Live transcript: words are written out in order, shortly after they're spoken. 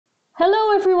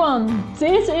Hello everyone,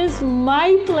 this is my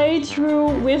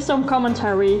playthrough with some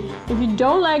commentary. If you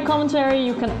don't like commentary,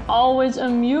 you can always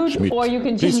unmute Schmidt, or you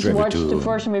can just watch the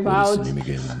version without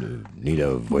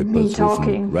me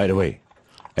talking. Right away.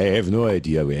 I have no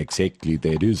idea where exactly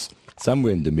that is.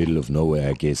 Somewhere in the middle of nowhere,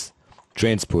 I guess.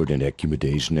 Transport and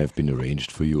accommodation have been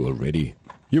arranged for you already.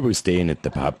 You will stay in at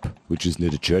the pub, which is near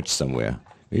the church somewhere.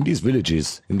 In these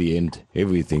villages, in the end,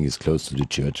 everything is close to the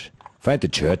church. Find the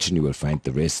church and you will find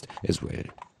the rest as well.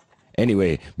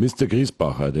 Anyway, Mr.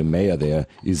 Griesbacher, the mayor there,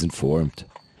 is informed.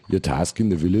 Your task in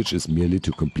the village is merely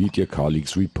to complete your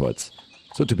colleagues' reports.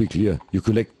 So to be clear, you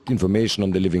collect information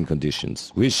on the living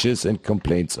conditions, wishes and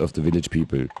complaints of the village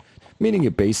people. Meaning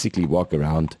you basically walk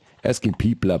around, asking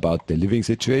people about their living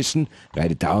situation,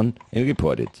 write it down and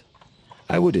report it.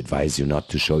 I would advise you not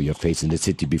to show your face in the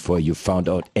city before you found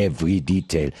out every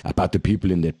detail about the people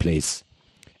in that place.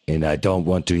 And I don't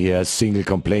want to hear a single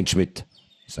complaint, Schmidt.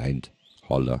 Signed,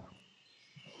 Holler.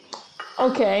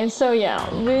 Okay, so yeah,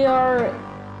 we are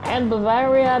at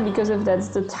Bavaria because if that's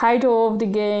the title of the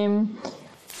game.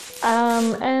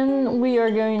 And we are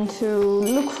going to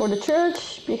look for the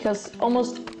church because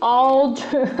almost all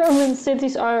German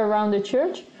cities are around the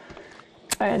church.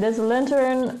 There's a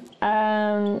lantern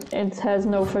and it has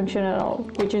no function at all,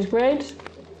 which is great,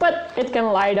 but it can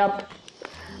light up.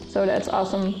 So that's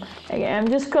awesome. Okay, I'm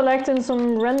just collecting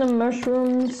some random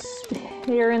mushrooms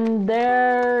here and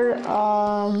there.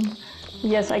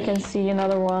 Yes, I can see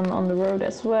another one on the road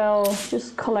as well.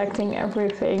 Just collecting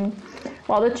everything.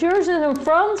 Well, the church is in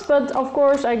front, but of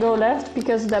course I go left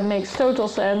because that makes total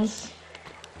sense.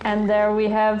 And there we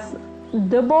have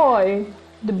the boy.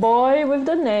 The boy with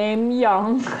the name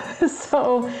Young.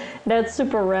 So that's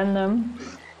super random.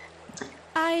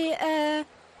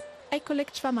 I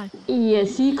collect Schwammerl.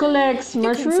 Yes, he collects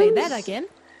mushrooms. You can say that again.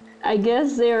 I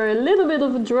guess they're a little bit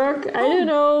of a drug. I don't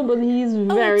know, but he's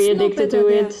very addicted to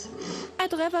it.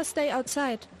 I'd rather stay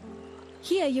outside.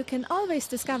 Here you can always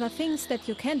discover things that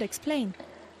you can't explain.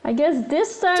 I guess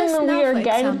this time we are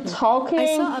kind of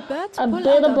talking a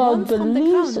bit about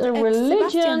beliefs and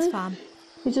religion.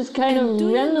 He's just kind of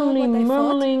randomly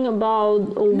mumbling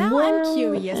about a worm. Now I'm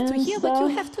curious to hear stuff. what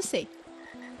you have to say.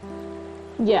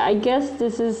 Yeah, I guess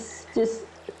this is just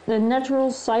the natural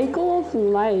cycle of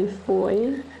life,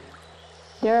 boy.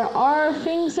 There are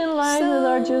things in life that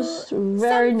are just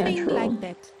very natural. Like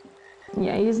that.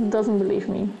 Yeah, he doesn't believe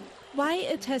me. Why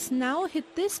it has now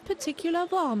hit this particular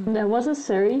worm? That was a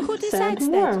Who sad decides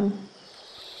worm.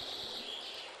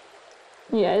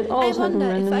 Yeah, it also happened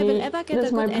randomly.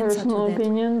 That's my personal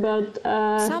opinion, but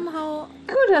somehow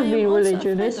could have been also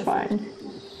religion, it's fine.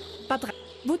 But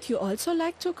would you also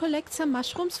like to collect some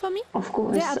mushrooms for me? Of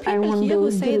course, there are I people want here who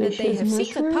those say that they have delicious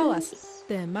secret mushrooms. powers.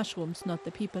 The mushrooms, not the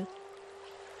people.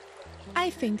 I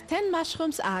think 10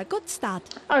 mushrooms are a good start.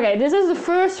 Okay, this is the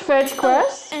first fetch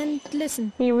quest. And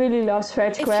listen, He really loves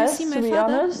fetch quests, if you see to my be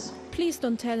father, honest. please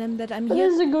don't tell him that I'm But here.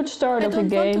 this is a good start I of the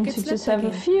don't want to game get to just slapped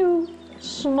have a again. few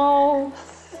small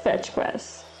fetch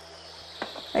quests.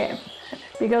 Okay,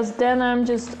 because then I'm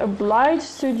just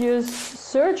obliged to just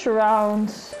search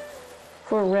around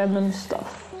for random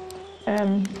stuff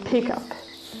and pick up.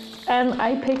 And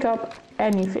I pick up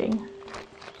anything.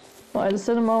 Well, at a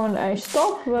certain moment I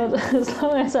stop, but as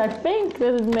long as I think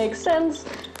that it makes sense,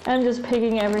 I'm just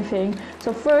picking everything.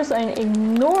 So first I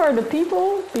ignore the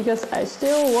people, because I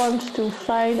still want to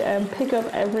find and pick up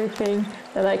everything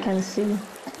that I can see.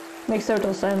 Makes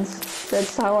total sense.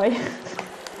 That's how I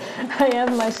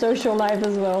have my social life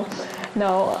as well.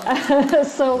 No,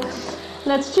 so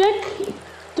let's check.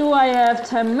 Do I have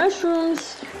 10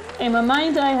 mushrooms? In my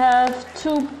mind I have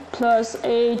 2 plus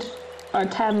 8 are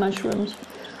 10 mushrooms.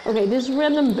 Okay, this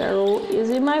random barrel is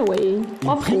in my way,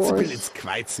 of course. It's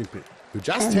quite simple. You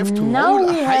just And have to now roll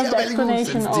a we have higher the value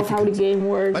explanation than of how the difficult. game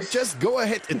works. But just go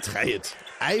ahead and try it.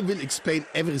 I will explain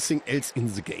everything else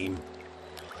in the game.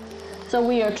 So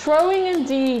we are throwing a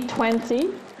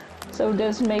D20. So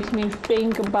this makes me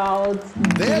think about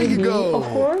There you D&D, go. of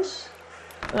course.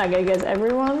 Like I guess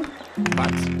everyone.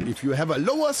 But if you have a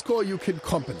lower score, you can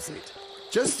compensate.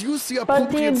 Just use the But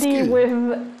appropriate D&D skill.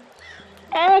 with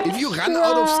extra If you run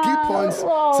out of skill points,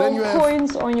 then you have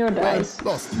points on your well, dice.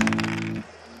 lost.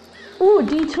 Ooh,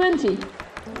 D20.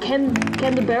 Can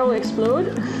the barrel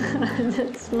explode?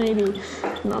 That's maybe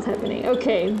not happening.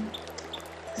 Okay.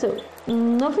 So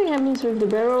nothing happens with the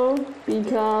barrel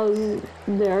because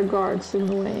there are guards in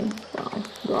the way. Well,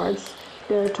 guards.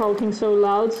 They're talking so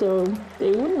loud, so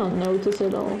they would not notice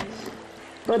at all.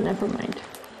 But never mind.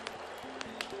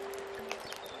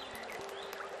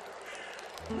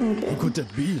 Okay. Who could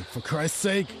that be? For Christ's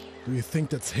sake, do you think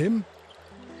that's him?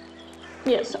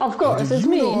 Yes, of How course, do it's you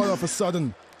me. know all of a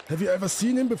sudden? Have you ever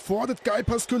seen him before, that guy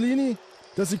Pascolini?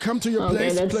 Does he come to your Okay,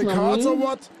 place to that's play not cards me. or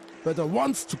what? Better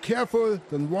once too careful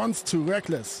than once too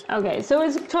reckless. Okay, so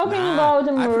it's talking Nah, about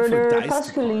a I prefer murder, dice to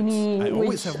Pascolini, cards. I always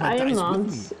which have my I am dice not,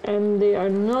 with and they are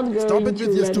not going Stop it to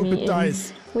with your let stupid me dice.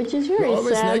 in, which is You're very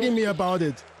always sad. nagging me about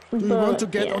it. Do you want to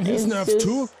But, get yeah, on his it's nerves just-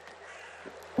 too?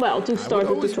 Well, to I start would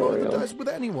the always roll the tutorial. dice with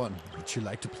anyone. Would you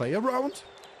like to play around?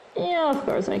 Yeah, of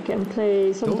course, I can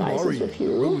play some Don't dice worry, with the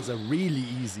you. rules are really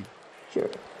easy. Sure.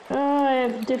 I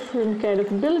have different kind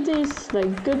of abilities,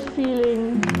 like gut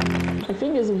feeling. I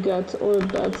think it's a gut or a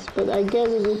butt, but I guess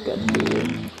it's a gut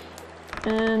feeling.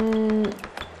 And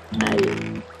I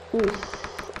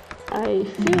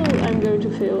feel I'm going to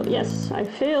fail. Yes, I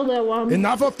failed that one.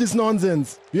 Enough of this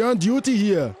nonsense. We're on duty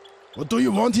here. What do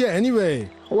you want here anyway?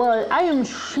 Well, I am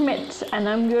Schmidt, and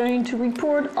I'm going to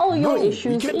report all your No, we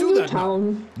issues can't in do your that now.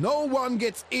 town. No one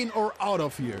gets in or out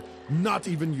of here. Not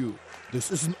even you.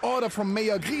 This is an order from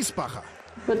Mayor Griesbacher.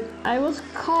 But I was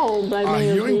called by Are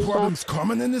Mayor hearing Griesbach. problems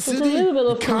common in the a city? little bit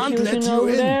We of can't let confusion you over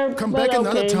in. there, Come but back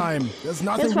another okay. time. There's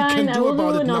nothing It's we fine, can I do will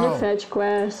about do it another now. fetch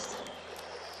quest.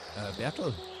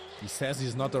 Bertel, he says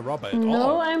he's not a robber at No,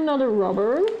 all. I'm not a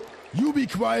robber. You be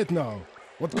quiet now.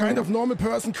 What kind of normal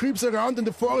person creeps around in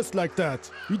the forest like that?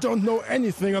 We don't know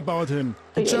anything about him.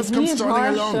 He Okay, just he comes is strolling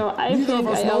harsh, along. so I Neither think of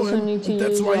us I know also him, need to and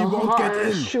that's use why he a won't get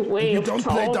harsh in. way And we of don't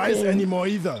play dice talking. anymore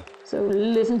either. So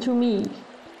listen to me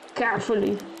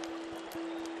carefully.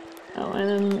 Oh, and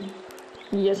then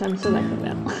yes, I'm selecting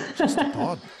that.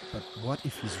 Thought, but what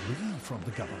if he's really from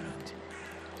the government?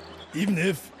 Even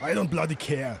if, I don't bloody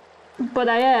care. But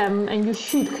I am, and you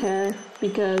should care,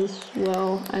 because,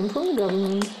 well, I'm from the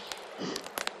government.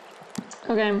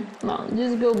 Okay, now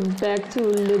just go back to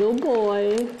little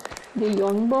boy, the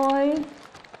young boy,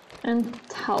 and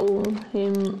tell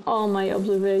him all my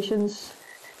observations.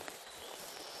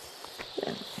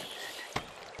 Yeah.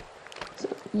 So,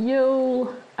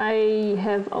 yo, I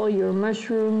have all your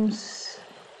mushrooms.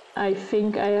 I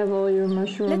think I have all your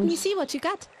mushrooms. Let me see what you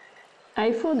got.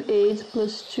 I thought 8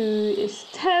 plus 2 is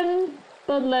 10,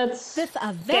 but let's With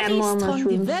a get very more strong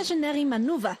mushrooms. diversionary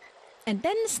maneuver. And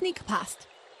then sneak past.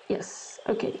 Yes,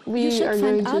 okay. You We should are find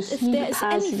going to out if sneak there is past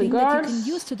the anything that you guards,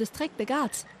 can use to distract the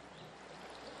guards.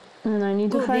 and I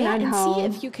need to Go find there out and how. see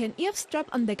if you can eavesdrop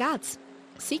on the guards.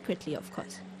 Secretly, of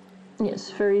course.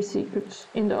 Yes, very secret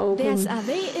in the open. There's a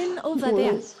way in over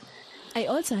there. world. I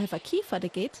also have a key for the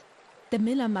gate. The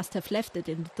miller must have left it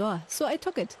in the door, so I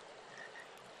took it.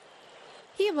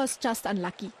 He was just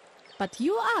unlucky. But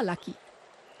you are lucky.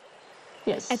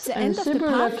 Yes, At the I'm end of the super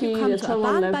path, lucky you come that to a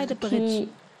someone barn by left the the bridge. key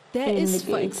There in is,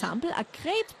 the for gate. example, a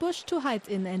great bush to hide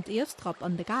in and eavesdrop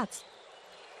on the guards.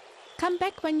 Come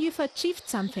back when you've achieved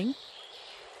something.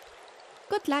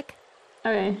 Good luck.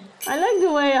 Okay, I like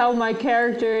the way how my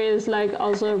character is like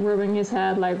also rubbing his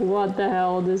head like what the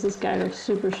hell, this is kind of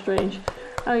super strange.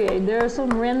 Okay, there's some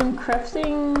random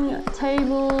crafting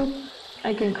table.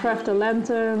 I can craft a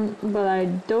lantern, but I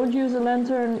don't use a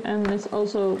lantern and it's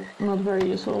also not very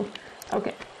useful.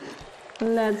 Okay,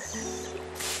 let's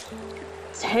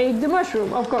take the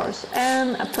mushroom, of course,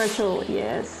 and a pretzel,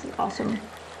 yes, awesome.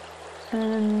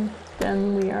 And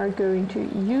then we are going to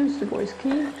use the voice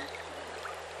key.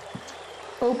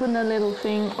 Open the little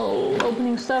thing. Oh,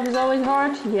 opening stuff is always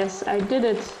hard. Yes, I did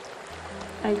it.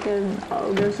 I can...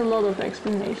 Oh, there's a lot of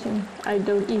explanation. I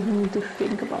don't even need to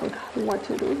think about what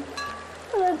to do.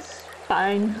 But that's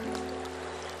fine.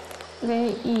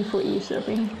 Okay, E for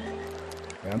eavesdropping.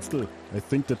 Ernstl, I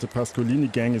think that the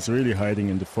Pascolini gang is really hiding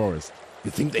in the forest.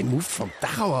 You think they moved from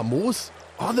Dachauer Moos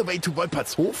all the way to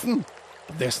Wolpertshofen?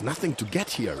 There's nothing to get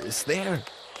here, is there?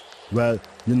 Well,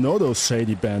 you know those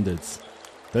shady bandits.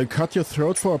 They'll cut your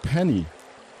throat for a penny.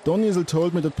 Donizel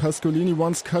told me that Pascolini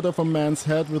once cut off a man's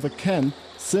head with a can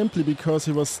simply because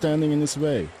he was standing in his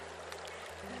way.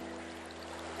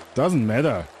 Doesn't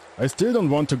matter. I still don't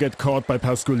want to get caught by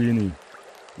Pascolini.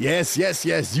 Yes,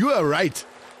 you are right.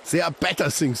 There are better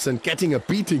things than getting a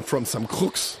beating from some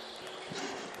crooks.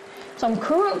 Some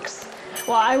crooks.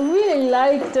 Well, I really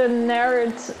like the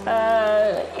narrate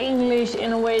English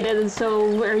in a way that is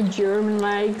so very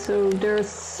German-like. So there are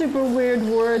super weird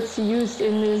words used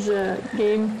in this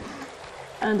game,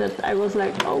 and that I was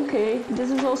like, okay,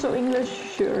 this is also English,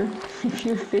 sure, if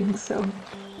you think so.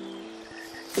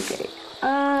 Okay,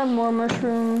 more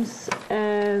mushrooms,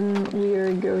 and we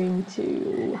are going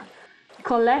to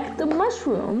collect the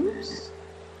mushrooms.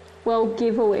 Well,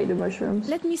 give away the mushrooms.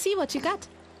 Let me see what you got.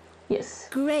 Yes.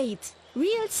 Great.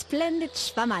 Real splendid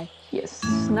Schwammerl. Yes,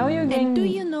 now you're getting... And do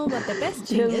you know what the best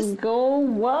thing Just is? go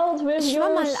wild with your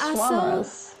Schwammerl are so-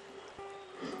 swammers.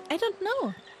 I don't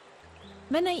know.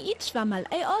 When I eat schwammerl,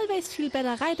 I always feel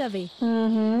better right away.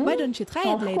 Why don't you try it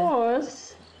Of later?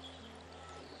 course.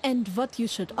 And what you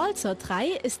should also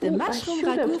try is the Ooh, mushroom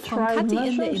I should ragu have from tried Kati in the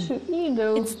mushrooms inn. to eat,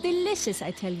 though. It's delicious,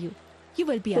 I tell you. You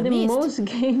will be But in amazed. most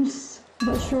games,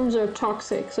 mushrooms are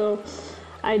toxic, so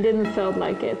I didn't felt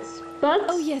like it. But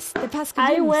Oh yes, the I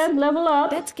Pascalinis. went level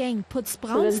up. That gang puts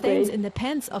brown that's stains great. in the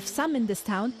pants of some in this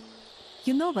town.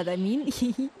 You know what I mean?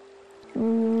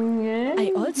 Yeah,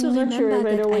 I also I'm not sure remember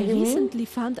if I know that I what you mean. recently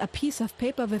found a piece of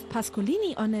paper with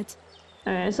Pascolini on it.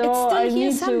 So It's still I here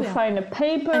need to somewhere. find a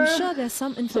paper. I'm sure there's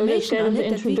some So that's information kind of on the it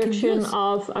that we can introduction use.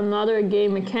 of another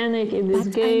game mechanic in this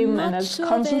But game, I'm not and that's sure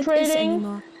there is concentrating.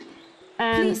 anymore.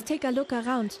 And Please take a look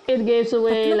around. it gives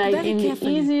away, look like very in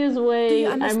carefully. the easiest Do way, you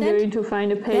I'm understand? going to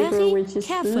find a paper Very which is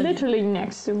carefully. literally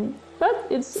next to me. But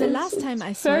it's The it's, last it's time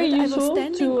I saw very it, I was useful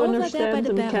standing to over there by understand the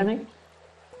the barrel. mechanic.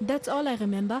 That's all I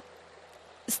remember.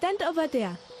 Stand over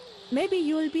there. Maybe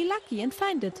you'll be lucky and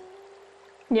find it.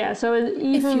 Yeah, so it If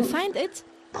even you find it,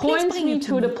 please points bring me it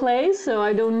to the place, so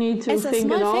I don't need to As a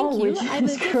think at small all, thank you, which I will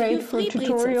is give great you for 3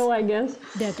 tutorial, pretzels. I guess.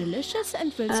 They're delicious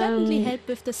and will certainly help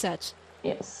with the search.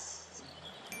 Yes.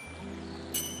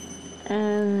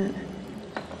 And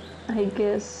I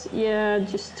guess, yeah,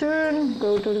 just turn,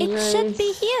 go to the It right. should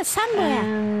be here somewhere.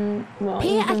 And, well,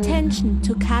 Pay even- attention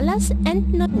to colors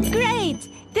and not. Great!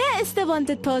 There is the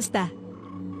wanted poster.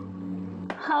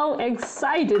 How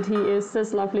excited he is,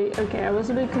 that's lovely. Okay, I was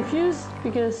a bit confused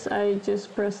because I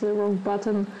just pressed the wrong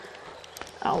button.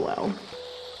 Oh well.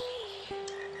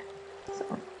 So,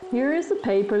 here is the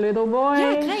paper, little boy.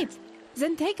 Yeah, great.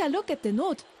 Then take a look at the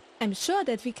note. I'm sure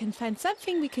that we can find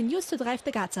something we can use to drive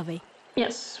the guards away.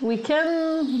 Yes, we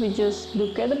can. We just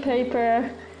look at the paper,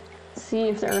 see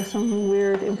if there is some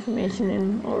weird information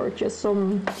in, or just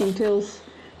some details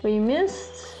we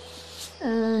missed.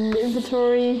 And the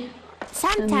inventory.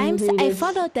 Sometimes read I it.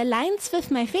 follow the lines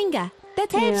with my finger.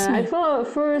 That helps Yeah, I me. thought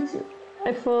first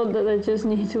I thought that I just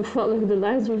need to follow the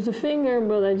lines with the finger,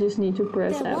 but I just need to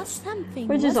press There F, was something,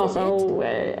 which is wasn't also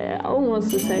it?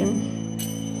 almost the same.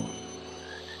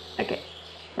 Okay,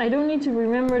 I don't need to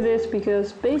remember this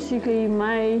because basically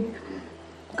my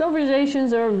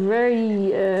conversations are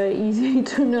very easy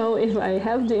to know if I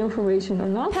have the information or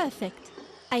not. Perfect.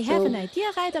 I have So- an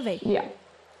idea right away. Yeah.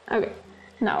 Okay.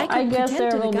 Now I I could guess pretend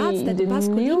there to the will guards be that the the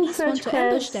new Pascolinis fetch want to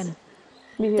ambush quest, them.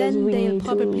 because Then we they'll need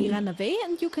probably to run away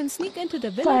and you can sneak into the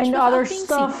village find without other being seen.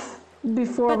 stuff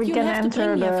before But we you'll can have to enter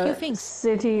bring me a few the things.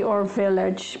 city or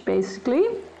village, basically.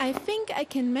 I think I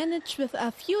can manage with a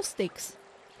few sticks.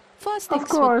 4 sticks Of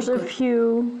course, would a be good.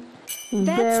 few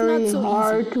That's very not so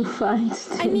hard to find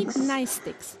I need things. nice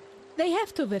sticks. They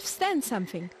have to withstand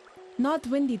something, not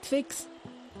windy twigs.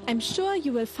 I'm sure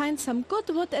you will find some good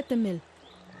wood at the mill.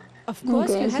 Of course,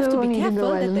 Okay, you have so to we be need to careful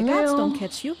go at that the the guards mill. don't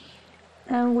catch you.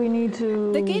 And we need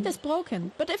to... The gate is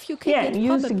broken, but if you kick Yeah, it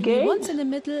use the probably gate. once in the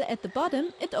middle at the bottom,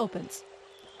 it opens.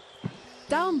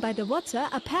 Down by the water,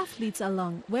 a path leads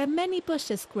along, where many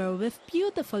bushes grow with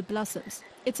beautiful blossoms.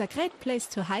 It's a great place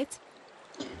to hide.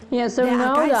 Yeah, so There are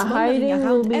now guys the wandering hiding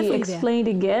will around be everywhere. explained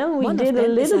again. We One of did a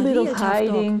them is little a bit real of tough dog.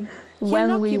 hiding He'll when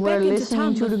knock we you were back into listening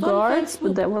town to the with one fell guards, swoop.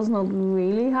 but that was not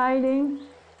really hiding.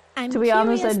 I'm To be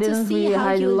honest, I curious to didn't see really how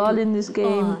hide a you'll lot do. in this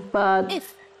game, Or but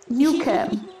if. you can.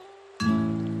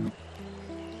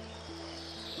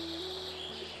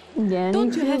 Yeah,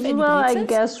 Don't you have any well, I pretzels?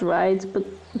 guess right, but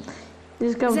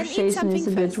this conversation is a something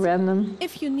bit first. random.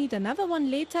 If you need another one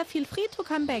later, feel free to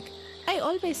come back. I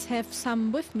always have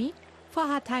some with me for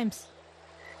hard times.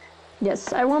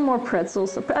 Yes, I want more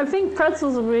pretzels. I think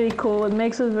pretzels are really cool. It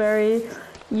makes it very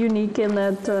unique in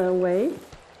that way.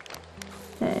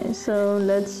 Okay, so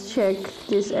let's check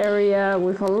this area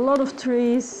with a lot of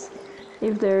trees,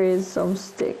 if there is some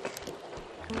stick.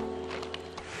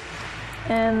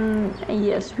 And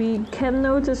yes, we can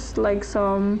notice like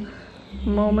some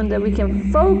moment that we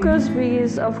can focus,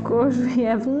 because of course we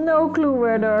have no clue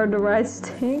where there are the right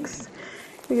sticks,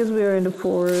 because we are in the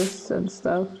forest and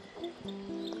stuff.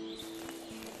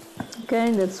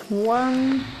 Okay, that's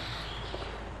one.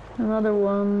 Another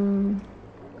one.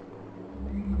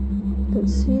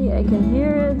 Let's see, I can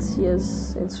hear it.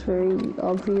 Yes, it's very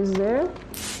obvious there.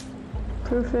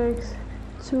 Perfect.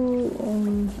 2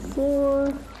 on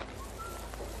 4.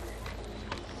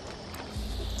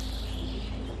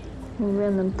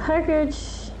 Random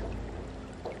package.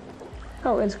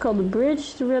 Oh, it's called the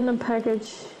bridge, the random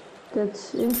package.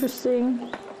 That's interesting.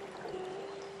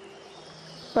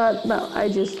 But no, I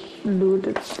just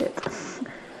looted it.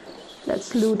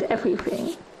 Let's loot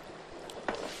everything.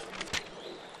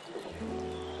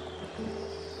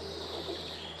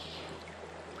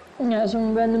 Yeah,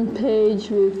 some random page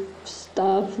with stuff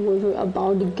stuff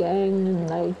about the gang and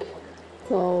like,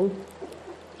 well,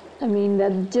 I mean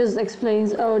that just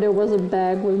explains, oh, there was a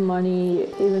bag with money,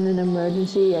 even in an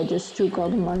emergency I just took all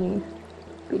the money.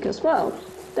 Because, well,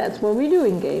 that's what we do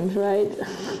in games, right?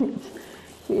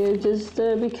 We're just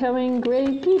becoming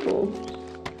great people.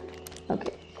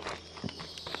 Okay.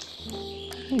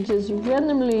 I'm just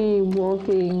randomly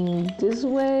walking this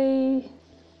way.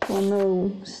 Oh,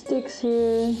 no sticks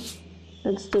here.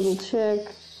 Let's double check.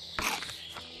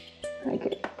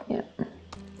 Okay, yeah.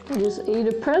 I just ate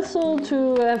a pretzel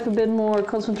to have a bit more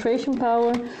concentration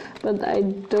power, but I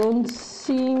don't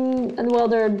seem, well,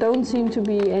 there don't seem to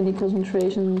be any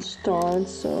concentration stars,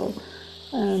 so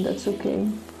that's okay.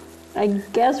 I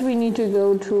guess we need to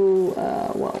go to,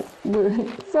 well, we're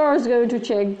first going to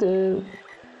check the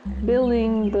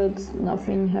building, but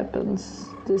nothing happens.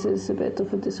 This is a bit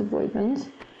of a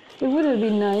disappointment. It would have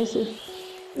been nice if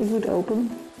it would open.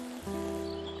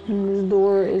 And this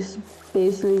door is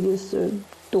basically just a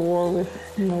door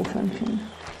with no function.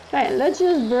 Right, let's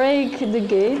just break the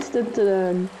gate that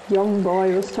the young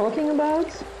boy was talking about.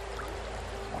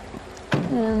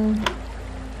 And,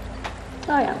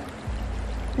 oh yeah,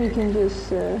 we can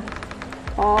just,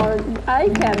 I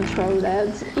can throw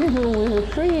that. Even with a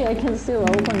 3, I can still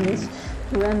open this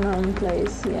random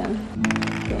place, yeah.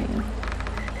 Okay.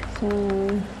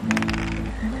 So,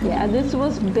 yeah, this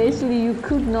was basically, you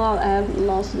could not have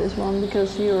lost this one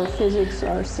because your physics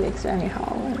are 6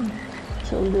 anyhow. And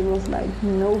so there was like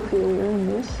no failure in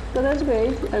this. But that's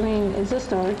great. I mean, it's a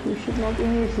start. You should not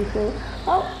immediately fail.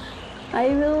 Oh, I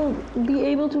will be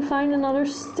able to find another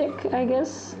stick, I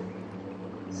guess.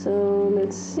 So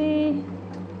let's see.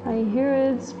 I hear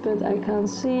it, but I can't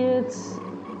see it.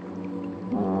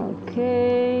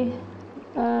 Okay.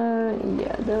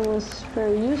 Yeah, that was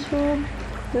very useful.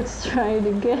 Let's try it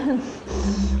again.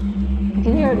 I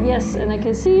can hear it, yes, and I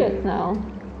can see it now.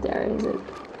 There is it.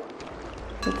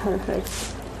 Okay,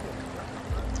 perfect.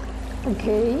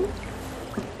 Okay.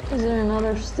 Is there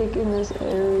another stick in this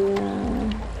area?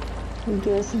 I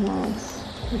guess not.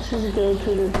 Let's just go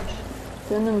to the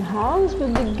random house,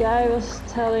 but the guy was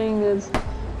telling that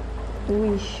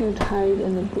we should hide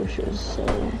in the bushes. So,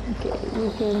 okay, we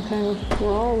can kind of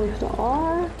crawl with the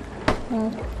R.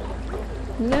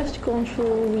 Left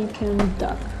control, we can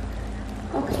duck.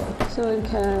 Okay, so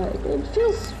it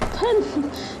feels tense.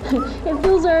 It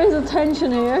feels there is a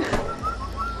tension here.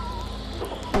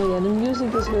 Oh yeah, the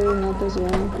music is going up as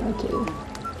well. Okay,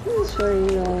 it's very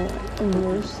well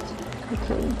immersed.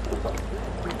 Okay.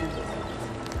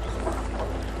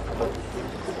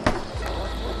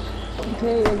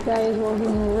 Okay, the guy is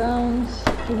walking around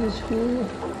with his feet.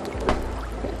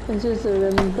 It's just a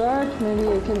random guard. Maybe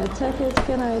I can attack it.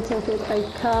 Can I attack it? I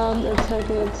can't attack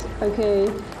it. Okay,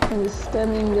 I'm just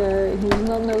standing there. He's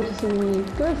not noticing me.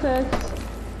 Perfect.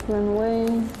 Run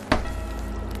away.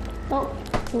 Oh,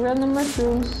 random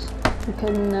mushrooms. You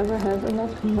can never have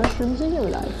enough mushrooms in your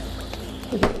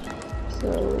life. Okay,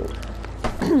 so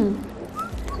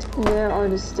where are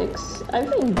the sticks? I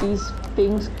think these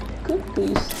things could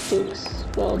be sticks.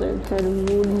 Well, they're kind of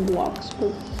wooden blocks,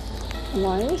 but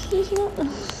why is this not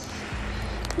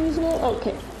usable?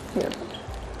 Okay, here.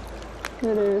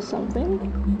 There is something.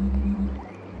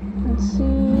 Let's see.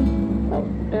 Oh,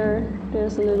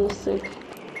 there's a little stick.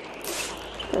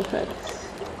 Perfect.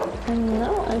 And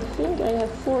now I think I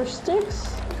have 4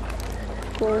 sticks.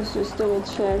 Of course, just double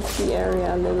check the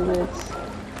area a little bit.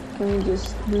 Can we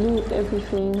just loot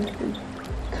everything?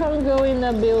 Can't go in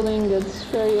that building. That's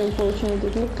very unfortunate.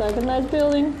 It looked like a nice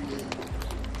building.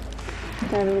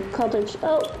 Kind of a cottage.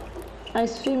 Oh, I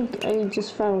think I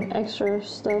just found extra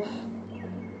stuff.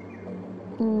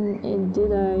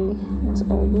 Did I? It's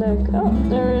all black. Oh,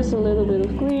 there is a little bit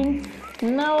of green.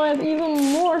 Now I have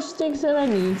even more sticks than I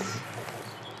need.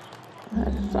 I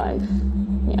have 5.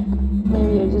 Yeah,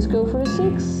 maybe I just go for the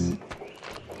 6.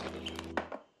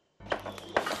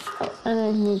 Oh, and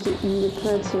I need to eat a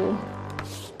pretzel.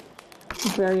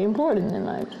 Very important in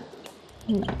life.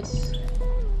 Nice.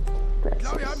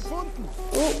 Pretzels.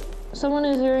 Oh, someone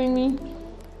is hearing me.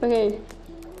 Okay,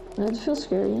 that feels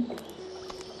scary.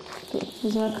 Okay,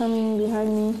 he's not coming behind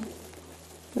me.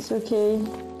 That's okay.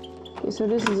 Okay, so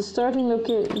this is the starting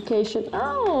location.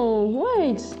 Oh,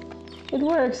 wait! It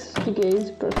works. The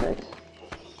gate, perfect.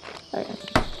 Okay.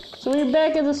 So we're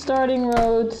back at the starting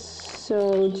road.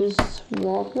 So just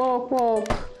walk, walk, walk.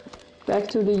 Back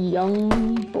to the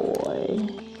young boy.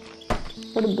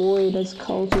 Or the boy that's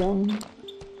called young.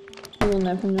 We'll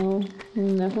never know.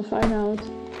 We'll never find out.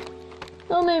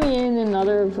 Well, maybe in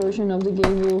another version of the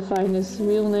game we'll find his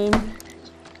real name.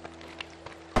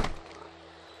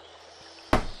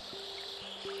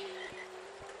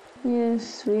 Yes,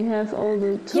 Yes, we have all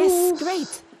the tools. Yes,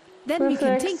 great. Then we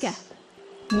can Perfect. tinker.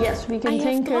 Yes, we can I have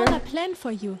tinker. drawn a plan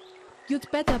for you. You'd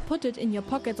better put it in your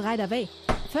pocket right away.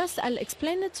 First I'll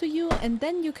explain it to you and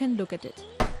then you can look at it.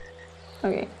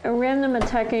 Okay, a random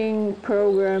attacking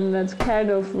program that kind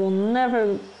of will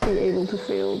never be able to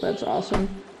fail. That's awesome.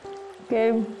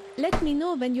 Okay. Let me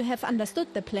know when you have understood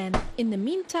the plan. In the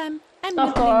meantime, I'm Of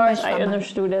nibbling my course, I shawarma.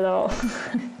 understood it all.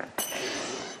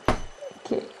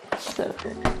 Okay, so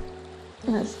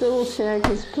let's double check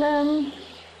his plan.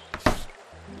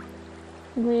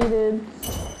 Read it.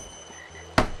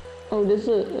 Oh, this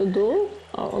is a door?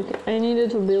 Oh, okay. I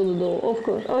needed to build a door, of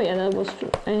course. Oh yeah, that was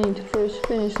true. I need to first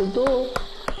finish the door.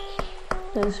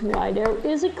 That's why there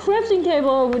is a crafting table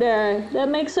over there. That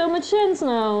makes so much sense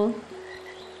now.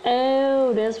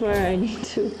 Oh, that's where I need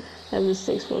to have the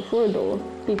sticks for a door.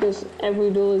 Because every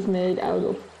door is made out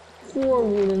of 4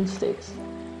 wooden sticks.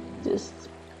 Just,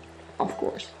 of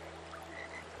course.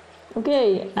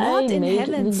 Okay, What I in made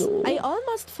heavens? the door. I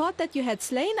almost thought that you had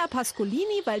slain a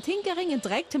Pascolini while tinkering and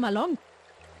dragged him along.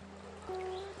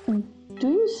 Do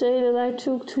you say that I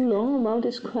took too long about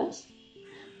this quest?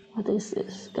 What is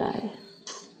this guy?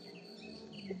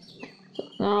 So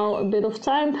now a bit of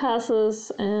time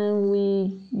passes and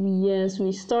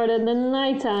we start at the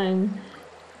nighttime.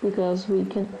 Because we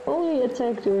can only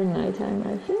attack during nighttime,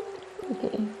 I think.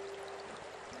 Okay.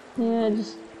 Yeah,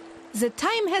 just The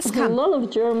time has a come. lot of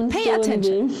Germans Pay still in the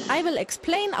attention. game. I will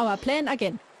explain our plan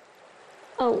again.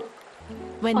 Oh,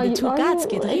 When Are the you- two are guards you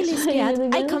get really explaining it scared,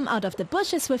 I again? come out of the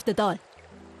bushes with the doll.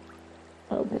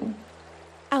 okay.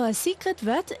 Our secret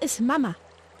word is Mama.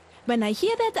 When I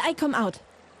hear that, I come out.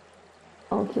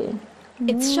 Okay.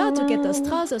 It's sure to get those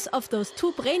trousers off those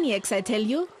 2 brainiacs, I tell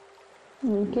you.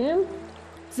 Okay.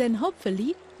 Then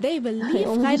hopefully they will leave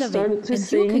almost right away. started to And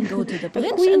sing you can go to the a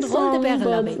bridge Queen and roll the song, barrel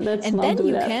but away. let's And not then do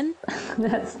you that. can...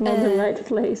 That's not the right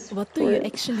place. What do for you it.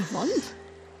 actually want?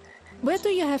 Where do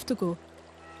you have to go?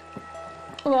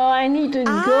 Well, I need to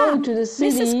go to the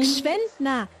city. Mrs.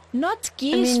 Gschwendner, not I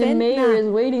mean, the mayor is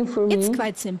Gschwendner. waiting for me. It's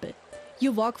quite simple.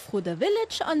 You walk through the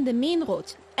village on the main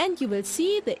road and you will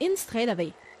see the inn straight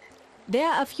away. There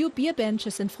are a few beer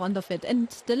benches in front of it and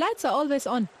the lights are always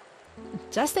on.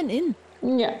 Just an inn.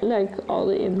 Yeah, like all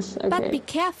the inns. Okay. But be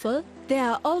careful, there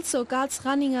are also guards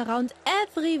running around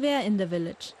everywhere in the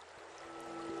village.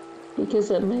 Because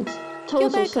that makes You're total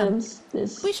welcome. sense.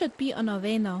 This We should be on our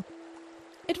way now.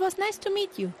 It was nice to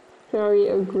meet you. very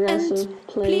aggressive And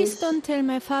place. please don't tell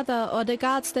my father or the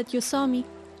guards that you saw me.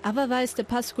 Otherwise the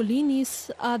Pascolinis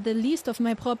are the least of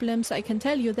my problems, I can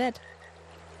tell you that.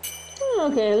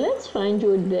 Okay, let's find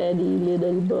your daddy,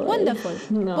 little boy. Wonderful.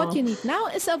 No, What you need now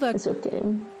is a work. it's okay.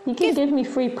 He can give me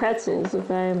free pretzels if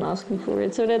I am asking for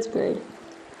it, so that's great.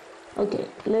 Okay,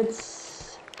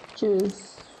 let's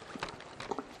just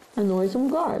annoy some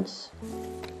guards.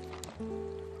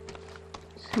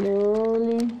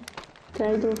 Slowly,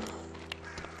 kind of.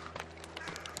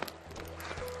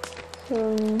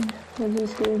 So, what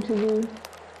he's going to do?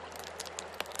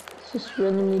 Just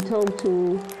randomly talk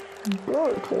to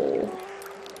Bertel.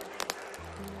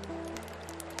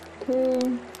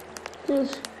 Okay,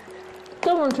 just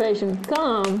concentration,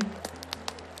 calm.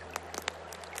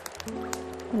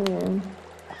 Yeah.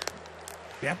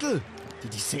 Bertel,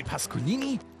 did he say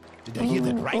Pascolini? Did I hear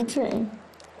that right? Okay,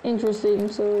 interesting.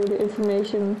 So the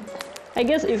information, I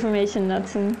guess information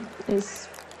Nutzen is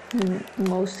the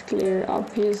most clear,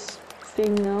 obvious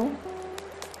thing now.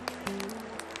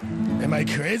 Am I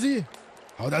crazy?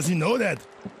 How does he know that?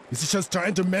 Is he just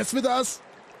trying to mess with us?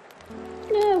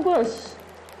 Yeah, of course.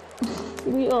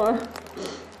 We are.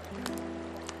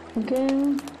 Okay,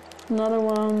 another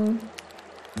one.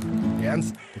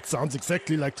 Ernst, it sounds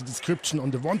exactly like the description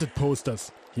on the wanted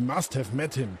posters. He must have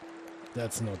met him.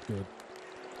 That's not good.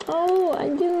 Oh, I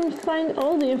didn't find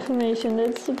all the information.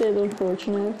 That's a bit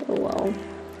unfortunate. Oh well.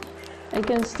 I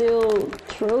can still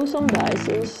throw some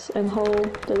dice and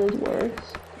hope that it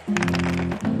works.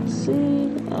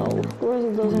 See? Oh, of course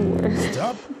it doesn't work.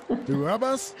 Stop? The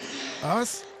robbers?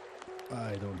 Us?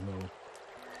 I don't know.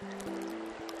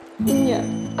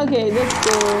 Yeah. Okay, that's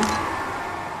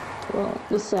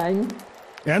the sign.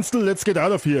 Ernstl, let's get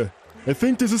out of here. I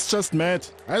think this is just mad.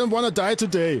 I don't want to die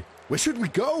today. Where should we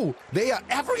go? They are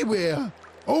everywhere.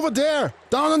 Over there!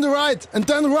 Down on the right! And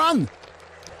then run!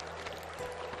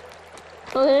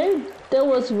 Okay, that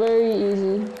was very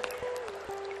easy.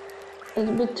 It's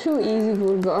a bit too easy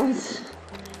for guards.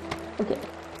 Okay,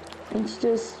 let's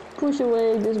just push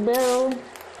away this barrel.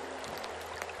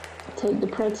 Take the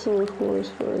pretzel, of course,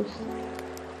 first.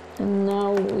 And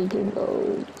now we can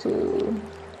go to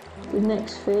the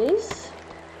next phase.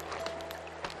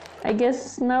 I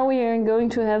guess now we are going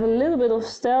to have a little bit of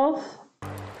stealth.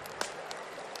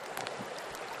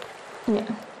 Yeah.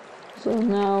 So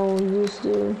now use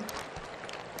the...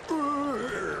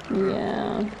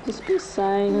 Yeah, just be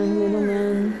silent, little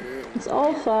man. It's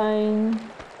all fine.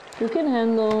 You can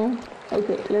handle.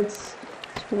 Okay, let's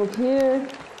walk here.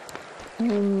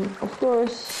 Of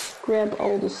course, grab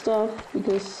all the stuff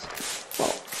because,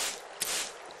 well,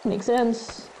 makes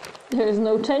sense. There is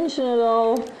no tension at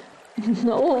all.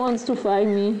 No one wants to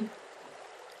find me.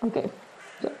 Okay.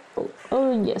 So,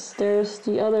 oh yes, there's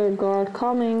the other guard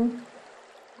coming.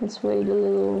 Let's wait a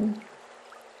little.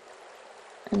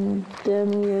 And then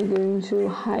we are going to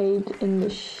hide in the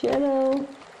shadow.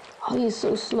 Oh, he's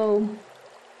so slow.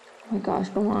 Oh my gosh,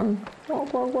 come on.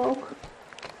 Walk, walk, walk.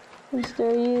 Yes,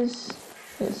 there he is.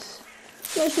 Yes.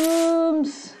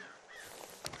 Mushrooms!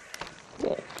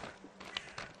 Okay.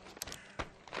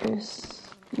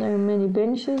 There are many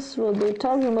benches. Well, they're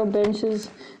talking about benches.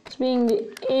 It's being the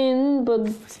inn, but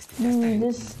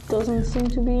this doesn't seem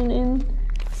to be an inn.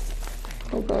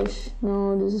 Oh gosh,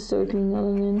 no, this is certainly not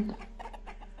an inn.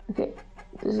 Okay,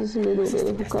 this is a little bit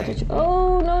of a cottage.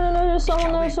 Oh, no, there's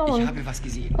someone.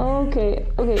 Okay,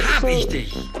 so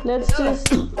let's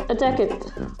just attack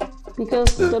it.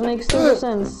 Because that makes total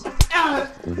sense.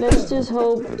 Let's just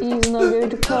hope he's not going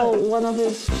to call one of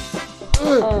his...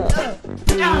 Oh,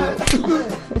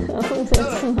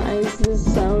 that's nice,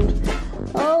 this sound.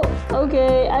 Oh,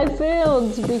 okay, I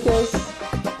failed because...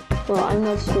 Well, I'm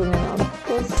not strong enough.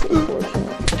 That's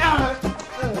unfortunate.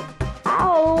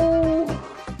 Ow!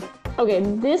 Okay,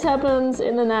 this happens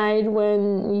in the night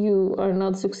when you are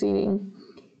not succeeding.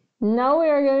 Now we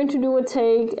are going to do a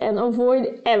take and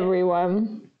avoid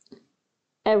everyone.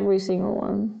 Every single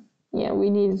one. Yeah, we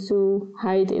need to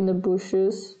hide in the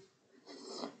bushes.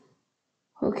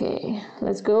 Okay,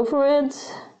 let's go for it.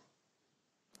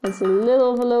 It's a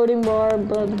little of a loading bar,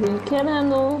 but we can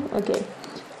handle. Okay,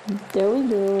 there we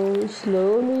go.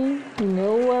 Slowly. We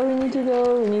know where we need to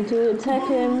go. We need to attack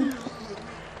him.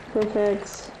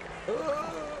 Perfect.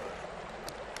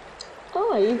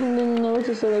 Oh, I even didn't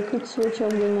notice that I could switch off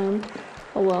the lamp.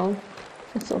 Oh well,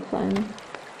 it's all fine.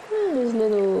 And there's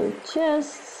little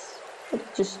chests.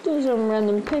 Let's just do some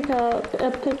random pick lock.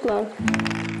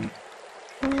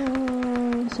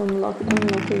 Some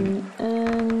unlocking.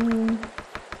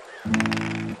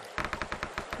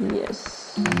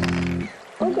 Yes.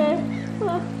 Okay,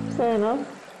 well, fair enough.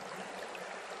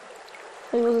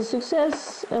 It was a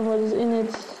success, and what is in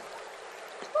it?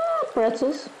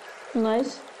 Pretzels.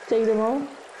 Nice. Take them all.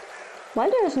 Why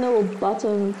there's no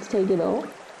button to take it all?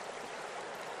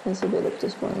 That's a bit of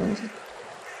disappointment.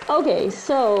 Okay,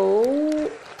 so...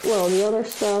 Well, the other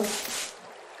stuff...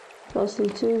 Costly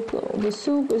too. Well, the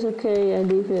soup is okay, I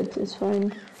leave it, it's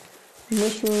fine.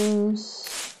 Mushrooms...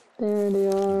 There they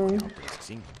are.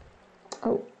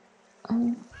 Oh.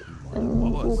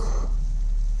 Oof.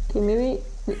 Okay, maybe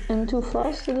I'm too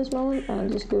fast at this moment. I'm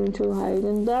just going to hide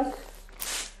and duck.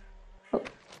 Oh,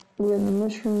 with the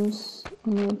mushrooms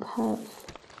on the path.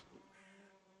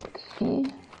 Okay.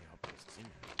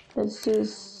 Let's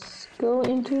just go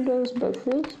into those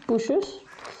bushes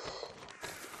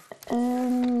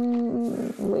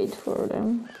and wait for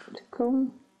them to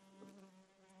come.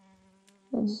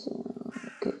 Let's,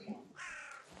 okay.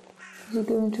 Is he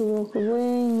going to walk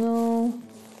away? No.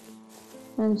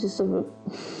 I'm just a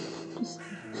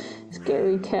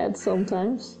scary cat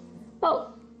sometimes.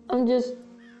 Oh, I'm just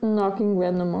knocking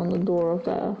random on the door of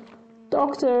the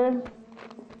doctor.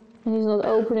 And he's not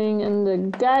opening, and the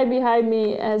guy behind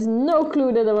me has no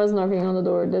clue that I was knocking on the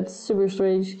door. That's super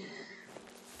strange.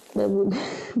 That would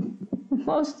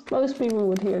most people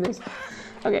would hear this.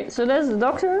 Okay, so that's the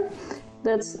doctor.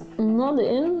 That's not the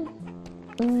inn.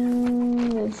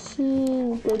 Let's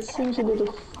see. That seems a bit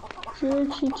of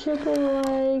churchy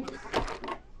chapel-like.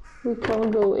 We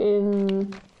can't go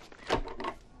in.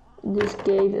 This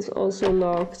gate is also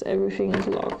locked. Everything is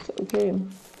locked. Okay.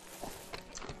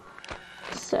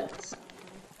 Set.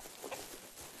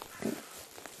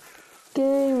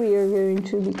 Okay, we are going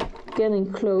to be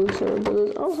getting closer, but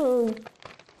it's also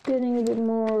getting a bit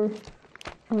more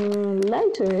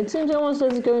lighter. It seems almost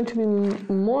that it's going to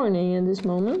be morning at this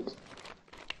moment.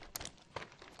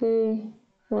 Okay,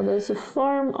 well, there's a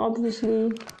farm,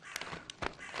 obviously.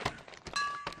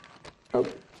 Oh,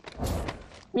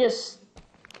 yes.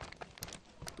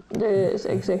 There is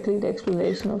exactly the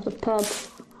explanation of the pub.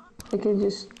 I can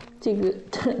just take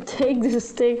the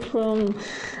stick from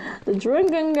the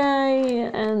drunken guy,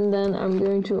 and then I'm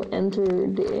going to enter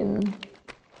the inn.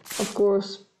 Of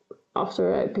course,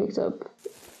 after I picked up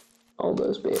all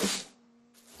those beers.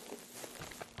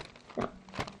 Yeah.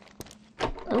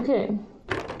 Okay.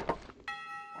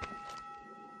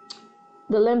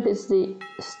 The lamp is the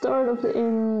start of the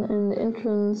inn and the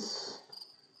entrance.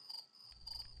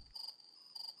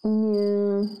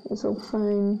 Yeah, it's all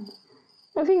fine.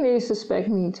 I think they suspect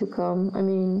me to come. I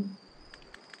mean,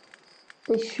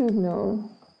 they should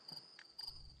know.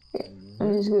 Yeah,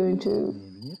 I'm just going to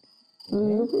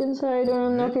look inside or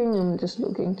I'm knocking. I'm just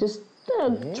looking. Just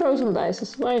throw some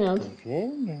dice. Why not?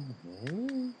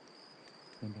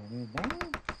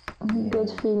 Gut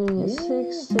feeling is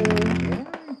 6. So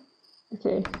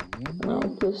okay, now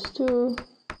 +2.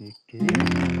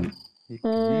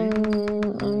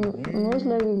 And I'm most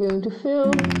likely going to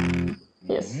fail.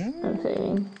 Yes, I'm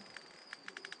failing.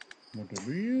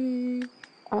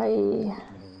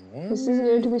 This is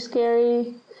going to be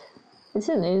scary. It's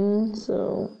an inn,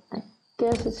 so I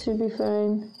guess it should be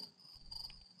fine.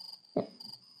 Yeah,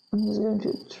 I'm just going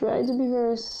to try to be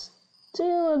very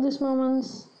still at this moment.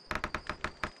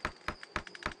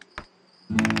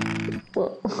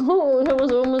 Well, oh, that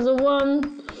was almost a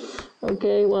 1.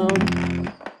 Okay, well,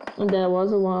 that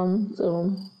was a 1,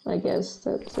 so I guess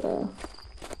that's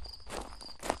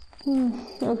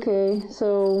okay,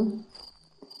 so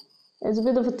it's a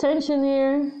bit of a tension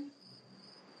here,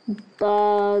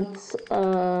 but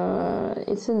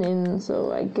it's an inn,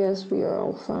 so I guess we are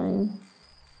all fine.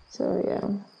 So yeah,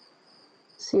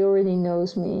 she already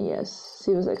knows me. Yes,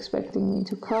 she was expecting me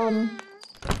to come.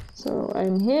 So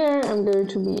I'm here, I'm going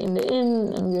to be in the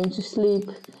inn, I'm going to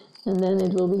sleep, and then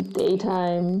it will be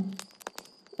daytime.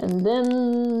 And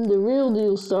then the real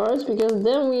deal starts, because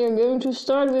then we are going to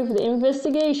start with the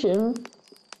investigation.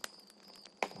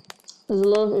 There's a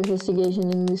lot of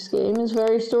investigation in this game. It's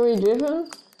very story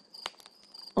driven.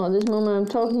 Well, at this moment I'm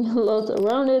talking a lot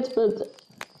around it, but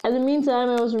in the meantime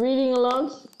I was reading a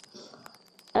lot.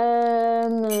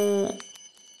 And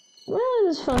well,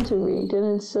 it's fun to read,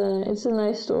 and it's a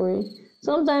nice story.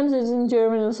 Sometimes it's in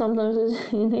German and sometimes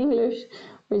it's in English,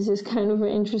 which is kind of an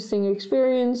interesting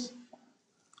experience.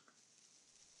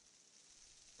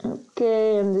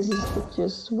 Okay, and this is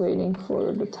just waiting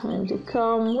for the time to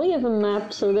come. We have a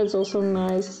map, so that's also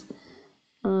nice.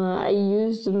 I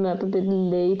used the map a bit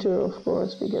later, of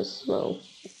course, because, well,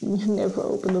 you never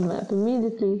open the map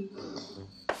immediately.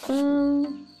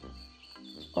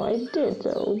 I did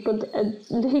though, but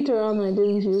later on I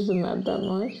didn't use the map that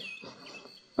much.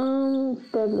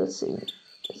 But let's see.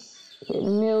 Okay, the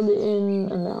mill, the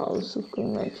inn, and the house of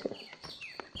Greenwich.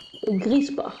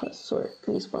 Griesbach, sorry,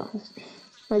 Griesbach.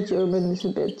 My German is a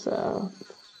bit,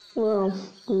 well,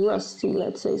 rusty,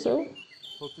 let's say so.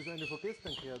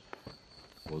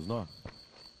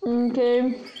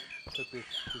 Okay.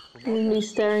 Only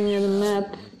staring at a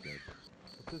map.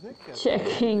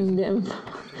 Checking them.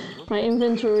 My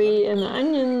inventory and the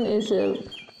onion is a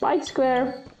white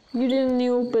square. You didn't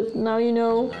know, but now you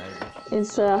know.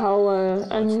 It's how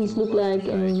onions look like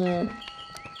in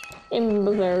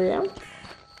Bavaria.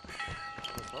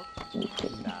 Okay.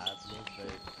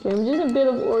 I'm just a bit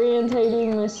of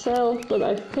orientating myself, but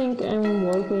I think I'm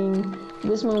walking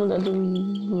this moment at the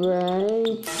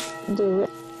right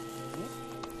direction.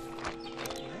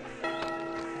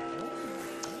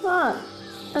 Ah,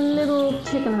 a little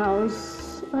chicken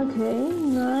house. Okay,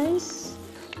 nice.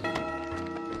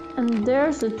 And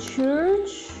there's a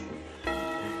church.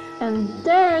 And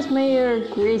there's Mayor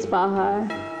Griesbacher.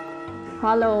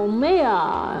 Hello,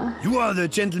 Mayor. You are the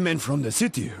gentleman from the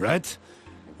city, right?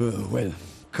 Well,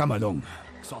 come along.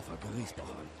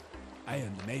 I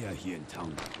am the mayor here in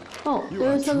town. Oh,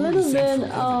 there's a little bit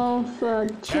of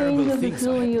change of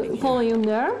the volume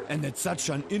there. And at such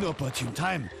an inopportune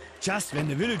time, just when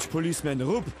the village policeman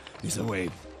Rupp is away.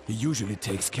 He usually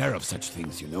takes care of such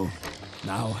things, you know.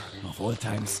 Now, of all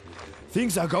times,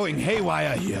 things are going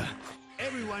haywire here.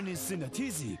 Everyone is in a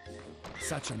tizzy.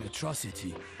 Such an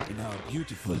atrocity in our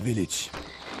beautiful village.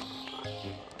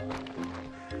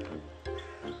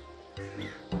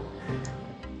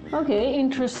 Okay,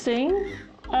 interesting.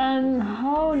 And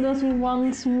how does he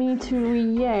want me to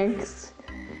react?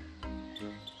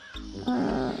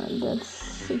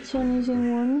 That's a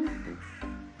challenging one.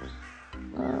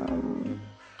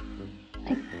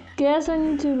 I guess I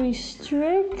need to be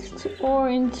strict or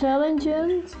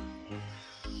intelligent.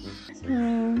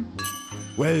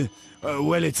 Well,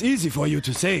 it's easy for you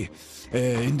to say.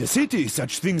 In the city,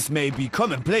 such things may be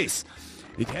commonplace.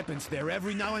 It happens there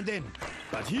every now and then.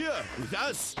 But here, with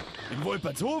us, in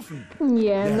Wolpertshofen...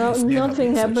 Yeah,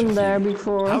 nothing happened there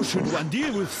before. How should one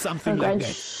deal with something like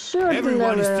that? Sure,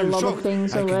 Everyone is still a lot shocked. of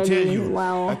things I can already. tell you,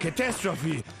 Wow. a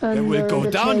catastrophe that will go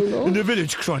down in the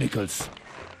village chronicles.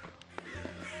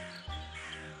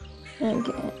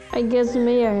 Okay. I guess the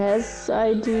mayor has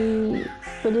ID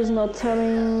but is not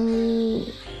telling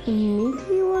me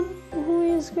immediately who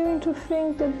he is going to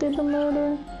think that did the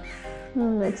murder.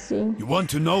 Let's see. You want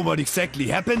to know what exactly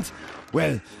happened?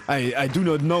 Well, I do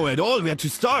not know at all where to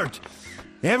start.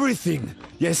 Everything,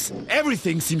 yes,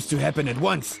 everything seems to happen at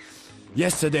once.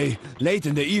 Yesterday, late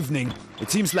in the evening, it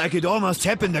seems like it almost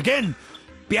happened again.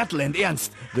 Bertel and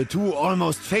Ernst, the two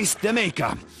almost faced their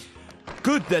maker.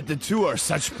 Good that the two are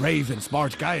such brave and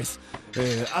smart guys.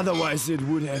 Otherwise it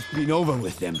would have been over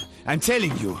with them. I'm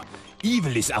telling you,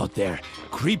 evil is out there,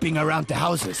 creeping around the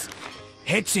houses,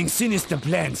 hatching sinister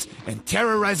plans and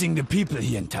terrorizing the people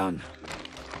here in town.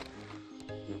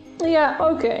 Yeah,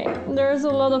 okay. There's a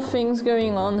lot of things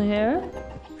going on here.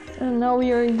 And now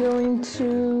we are going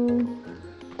to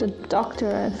the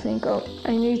doctor, I think. Oh,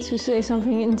 I need to say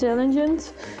something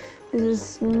intelligent. This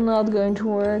is not going to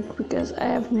work because I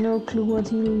have no clue what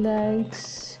he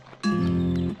likes.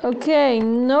 Okay,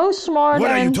 no smart What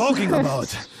are you answers. talking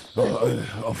about?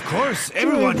 Of course,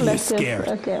 everyone here is scared.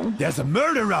 Okay. There's a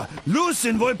murderer loose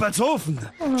in Wolpertshofen.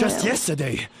 Just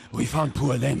yesterday, we found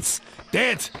poor Lenz,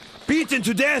 dead, beaten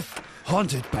to death,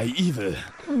 haunted by evil.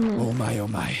 Oh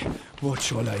my, what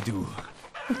shall I do?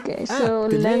 Okay, so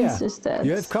the Lenz mayor. is dead.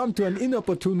 You have come to an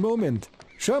inopportune moment.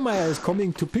 Schirmeyer is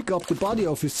coming to pick up the body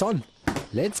of his son.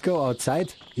 Let's go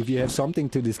outside if you have something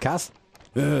to discuss.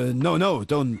 No,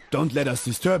 don't let us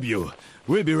disturb you.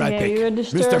 We'll be right Yeah, back. you're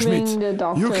Mr. disturbing Schmidt, the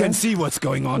doctor. you can see what's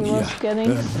going on He here. was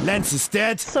getting Lenz is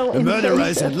dead, so the murderer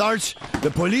is impatient. at large,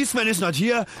 the policeman is not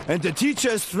here, and the teacher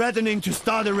is threatening to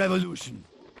start a revolution.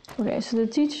 Okay, so the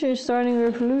teacher is starting a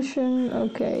revolution.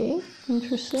 Okay,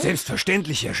 interesting.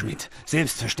 Selbstverständlich, Herr Schmidt,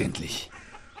 selbstverständlich.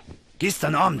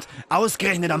 Gestern Abend,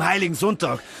 ausgerechnet am Heiligen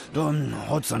Sonntag, da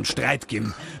hat's einen Streit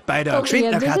gegeben. Bei der Oh, yeah, this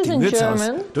Geschwinderkarte is im in Wirtshaus.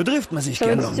 German. Da trifft man sich So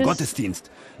gern it's noch im just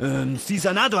Gottesdienst. Sie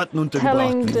sind auch dort untergebracht,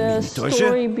 Telling wenn ich the mich nicht täusche.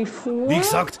 story before. Wie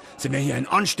gesagt, sind wir hier ein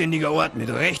anständiger Ort mit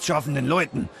rechtschaffenden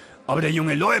Leuten. Aber der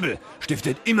junge Leubel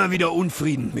stiftet immer wieder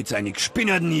Unfrieden mit seinen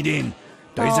gespinnerten Ideen.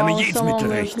 Da ist er mir jedes someone Mittel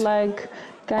with, recht. like,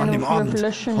 kind An dem of Abend hat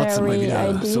es mal revolutionary wieder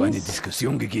ideas. so eine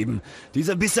Diskussion gegeben. Die ist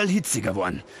ein bisschen hitziger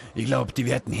geworden. Ich glaube, die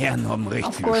werten Herren haben recht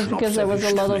Of viel course, Schnaps because there was a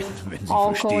erwischt, lot of wenn sie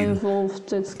alcohol verstehen.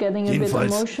 involved, it's getting a bit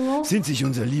Jedenfalls emotional. sind sich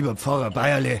unser lieber Pfarrer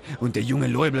Bayerle und der junge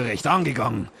Leubel recht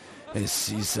angegangen. Es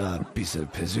ist ein bisschen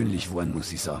persönlich geworden,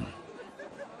 muss ich sagen.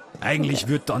 Eigentlich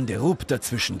wird dann der Rupp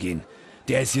dazwischen gehen.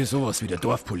 Der ist hier sowas wie der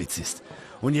Dorfpolizist.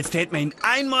 Und jetzt hätten wir ihn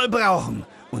einmal brauchen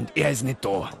und er ist nicht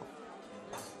da.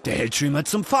 Der hält schon immer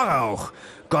zum Pfarrer auch.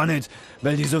 Gar nicht,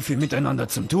 weil die so viel miteinander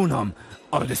zu tun haben.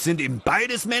 Aber das sind eben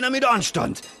beides Männer mit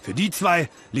Anstand. Für die zwei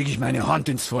lege ich meine Hand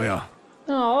ins Feuer.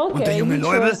 Oh, okay. Und der junge you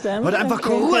Leubel trust them. hat einfach Okay,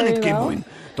 keine Ruhe very nicht geben well. wollen.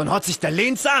 Dann hat sich der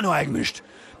Lenz auch noch eingemischt.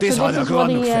 Das So hat this er is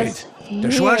gerade what noch he gefällt. has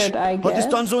Der Schorsch heard, I hat es guess.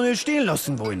 dann so nicht stehen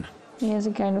lassen wollen. He has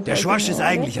a kind of Der like Schorsch ist an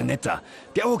eigentlich ein Netter.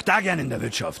 Der hockt da gern in der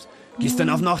Wirtschaft. Gestern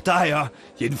auf Nacht daher.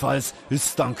 Jedenfalls ist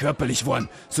es dann körperlich geworden.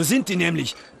 So sind die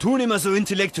nämlich. Tun immer so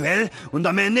intellektuell und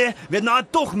am Ende werden auch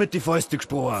doch mit die Fäuste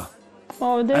gesprochen.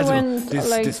 Oh, they Also, went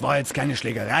like. das war jetzt keine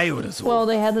Schlägerei oder so. Well,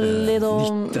 they had a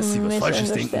little Nicht, dass sie was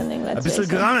Falsches denken. misunderstanding, Ein let's bisschen say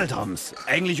so. gerangelt haben's.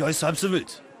 Eigentlich alles halb so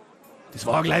wild. Das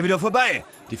war gleich wieder vorbei.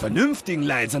 Die vernünftigen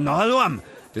Leute sind nachher heim.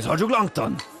 Das hat schon gelangt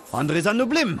dann. Andere sind noch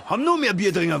blieben, haben nur mehr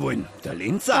Bier trinken wollen. Der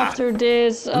Lenz auch. After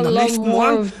this, a Und am lot nächsten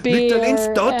more Morgen beer liegt der Lenz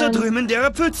dort da and- drüben in der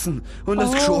Pfützen. Und das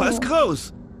Oh. Geschrei ist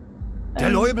groß. Der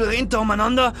Leubel rennt da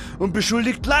umeinander und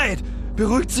beschuldigt Leid.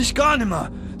 Beruhigt sich gar nicht mehr.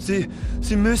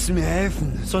 Sie müssen mir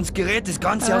helfen, sonst gerät das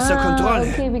Ganze außer Kontrolle.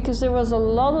 Okay, because there was a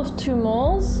lot of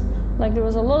tumults, like there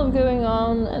was a lot of going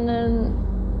on, and then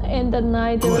in that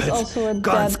night there was Gut, also a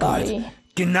ganz dead gut. body.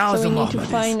 Genau So so we need machen to wir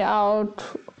das. find out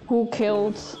who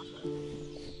killed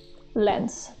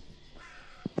Lenz.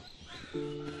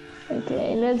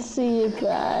 Okay, let's see if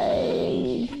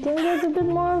I can get a bit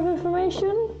more of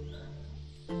information.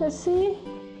 Let's see.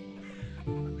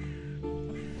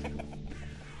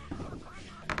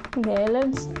 Okay,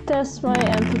 let's test my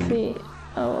empathy.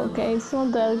 Oh, okay, it's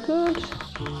not that good.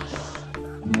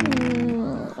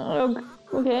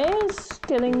 Okay, it's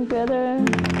getting better.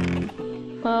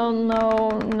 Oh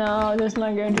no, that's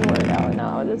not going to work out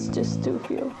now. That's just too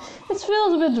few. It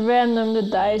feels a bit random, the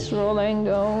dice rolling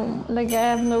though. Like I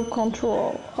have no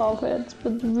control of it,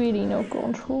 but really no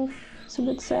control. It's a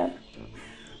bit sad.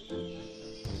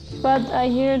 But I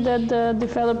hear that the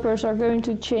developers are going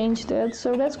to change that,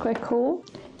 so that's quite cool.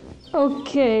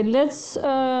 Okay, let's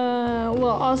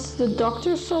ask the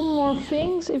doctor some more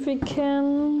things if we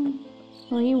can.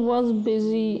 Well, he was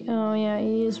busy. Oh yeah,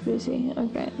 he is busy.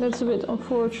 Okay, that's a bit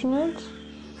unfortunate.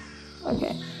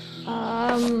 Okay.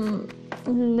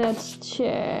 Let's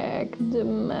check the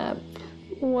map.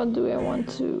 What do I want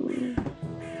to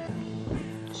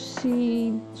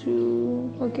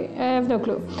C2. Okay, I have no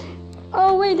clue.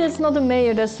 Oh wait, that's not the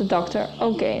mayor, that's the doctor.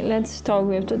 Okay, let's talk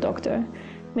with the doctor.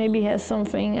 Maybe he has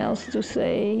something else to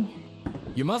say.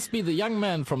 You must be the young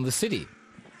man from the city.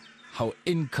 How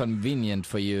inconvenient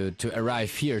for you to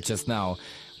arrive here just now.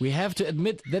 We have to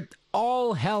admit that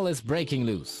all hell is breaking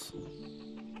loose.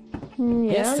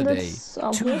 Yeah, Yesterday, that's 2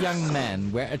 obvious. young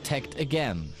men were attacked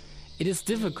again. It is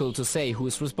difficult to say who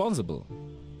is responsible.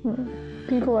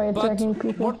 People are But attacking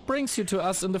people. what brings you to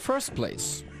us in the first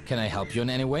place? Can I help you in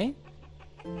any way?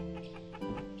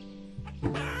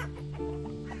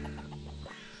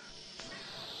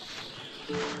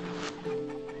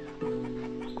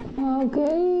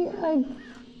 Okay,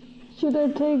 should I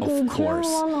take a Of course.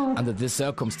 German one or? Under these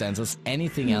circumstances,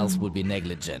 anything else would be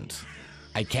negligent.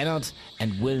 I cannot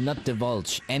and will not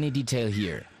divulge any detail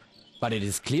here. But it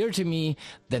is clear to me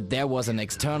that there was an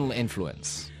external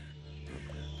influence.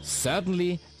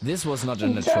 Certainly, this was not a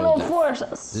natural Internal death.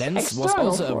 forces. Lenz was External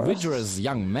also a forces. vigorous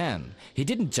young man. He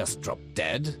didn't just drop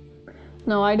dead.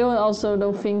 No, I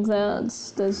don't think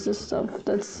that's the stuff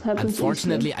that's happened.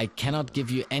 Unfortunately, I cannot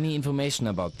give you any information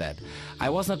about that. I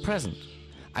was not present.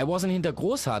 I was in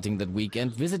Hintergroßharting that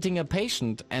weekend visiting a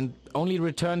patient and only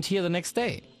returned here the next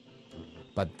day.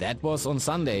 But that was on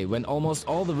Sunday, when almost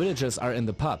all the villagers are in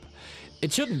the pub.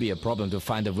 It shouldn't be a problem to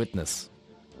find a witness.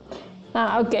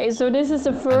 Okay, so this is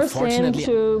the first hint Unfortunately-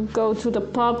 to go to the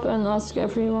pub and ask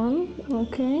everyone.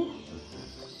 Okay.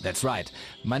 That's right.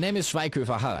 My name is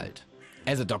Schweighöfer Harald.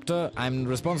 As a doctor, I'm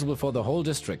responsible for the whole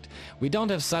district. We don't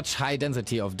have such high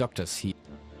density of doctors here.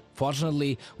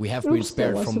 Fortunately, we have been Oops, that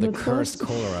spared was from a the bit cursed close.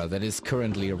 cholera that is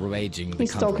currently ravaging the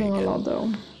He's country talking a again. lot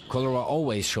though. Cholera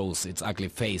always shows its ugly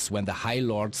face when the High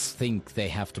Lords think they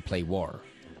have to play war.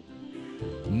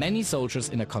 Many soldiers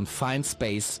in a confined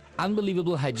space,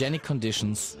 unbelievable hygienic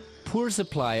conditions, poor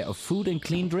supply of food and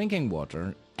clean drinking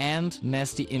water, and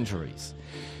nasty injuries.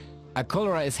 A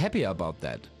cholera is happy about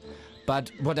that.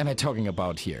 But what am I talking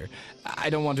about here? I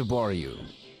don't want to bore you.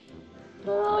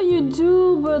 Oh, you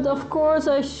do, but of course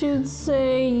I should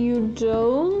say you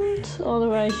don't.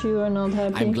 Otherwise you are not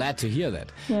happy. I'm glad to hear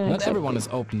that. Yeah, Not exactly. everyone is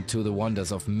open to the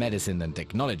wonders of medicine and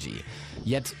technology.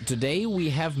 Yet today we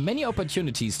have many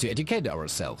opportunities to educate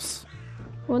ourselves.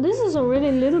 Well, this is already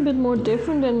a little bit more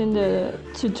different than in the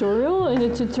tutorial. In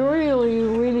the tutorial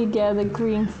you really get a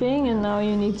green thing and now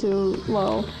you need to,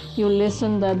 well, you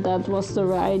listen that that was the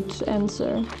right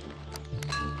answer.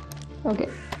 Okay.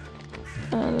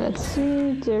 Let's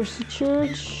see, there's a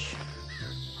church.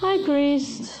 Hi,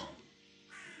 priest.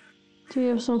 Do you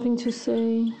have something to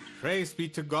say? Praise be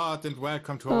to God and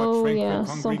welcome to our Oh tranquil yeah,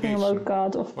 something congregation. about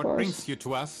God, of What course. brings you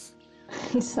to us?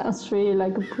 He sounds really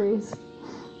like a priest.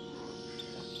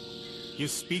 You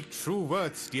speak true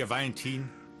words, dear Valentin.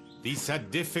 These are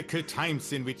difficult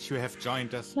times in which you have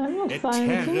joined us. I'm not A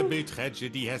Valentin. terrible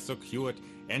tragedy has occurred,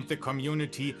 and the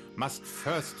community must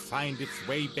first find its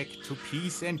way back to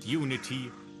peace and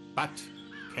unity. But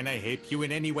can I help you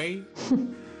in any way?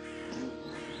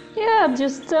 Yeah,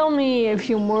 just tell me if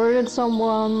you murdered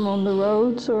someone on the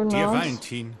road or Dear not.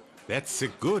 Valentin, that's a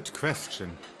good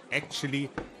question. Actually,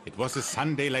 it was a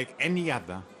Sunday like any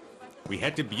other. We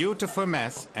had a beautiful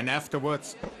mass, and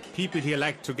afterwards, people here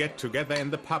like to get together in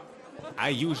the pub. I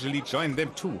usually join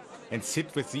them too, and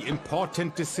sit with the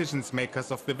important decisions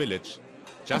makers of the village.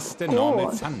 Just a normal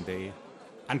course. Sunday.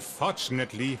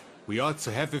 Unfortunately, we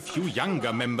also have a few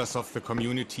younger members of the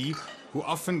community who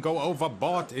often go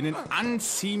overboard in an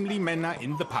unseemly manner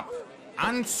in the pub.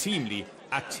 Unseemly,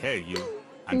 I tell you.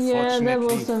 Yeah, that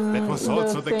Unfortunately, that was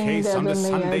also the thing case that on the the mayor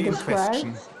Sunday in described.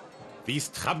 question. These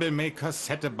troublemakers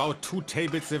sat about 2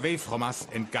 tables away from us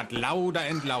and got louder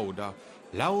and louder.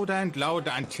 Louder and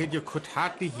louder until you could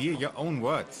hardly hear your own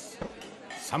words.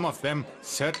 Some of them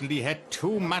certainly had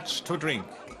too much to drink.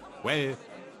 Well,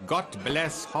 God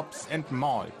bless hops and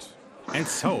malt. And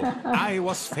so, I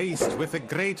was faced with a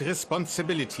great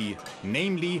responsibility,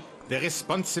 namely the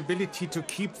responsibility to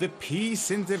keep the peace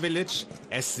in the village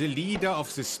as the leader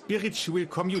of the spiritual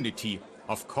community.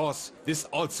 Of course, this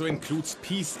also includes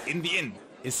peace in the inn,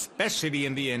 especially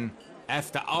in the inn.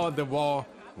 After all the war,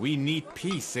 we need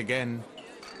peace again.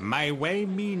 My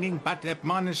well-meaning but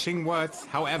admonishing words,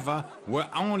 however, were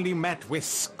only met with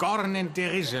scorn and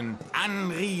derision,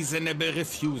 unreasonable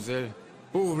refusal,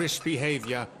 boorish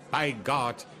behavior. By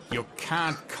God, you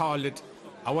can't call it.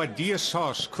 Our dear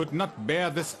George could not bear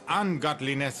this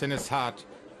ungodliness in his heart.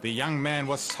 The young man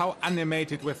was so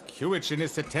animated with courage in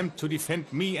his attempt to defend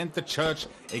me and the church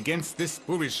against this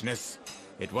boorishness.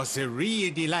 It was a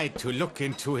real delight to look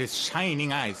into his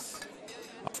shining eyes.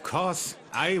 Of course,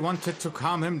 I wanted to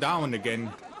calm him down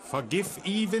again. Forgive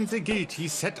even the guilt, he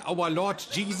said our Lord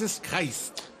Jesus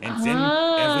Christ. And then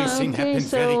everything happened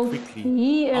very quickly.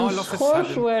 He and All of a Schorsch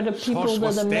sudden, were the people Schorsch that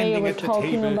was the mayor standing were at the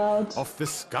talking table about. of the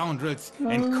scoundrels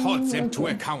and called them to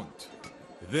account.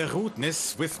 The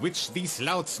rudeness with which these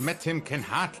louts met him can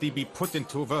hardly be put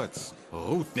into words.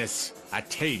 Rudeness, I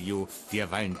tell you, dear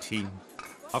Valentin.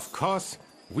 Of course,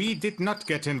 we did not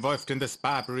get involved in this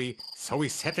barbary, so we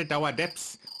settled our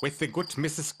debts with the good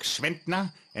Mrs.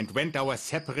 Gschwendner and went our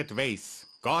separate ways.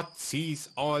 God sees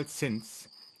all sins.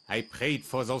 I prayed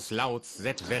for those louts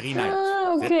that very night.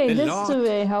 Okay, that the that's Lord the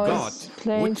way how God it's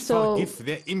played. would So forgive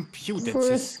their impudences.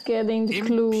 first getting the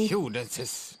clue,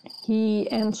 Impudences. he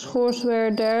and Schorsch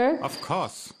were there. Of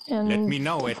course. And Let me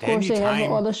know at of course any they have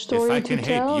time other if story I to can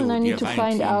tell, help you, and I need dear to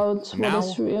find Valentin. out Now, what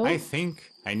is real. I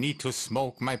think I need to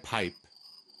smoke my pipe.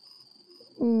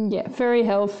 Yeah, very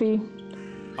healthy.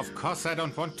 Of course, I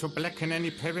don't want to blacken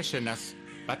any parishioners,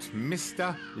 but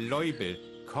Mr. Leubel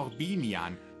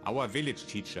Corbinian, our village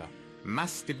teacher,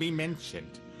 must be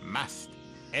mentioned. Must.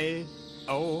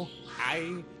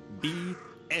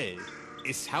 L-O-I-B-L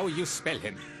is how you spell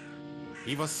him.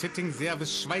 He was sitting there with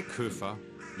Schweighöfer,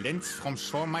 Lenz from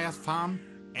Schormeyer's farm,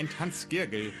 and Hans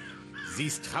Girgel.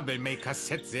 These troublemakers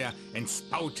sat there and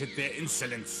spouted their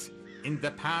insolence. In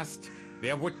the past,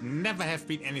 there would never have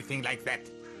been anything like that.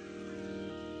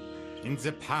 In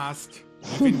the past,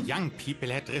 even young people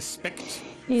had respect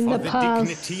In for the the past,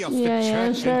 dignity of yeah, the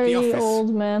church and very the office.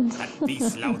 old man. But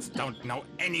these louts don't know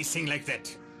anything like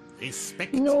that.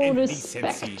 Respect No and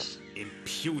respect. decency,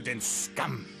 impudent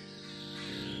scum.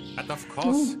 But of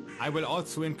course, I will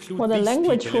also include What a these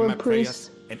language people for in a my prayers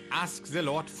priest. and ask the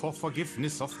Lord for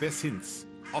forgiveness of their sins.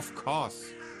 Of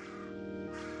course.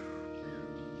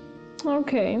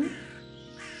 Okay.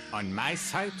 On my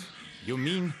side? You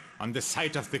mean on the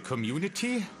side of the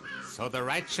community? So the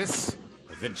righteous,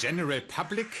 the general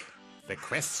public? The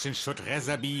question should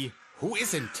rather be, who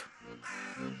isn't?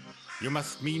 You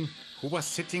must mean who was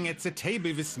sitting at the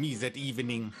table with me that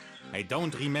evening. I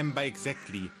don't remember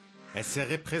exactly. As a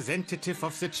representative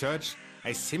of the church,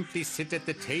 I simply sit at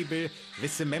the table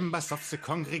with the members of the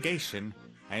congregation.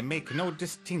 I make no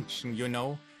distinction, you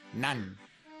know. None.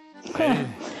 Well,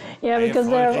 Yeah, I because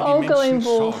have there's already alcohol mentioned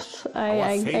involved, Schorsch, I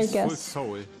our faithful guess.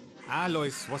 soul.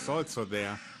 Alois was also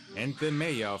there, and the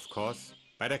mayor, of course.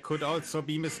 But I could also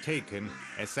be mistaken.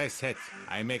 As I said,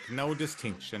 I make no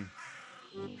distinction.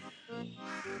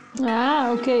 Ah,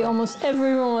 okay, almost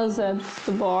everyone was at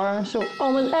the bar, so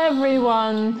almost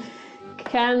everyone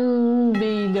can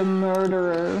be the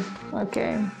murderer.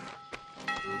 Okay.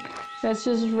 Let's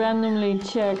just randomly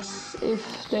check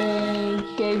if they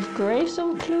gave Grace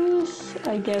some clues.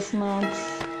 I guess not.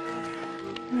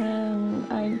 And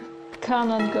I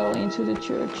cannot go into the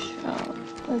church. Oh,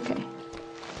 okay.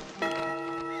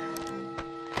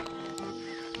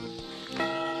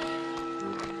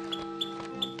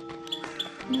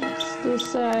 Yes,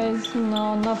 this side,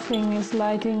 no, nothing is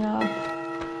lighting up.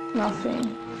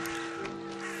 Nothing.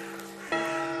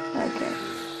 Okay.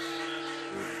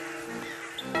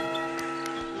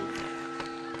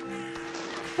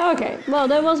 Okay, well,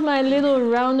 that was my little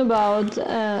roundabout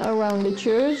around the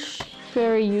church.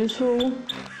 Very useful,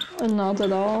 not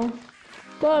at all.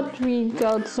 But we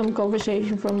got some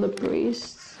conversation from the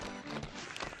priests.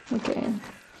 Okay.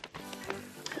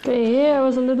 Okay, here I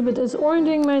was a little bit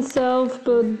disorienting myself,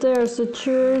 but there's a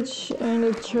church and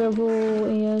a travel,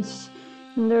 yes.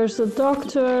 And there's a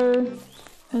doctor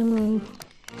and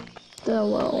the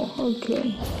well,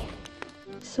 okay.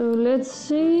 So let's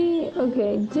see.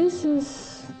 Okay, this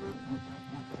is...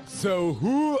 So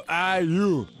who are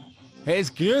you? Has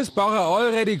Griesbacher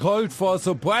already called for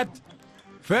support?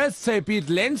 First they beat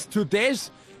Lenz to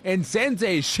death and then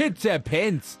they shit their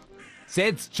pants.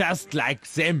 That's just like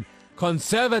them.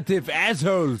 Conservative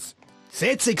assholes.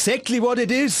 That's exactly what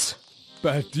it is.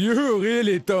 But you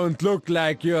really don't look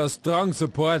like you're strong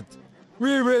support.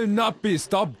 We will not be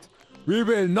stopped. We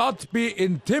will not be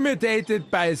intimidated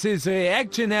by these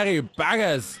reactionary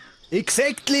buggers.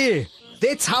 Exactly.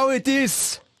 That's how it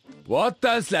is. What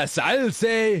does La Salle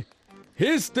say?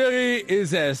 History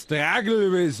is a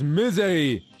struggle with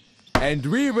misery. And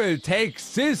we will take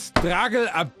this struggle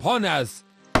upon us.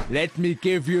 Let me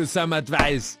give you some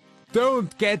advice.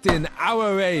 Don't get in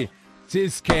our way.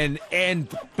 This can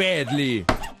end badly.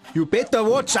 You better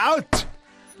watch out.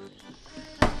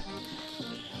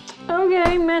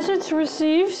 Okay, message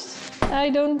received. I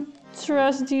don't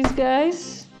trust these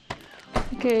guys.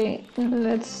 Okay,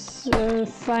 let's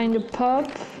find a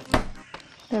pub.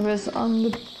 That was on the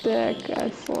back, I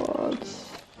thought.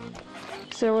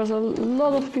 There was a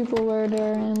lot of people were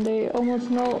there and they almost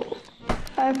know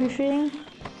everything.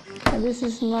 And this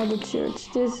is not a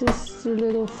church, this is the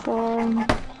little farm.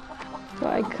 So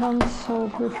I can't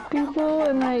talk with people,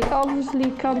 and I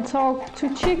obviously can't talk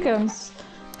to chickens.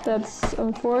 That's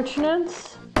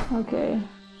unfortunate. Okay,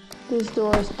 this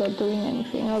door is not doing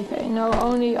anything. Okay, no,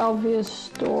 only obvious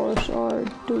doors are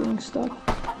doing stuff.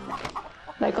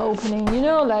 Like opening, you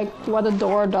know, like what a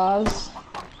door does.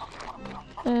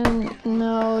 And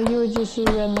no, you're just a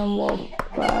random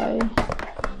walk by.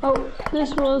 Oh,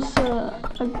 this was a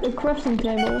crafting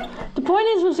table. The point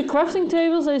is, with the crafting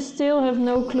tables, I still have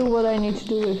no clue what I need to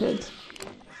do with it.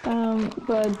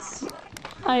 But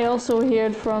I also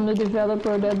heard from the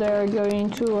developer that they're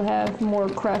going to have more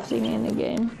crafting in the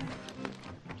game.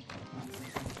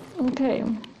 Okay,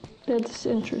 that's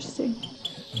interesting.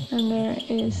 And there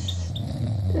is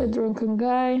a drunken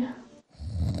guy.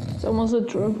 It's almost a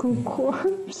drunken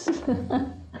corpse.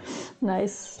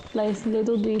 Nice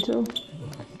little detail.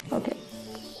 Okay,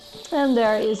 and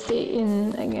there is the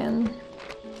inn again.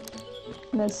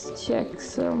 Let's check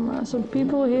some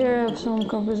people here, have some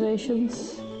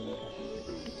conversations.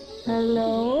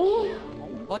 Hello?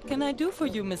 What can I do for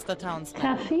you, Mr. Townsman?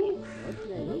 Coffee?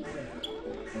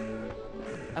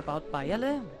 About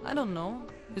Bayerle? I don't know.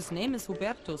 His name is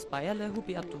Hubertus, Bayerle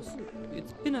Hubertus.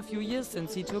 It's been a few years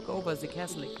since he took over the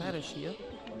Catholic parish here.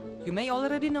 You may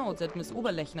already know that Miss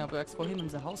Oberlechner works for him in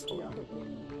the household.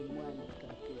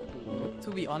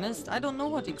 To be honest, I don't know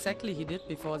what exactly he did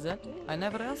before that. I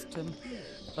never asked him.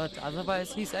 But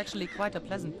otherwise, he's actually quite a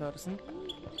pleasant person.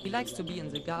 He likes to be in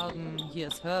the garden, he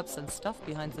has herbs and stuff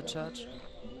behind the church.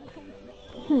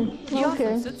 He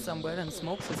often sits somewhere and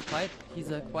smokes his pipe.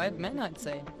 He's a quiet man, I'd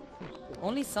say.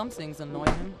 Only some things annoy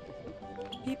him.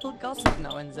 People gossip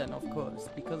now and then, of course,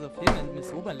 because of him and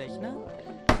Miss Oberlechner.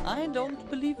 I don't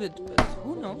believe it, but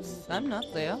who knows? I'm not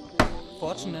there,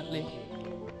 fortunately.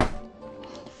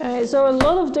 So a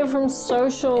lot of different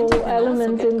social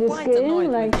elements in this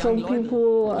game, like some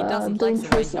people don't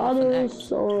trust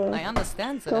others or I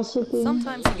understand that. gossiping.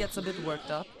 Sometimes he gets a bit worked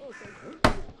up.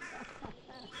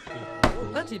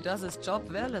 But he does his job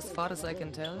well, as far as I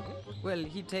can tell. Well,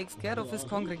 he takes care of his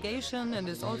congregation and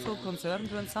is also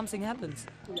concerned when something happens.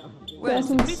 Well,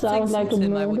 Doesn't sound like a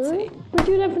him, I would murder, say. but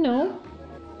you never know.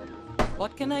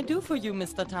 What can I do for you,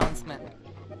 Mr. Townsman?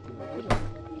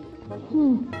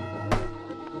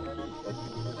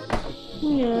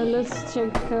 Yeah, let's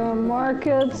check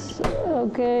markets.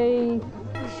 Okay,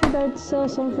 should I sell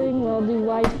something? Well, the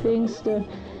white things, the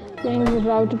things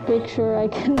without the picture, I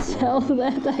can sell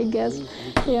that, I guess.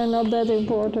 They are not that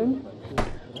important.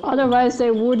 Otherwise, they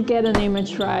would get an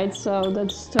image right, so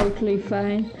that's totally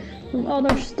fine. Some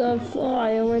other stuff, oh,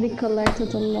 I already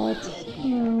collected a lot.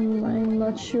 I'm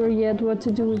not sure yet what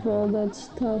to do with all that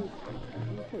stuff.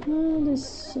 Oh,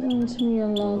 this earns me a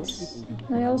lot.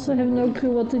 I also have no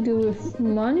clue what to do with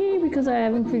money, because I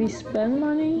haven't really spent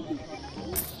money.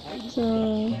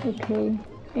 So, okay,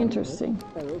 interesting.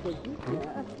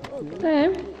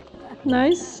 Okay,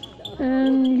 nice.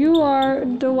 And you are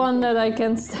the one that I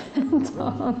can stand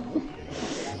on.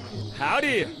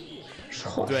 Howdy!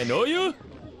 Do I know you?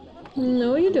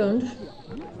 No, you don't.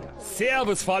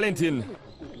 Servus, Valentin.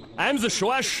 I'm the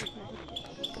Schorsch.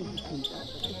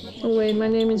 Oh wait, my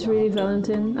name is really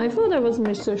Valentin. I thought I was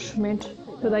Mr. Schmidt,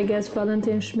 but I guess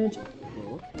Valentin Schmidt.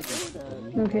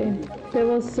 Okay, that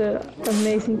was an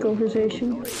amazing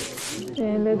conversation.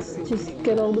 And let's just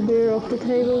get all the beer off the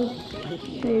table.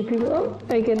 Maybe people, oh,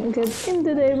 I can get in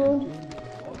the table.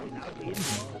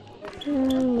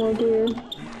 And more beer.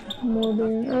 More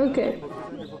beer. Okay.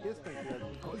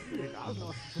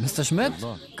 Mr. Schmidt,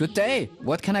 good day.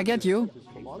 What can I get you?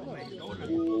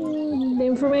 The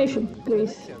information,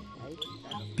 please.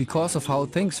 Because of how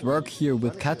things work here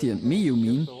with Katy and me, you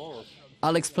mean?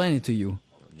 I'll explain it to you.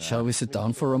 Shall we sit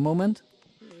down for a moment?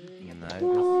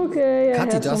 Okay,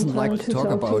 Katy doesn't like to talk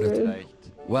about it.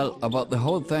 Well, about the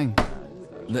whole thing.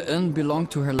 The inn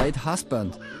belonged to her late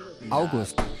husband,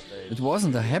 August. It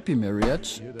wasn't a happy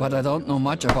marriage, but I don't know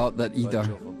much about that either.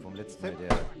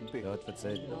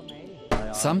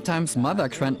 Sometimes Mother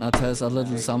Krentner tells a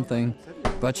little something,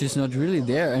 but she's not really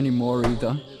there anymore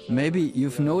either. Maybe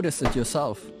you've noticed it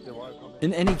yourself.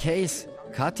 In any case,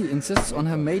 Katy insists on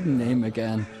her maiden name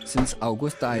again, since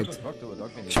August died.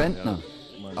 Schwentner.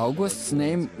 August's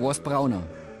name was Brauner.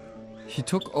 He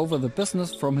took over the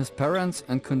business from his parents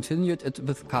and continued it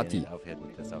with Katy.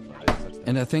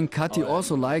 And I think Katy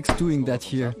also likes doing that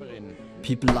here.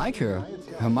 People like her.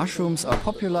 Her mushrooms are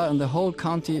popular in the whole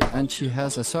county and she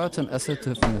has a certain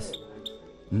assertiveness.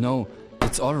 No,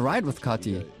 it's all right with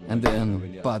Katy and the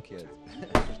inn, but...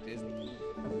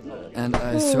 and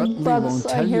I certainly but won't I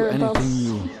tell you hear about- anything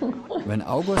new. When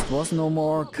August was no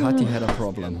more, Kathi had a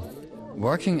problem.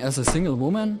 Working as a single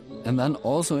woman and then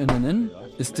also in an inn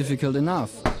is difficult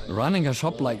enough. Running a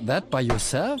shop like that by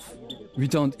yourself? We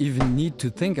don't even need to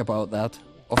think about that.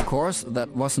 Of course, that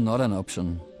was not an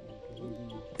option.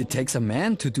 It takes a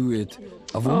man to do it.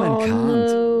 A woman can't.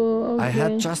 No. I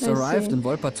had Okay, just I arrived see. in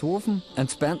Wolpertshofen and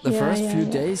spent the Yeah, first yeah, few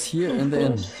yeah. days here in Of the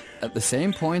inn. course. At the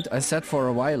same point, I sat for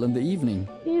a while in the evening.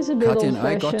 He's a bit Kathi and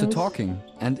I got to old-fashioned. talking,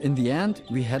 and in the end,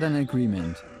 we had an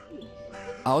agreement.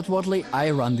 Outwardly,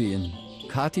 I run the inn.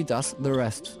 Kathi does the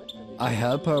rest. I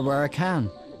help her where I can,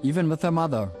 even with her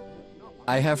mother.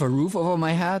 I have a roof over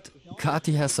my head,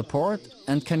 Kathi has support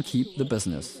and can keep the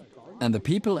business. And the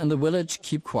people in the village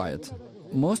keep quiet.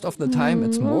 Most of the time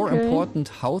it's more okay. important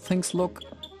how things look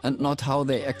and not how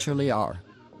they actually are.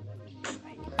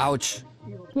 Ouch!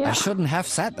 Yeah. I shouldn't have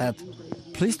said that.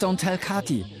 Please don't tell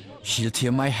Kathi. She'll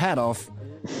tear my head off.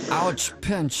 Ouch,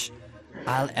 pinch.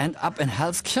 I'll end up in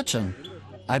Hell's Kitchen.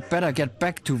 I'd better get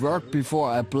back to work before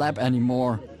I blab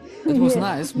anymore. It was Yeah,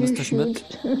 nice, you Mr. Schmidt.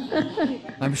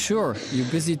 I'm sure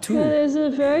you're busy That too. is a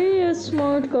very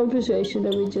smart conversation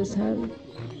that we just had.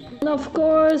 And of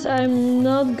course, I'm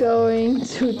not going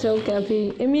to tell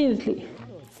Kathy immediately.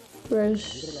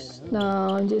 First, no,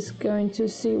 I'm just going to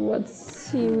see what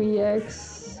she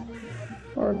reacts.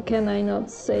 Or can I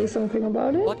not say something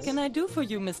about it? What can I do for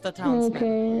you, Mr. Townsman?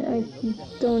 Okay, I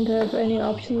don't have any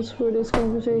options for this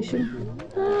conversation.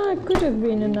 It could have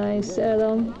been a nice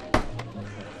add-on.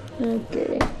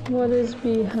 Okay, what is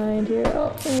behind here?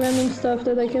 Oh, random stuff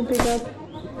that I can pick up.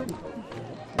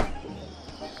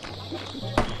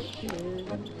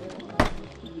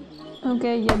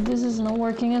 Okay, yeah, this is not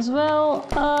working as well.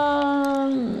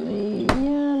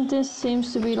 Yeah, this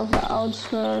seems to be of the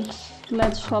outskirts.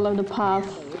 Let's follow the path.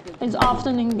 It's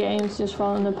often in games, just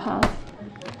follow the path.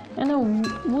 And a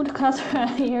woodcutter, I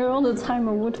hear all the time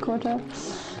a woodcutter.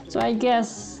 So I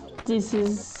guess this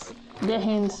is the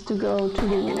hint to go to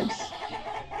the woods.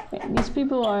 Okay, these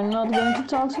people are not going to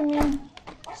talk to me.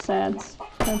 Sad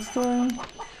story.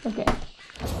 Okay.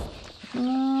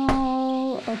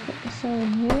 No, okay, so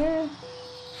here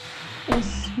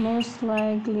is most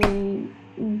likely,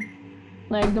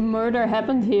 like, the murder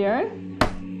happened here.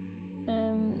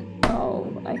 And,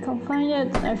 oh, I can't find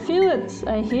it. I feel it,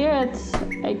 I hear it,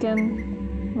 I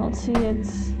can not see it.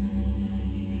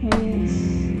 Maybe it's,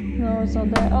 no, it's not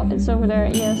there. Oh, it's over there,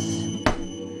 yes.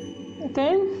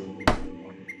 Okay.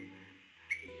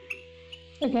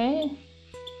 Okay.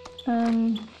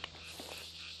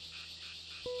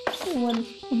 What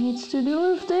needs to do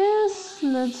with this?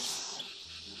 Let's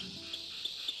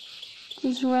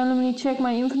just randomly check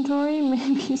my inventory.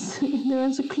 Maybe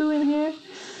there's a clue in here.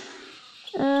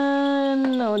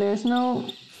 No, there's no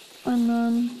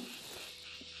unknown.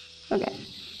 Okay,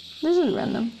 this is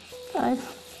random. I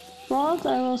thought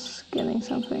I was getting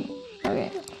something.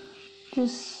 Okay,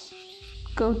 just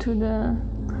go to the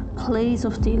place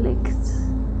of delict.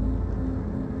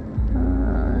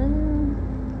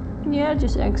 Yeah,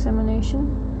 just examination.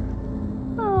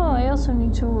 Oh, I also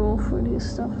need to roll for this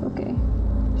stuff. Okay,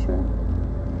 sure.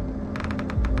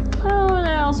 Oh, and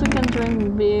I also can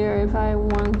drink beer if I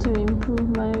want to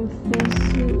improve my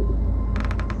physics.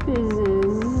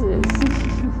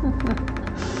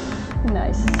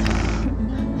 Nice.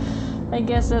 I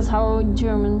guess that's how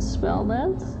Germans spell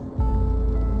that.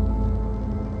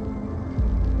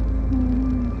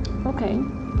 Okay.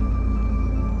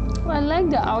 I like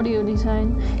the audio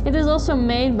design. It is also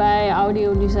made by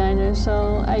audio designers,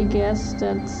 so I guess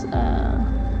that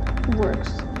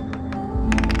works.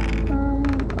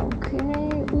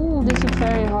 Okay. Ooh, this is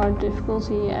very hard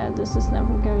difficulty. Yeah, this is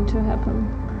never going to happen.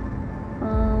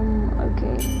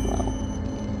 Okay, well,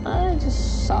 I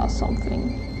just saw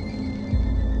something.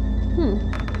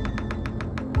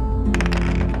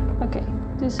 Okay,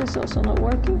 this is also not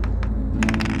working.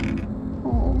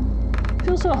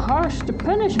 Feels so harsh. The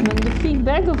punishment, the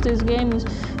feedback of this game is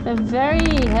a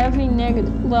very heavy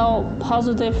negative, well,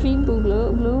 positive feedback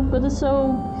loop, but it's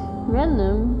so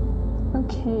random.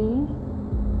 Okay,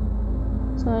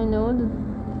 so I know that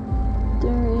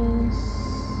there is.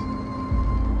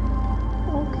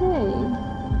 Okay.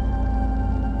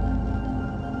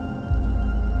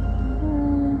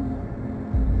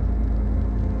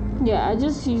 Yeah, I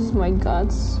just use my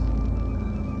guts.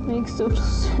 Makes total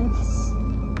sense.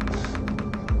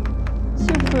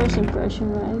 First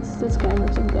impression, right? That's kind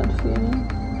of a gut feeling.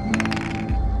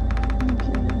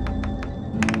 Okay.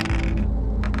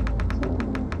 So,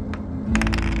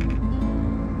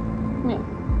 yeah.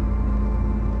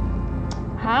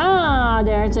 Ah,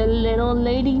 there's a little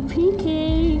lady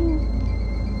peeking.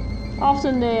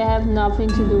 Often they have nothing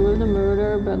to do with the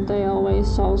murder, but they always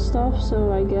solve stuff,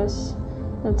 so I guess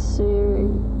that's the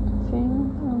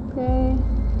thing. Okay.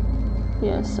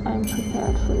 Yes, I'm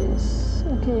prepared for this.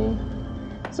 Okay.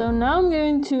 So now I'm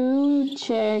going to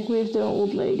check with the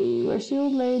old lady. Where's the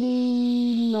old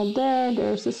lady? Not there.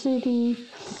 There's the city.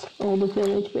 Or the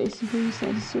village, basically.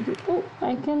 So the city. Oh,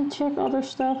 I can check other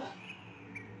stuff.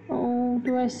 Oh,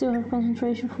 do I still have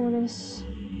concentration for this?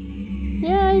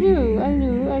 Yeah, I do.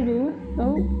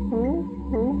 Oh.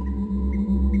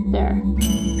 There.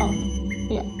 Oh,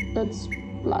 yeah, that's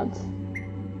blood.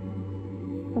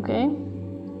 Okay.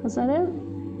 Was that it?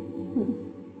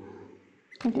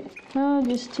 Okay, I'll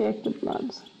just check the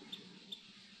blood.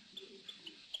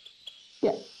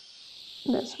 Yeah,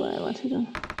 that's what I want to do.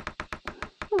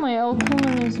 Oh, my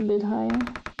alcohol is a bit higher.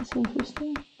 That's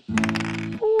interesting.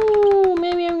 Oh,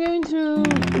 maybe I'm going to...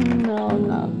 No, I'm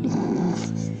not.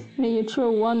 When you throw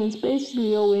one, it's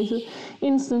basically always an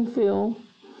instant fill.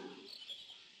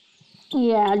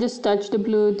 Yeah, just touch the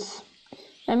blood.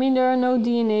 I mean, there are no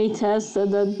DNA tests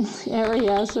at that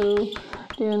area, so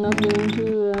they're not going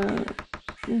to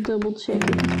double check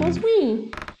it. It was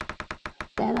me.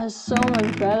 That is so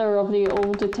much better of the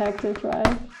old detective, right?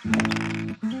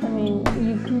 I mean,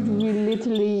 you could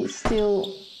literally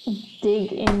still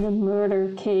dig in the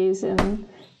murder case and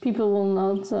people will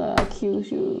not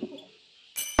accuse you.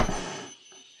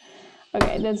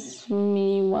 Okay, that's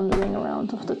me wandering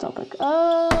around off the topic.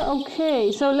 Okay,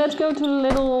 so let's go to the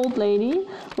little old lady.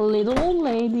 Little old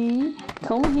lady,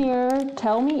 come here.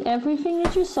 Tell me everything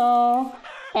that you saw.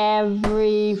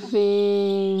 Everything.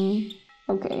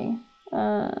 Okay.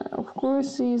 Of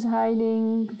course she's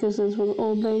hiding because that's what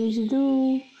old ladies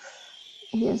do.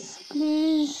 Yes,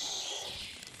 please.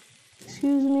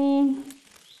 Excuse me.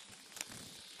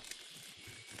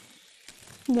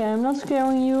 Yeah, I'm not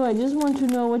scaring you. I just want to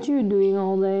know what you're doing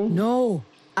all day. No,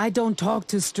 I don't talk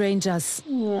to strangers.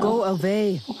 Yeah. Go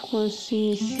away. Of course,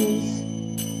 she's...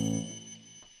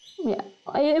 Yeah.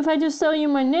 If I just tell you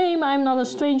my name, I'm not a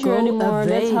stranger Go anymore. away.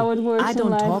 That's how it works I in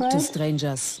don't life, talk right? to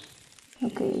strangers.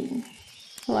 Okay.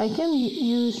 Well, I can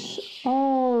use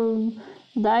all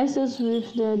dices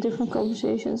with the different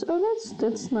conversations. Oh,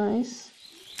 that's nice.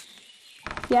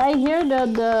 Yeah, I hear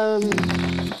that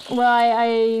well,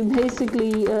 I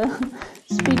basically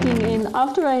speaking in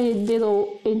after I did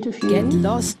all interview. Get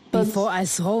lost before I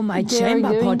throw my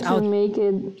chamber pot out. To make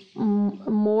it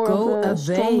more Go of a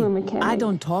stronger away. mechanic. I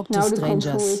don't talk to now strangers. The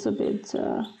control is a bit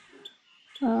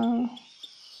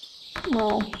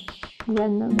well,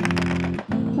 random.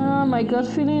 My gut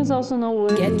feeling is also not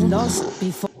working. Get lost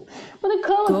before. But the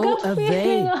gut away.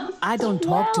 feeling I don't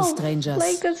talk to strangers.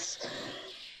 Like it's.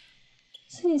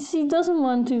 She doesn't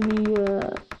want to be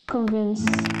convinced.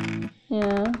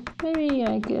 Yeah, maybe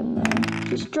I can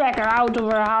just drag her out of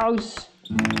her house.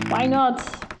 Why not?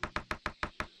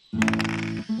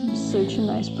 I'm such a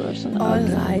nice person. All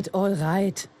right.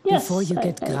 Yes, Before you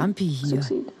get grumpy here.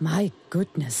 Succeed. My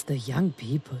goodness, the young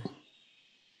people.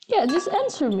 Yeah, just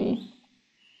answer me.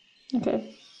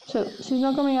 Okay, so she's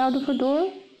not coming out of her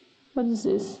door? What is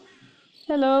this?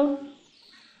 Hello?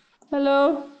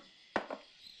 Hello?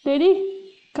 Lady?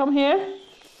 Come here.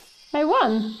 I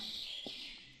won.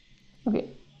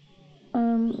 Okay.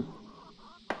 No,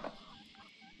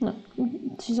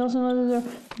 she's also not there.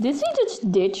 Did she just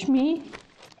ditch me?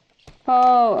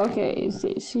 Oh, okay.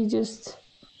 She just.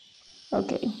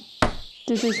 Okay.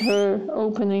 This is her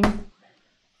opening.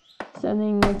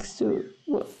 Standing next to.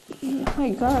 Oh my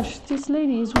gosh, this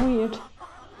lady is weird.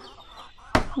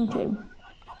 Okay.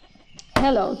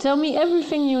 Hello, tell me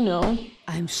everything you know.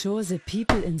 I'm sure the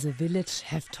people in the village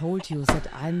have told you that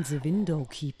I'm the window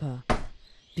keeper.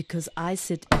 Because I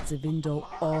sit at the window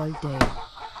all day.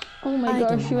 Oh my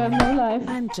gosh, you have no life.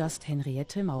 I'm just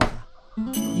Henriette Maurer.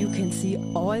 You can see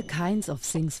all kinds of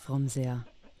things from there.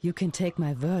 You can take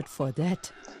my word for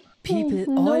that. People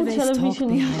always talk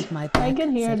behind my back I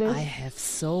can hear that this. I have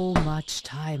so much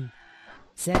time.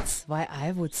 That's why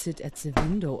I would sit at the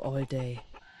window all day.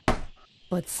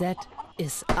 But that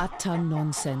is utter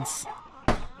nonsense.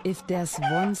 If there's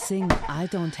one thing I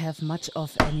don't have much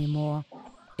of anymore,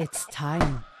 it's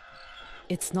time.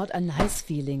 It's not a nice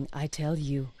feeling, I tell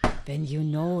you, when you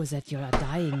know that you are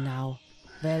dying now.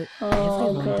 Well,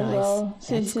 everyone dies. Well, that's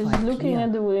she's quite looking clear.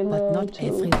 at the window. But not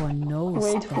everyone knows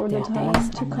wait that for their the time days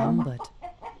to are come. numbered.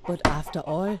 But after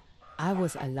all, I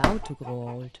was allowed to grow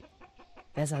old.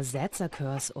 Whether that's a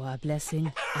curse or a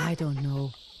blessing, I don't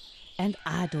know. And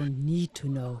I don't need to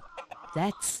know.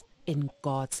 That's in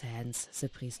God's hands, the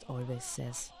priest always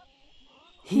says.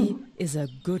 He is a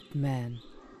good man.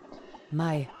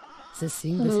 The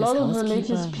thing with his lot of housekeeper,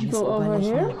 religious Miss people over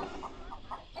here. Oberlechner.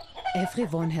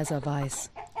 Everyone has a vice.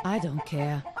 I don't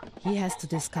care. He has to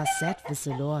discuss that with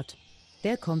the Lord.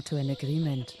 They'll come to an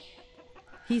agreement.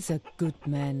 He's a good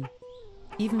man.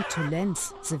 Even to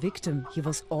Lenz, the victim, he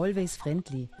was always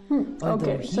friendly.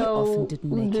 Although Okay, he so often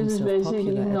didn't make this is himself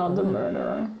basically popular not at the all.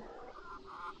 murderer.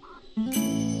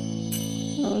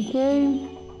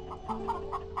 Okay.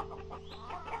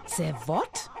 The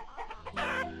what?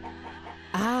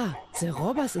 Ah, the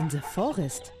robbers in the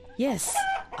forest. Yes,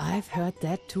 I've heard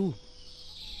that too.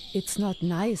 It's not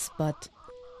nice, but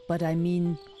I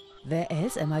mean, where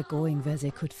else am I going where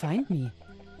they could find me?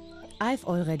 I've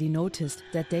already noticed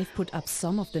that they've put up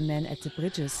some of the men at the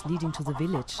bridges leading to the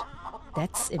village.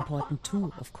 That's important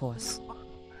too, of course.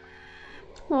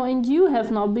 Oh, and you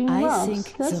have not been I robbed.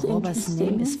 think That's the robber's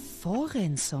name interesting. is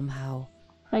Foreign somehow.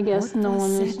 I guess What no was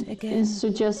one that again? is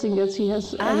suggesting that he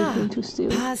has anything to steal.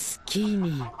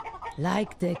 Pasquini.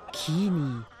 Like the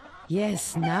Kini.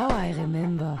 Yes, now I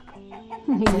remember.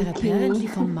 They're apparently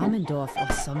from Mammendorf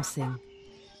or something.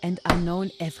 And are known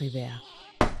everywhere.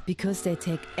 Because they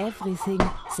take everything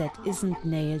that isn't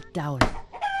nailed down.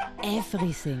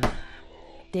 Everything.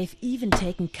 They've even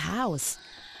taken cows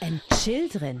and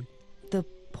children. The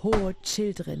poor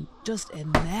children. Just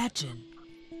imagine.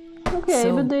 Okay,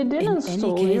 So, but they didn't in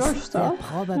steal any your case, stuff. they're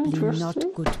probably not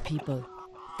Interesting. good people,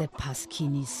 the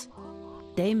Pasquinis.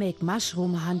 They make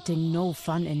mushroom hunting no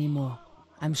fun anymore.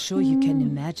 I'm sure you can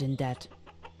imagine that.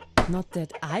 Not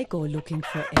that I go looking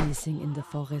for anything in the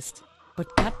forest,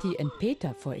 but Kathi and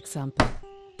Peter, for example,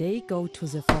 they go to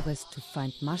the forest to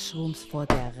find mushrooms for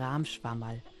their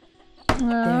Rahmschwammerl.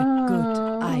 They're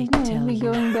good, I tell we're you.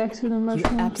 going back to the You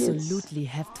mushroom kids. absolutely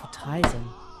have to try them.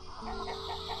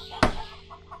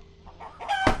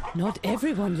 Not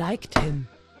everyone liked him.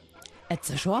 At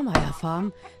the Schormeyer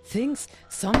farm, things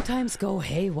sometimes go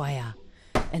haywire.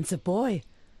 And the boy,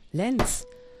 Lenz,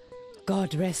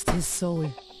 God rest his soul,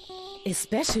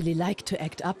 especially liked to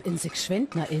act up in the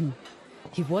Gschwendner Inn.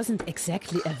 He wasn't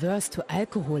exactly averse to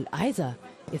alcohol either,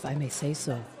 if I may say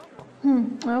so.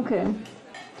 Okay.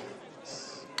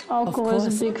 Of Alcohol course,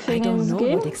 is a big I thing in don't this know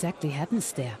game. what exactly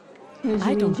happens there. Here's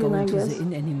I the don't go region, I into guess. the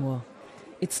inn anymore.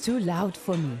 It's too loud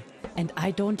for me, and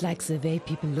I don't like the way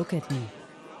people look at me.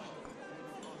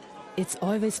 It's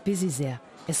always busy there,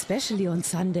 especially on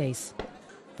Sundays.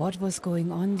 What was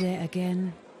going on there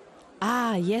again?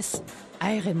 Ah, yes,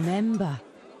 I remember.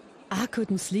 I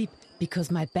couldn't sleep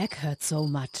because my back hurt so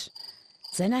much.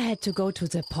 Then I had to go to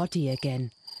the potty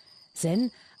again. Then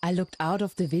I looked out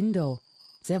of the window.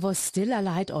 There was still a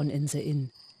light on in the inn.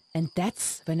 And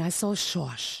that's when I saw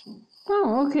Schorsch.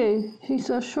 Oh, okay. He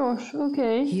saw Schorsch.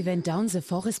 Okay. He went down the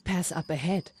forest path up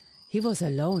ahead. He was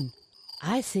alone.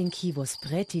 I think he was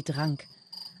pretty drunk.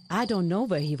 I don't know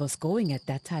where he was going at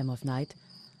that time of night.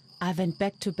 I went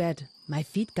back to bed. My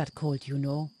feet got cold, you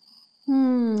know.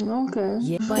 Okay.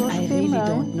 Yeah, but Schorsch I came really by.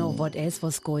 don't know what else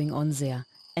was going on there.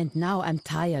 And now I'm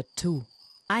tired too.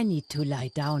 I need to lie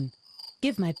down.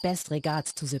 Give my best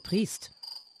regards to the priest.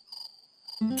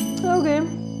 Okay.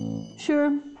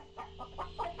 Sure.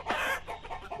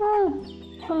 Oh,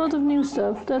 a lot of new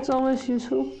stuff. That's always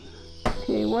useful.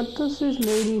 Okay, what does this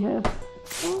lady have?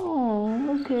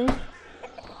 Oh, okay.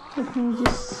 Let me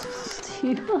just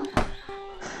steal.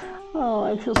 Oh,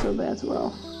 I feel so bad.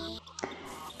 Well,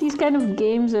 these kind of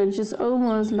games are just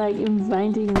almost like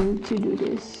inviting me to do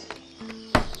this.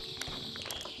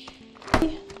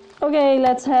 Okay,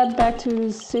 let's head back to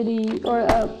the city, or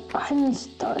I'm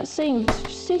saying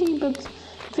city, but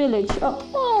village.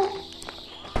 Oh.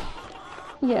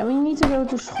 Yeah, we need to go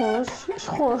to Schorsch.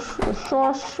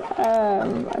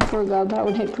 I forgot how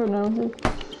they pronounce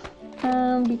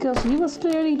it. Because he was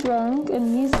clearly drunk,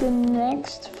 and he's the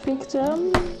next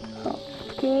victim.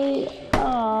 Okay.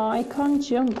 I can't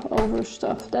jump over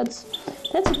stuff. That's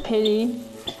a pity.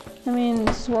 I mean,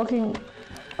 just walking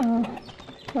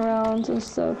around and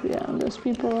stuff. Yeah, those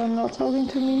people are not talking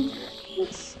to me.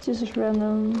 It's just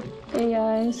random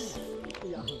AIs.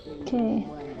 Okay.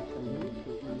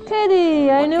 Teddy,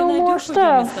 I know more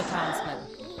stuff. Mr. Townsman?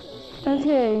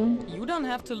 Okay. You don't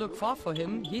have to look far for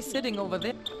him. He's sitting over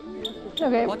there.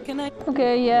 Okay. What can I...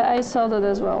 Okay, yeah, I saw that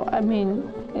as well. I mean,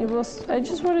 I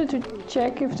just wanted to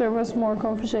check if there was more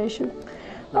conversation.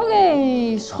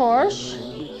 Okay, Schorsch.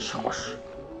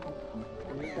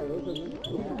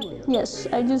 Yes,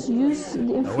 I just used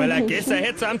the information. Well, I guess I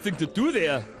had something to do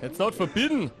there. It's not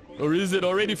forbidden. Or is it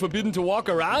already forbidden to walk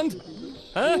around?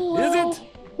 Huh? Well, Is it?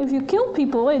 If you kill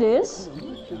people, it is.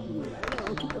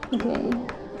 Okay.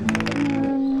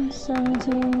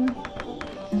 17.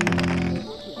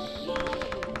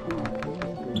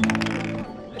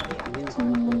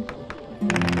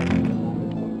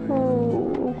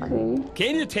 Oh, okay.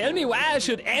 Can you tell me why I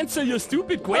should answer your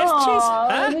stupid questions?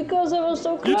 Aw, because I was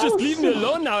so close. You just leave me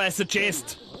alone now, I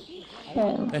suggest.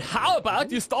 Yeah. And how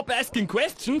about you stop asking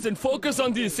questions and focus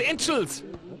on the essentials?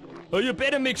 Or you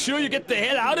better make sure you get the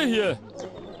hell out of here.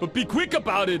 But be quick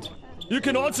about it. You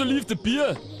can also leave the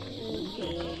beer.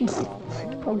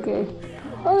 Okay.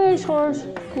 Okay, Schors.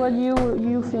 What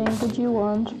you think? What you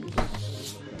want?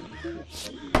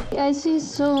 I see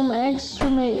some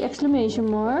exclamation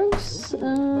marks.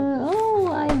 Oh,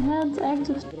 I had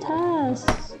active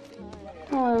tasks.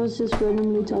 Oh, I was just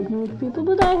randomly talking with people,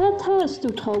 but I had tasks to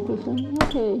talk with them.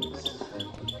 Okay.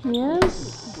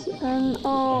 Yes. And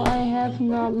oh, I have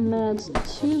not met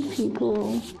 2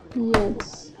 people yet.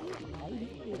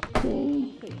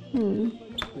 Okay.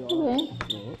 Okay.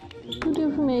 Good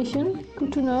information.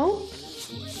 Good to know.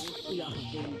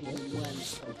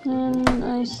 And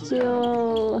I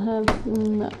still have...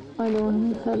 No, I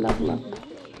don't have a level up.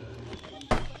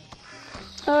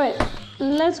 Alright,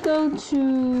 let's go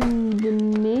to the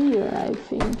mayor, I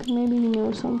think. Maybe he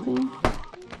knows something.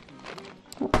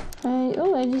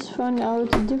 I just found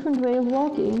out a different way of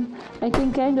walking. I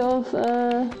can kind of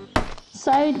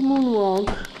side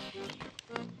moonwalk.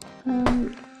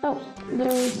 Oh,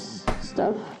 there is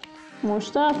stuff. More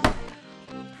stuff.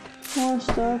 More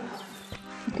stuff.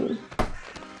 Okay.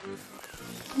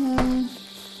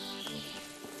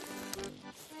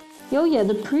 Oh yeah,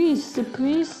 the priest. The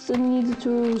priest needed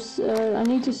to. I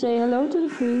need to say hello to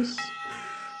the priest.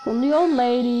 From the old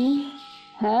lady.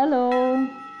 Hello.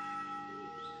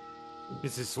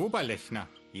 Mrs. Oberlechner.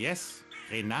 Yes,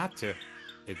 Renate.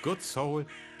 A good soul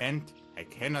and, I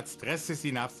cannot stress this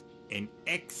enough, an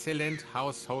excellent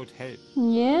household help.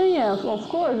 Yeah, of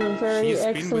course. A very She's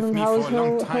been with excellent me for a long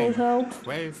household time. help.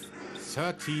 12,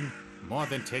 13, more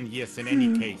than 10 years in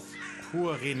any case.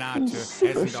 Poor Renate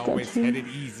Super hasn't always sketchy. had it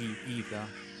easy either.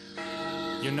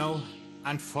 You know,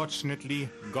 unfortunately,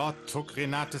 God took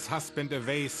Renate's husband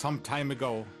away some time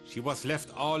ago. She was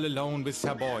left all alone with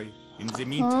her boy. In the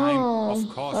meantime, of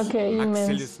course, okay,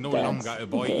 Axel is no that. longer a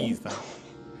boy Okay. either.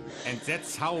 And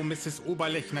that's how Mrs.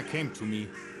 Oberlechner came to me.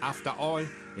 After all,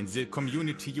 in the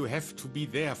community you have to be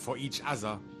there for each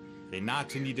other.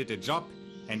 Renate needed a job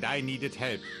and I needed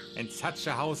help. And such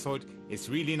a household is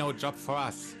really no job for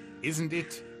us. Isn't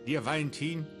it, dear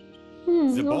Valentin?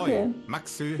 The boy, okay.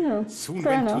 Maxel, Yeah, soon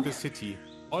fair went enough. to the city.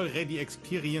 Already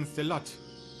experienced a lot.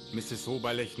 Mrs.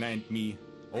 Oberlechner and me.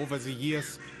 Over the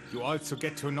years, you also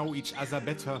get to know each other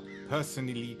better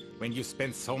personally when you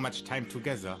spend so much time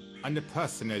together. On a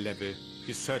personal level,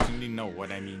 you certainly know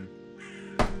what I mean.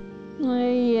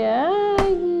 Yeah, I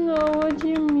know what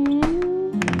you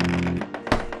mean.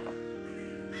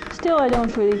 Still, I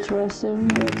don't really trust him,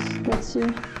 but let's see.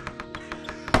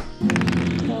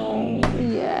 Oh,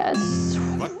 yes.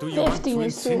 What do you want 15 to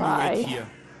is too high. insinuate here?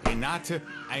 Renate,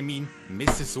 I mean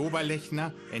Mrs.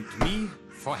 Oberlechner and me,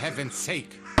 for heaven's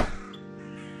sake.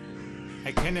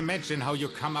 I can imagine how you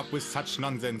come up with such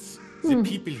nonsense. The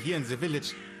people here in the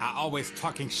village are always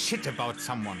talking shit about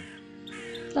someone.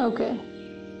 Okay.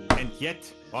 And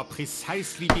yet, or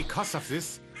precisely because of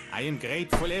this, I am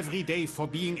grateful every day for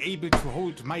being able to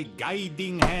hold my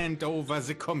guiding hand over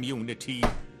the community.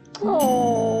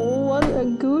 Oh, what a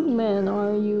good man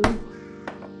are you.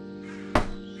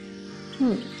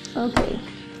 Okay.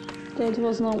 That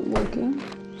was not working.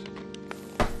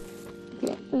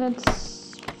 Okay,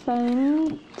 let's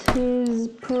find his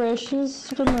precious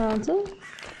Renate.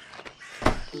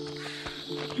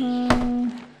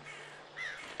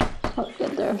 Oh, yeah,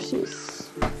 there she is.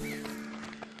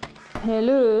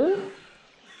 Hello?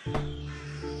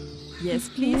 Yes,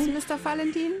 please, Mr.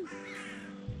 Valentin?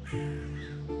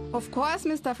 Of course,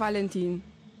 Mr. Valentin.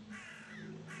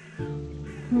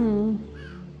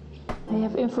 I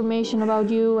have information about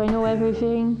you, I know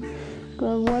everything.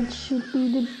 But what should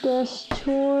be the best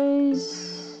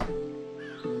choice?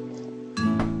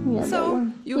 Yeah, that So,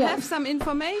 one. you Yeah. have some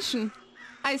information.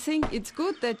 I think it's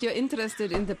good that you're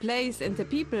interested in the place and the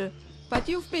people, but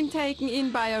you've been taken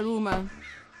in by a rumor.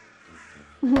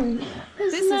 It's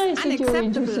This nice is that you're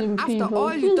interested unacceptable. in After people.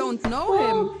 all, you don't know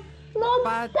him. Not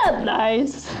But that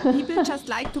nice. people just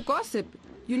like to gossip.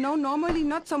 You know, normally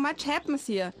not so much happens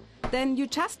here. Then you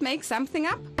just make something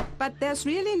up. But there's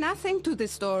really nothing to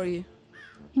this story.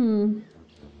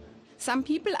 Some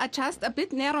people are just a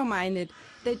bit narrow-minded.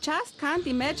 They just can't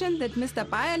imagine that Mr.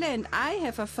 Bayerle and I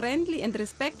have a friendly and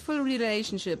respectful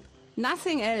relationship.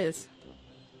 Nothing else.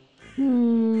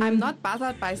 I'm not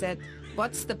bothered by that.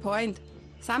 What's the point?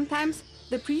 Sometimes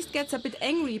the priest gets a bit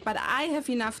angry, but I have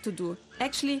enough to do.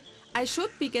 Actually, I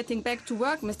should be getting back to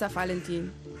work, Mr.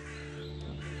 Valentin.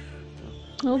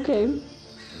 Okay.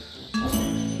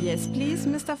 Yes, please,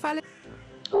 Mr. Valentin.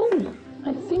 Oh,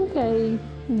 I think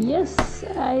yes,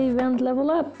 I went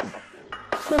level up.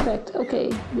 Perfect,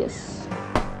 okay, yes.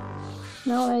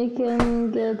 Now I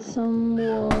can get some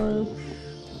more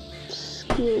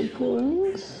skill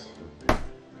points.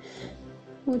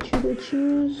 What should I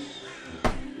choose?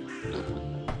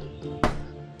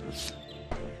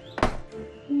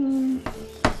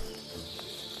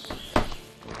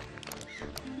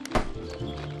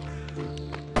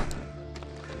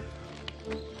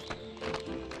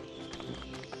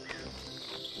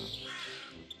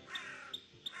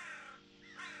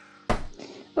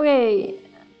 Okay,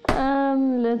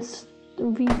 let's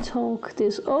re-talk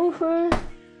this over.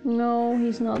 No,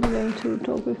 he's not going to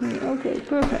talk with me. Okay,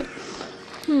 perfect.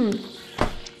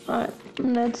 Alright,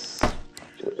 let's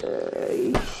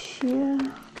yeah.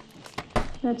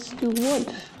 Let's do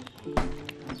what?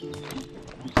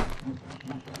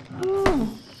 Oh,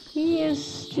 he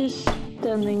is just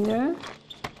standing there.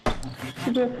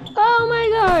 Oh my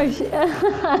gosh!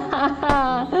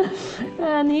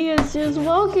 And he is just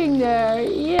walking there.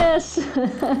 Yes!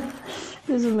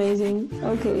 This is amazing.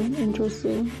 Okay,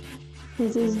 interesting.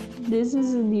 This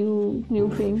is a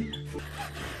new thing.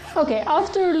 Okay,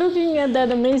 after looking at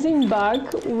that amazing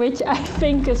bug, which I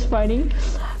think is funny,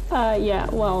 yeah,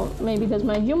 well, maybe that's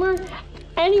my humor.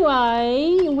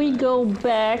 Anyway, we go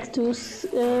back to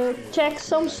check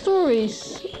some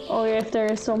stories, or if there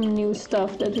is some new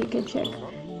stuff that we can check.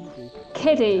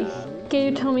 Katie, can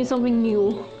you tell me something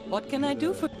new? What can I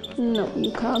do for... No,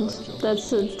 you can't.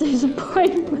 That's a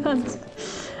disappointment.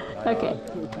 Okay.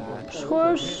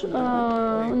 Scores?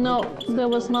 No, there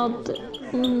was not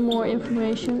more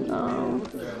information.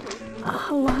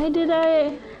 Why did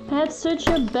I had such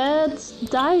a bad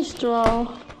dice draw?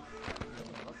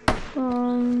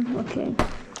 Okay.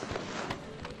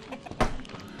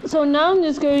 So now I'm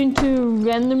just going to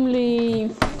randomly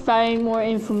find more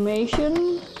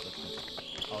information.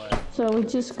 So we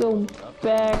just go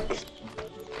back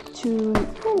to...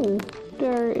 Oh,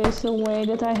 there is a way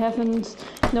that I haven't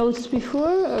noticed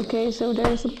before. Okay, so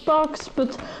there's a box,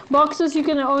 but boxes you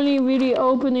can only really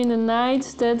open in the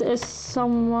night. That is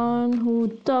someone who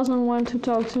doesn't want to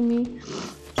talk to me.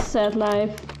 Sad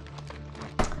life.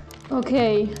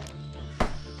 Okay.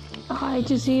 I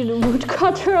just see the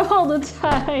woodcutter all the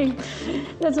time.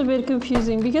 That's a bit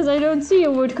confusing because I don't see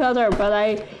a woodcutter, but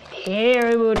I hear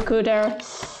a woodcutter.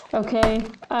 Okay.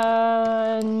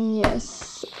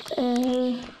 Yes.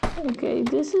 Okay,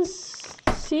 this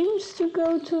seems to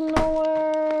go to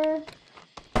nowhere.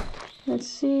 Let's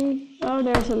see. Oh,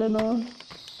 there's a little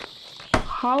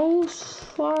house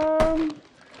farm.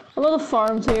 A lot of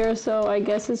farms here, so I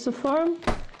guess it's a farm.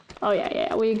 Oh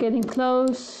yeah, we're getting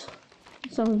close.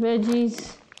 Some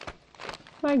veggies.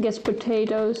 I guess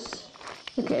potatoes.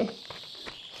 Okay.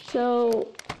 So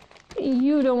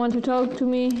you don't want to talk to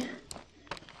me.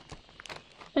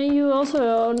 And you also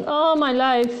don't. Oh, my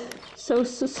life. So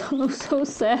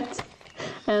sad.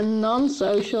 And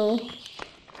non-social.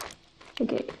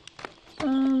 Okay.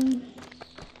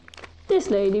 This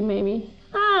lady maybe.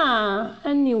 Ah,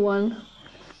 a new one.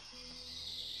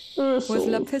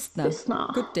 Ursula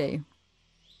Pfistner. Good day.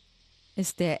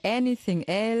 Is there anything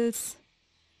else?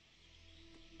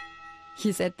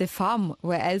 He's at the farm.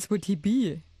 Where else would he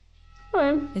be?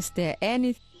 Okay. Is there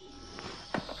any...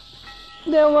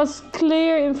 There was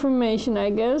clear information, I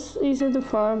guess. He's at the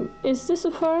farm. Is this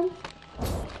a farm?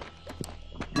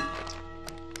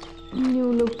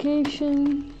 New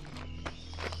location.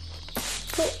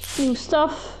 Oh, new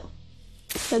stuff.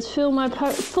 Let's fill my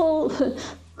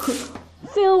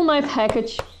fill my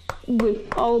package with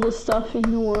all the stuff in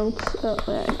the world.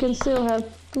 I can still have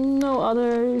no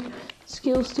other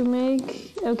skills to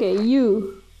make. Okay,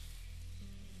 you.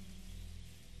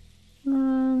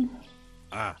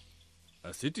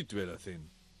 A city dweller thing.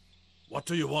 What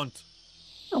do you want?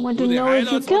 I want to know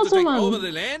if you killed someone. Take over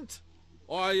the land?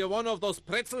 Or are you one of those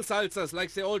pretzel salsas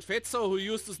like the old Fetzo who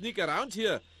used to sneak around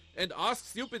here and ask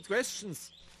stupid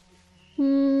questions?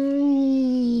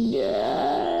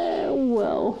 Yeah,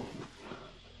 well,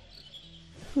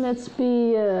 let's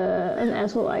be an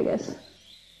asshole, I guess.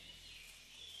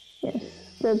 Yes,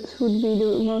 that would be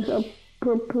the most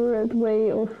appropriate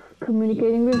way of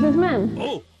communicating with this man.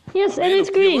 Oh, yes, and it's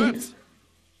green.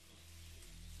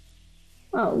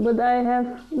 Oh, but I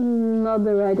have not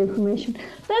the right information.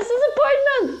 That's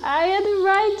disappointment! I had the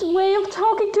right way of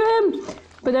talking to him,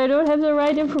 but I don't have the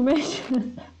right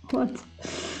information. What?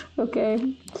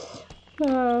 Okay.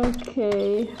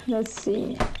 Okay, let's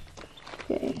see.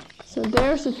 Okay, so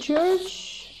there's a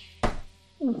church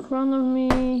in front of me.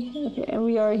 Okay, and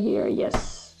we are here,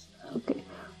 yes. Okay.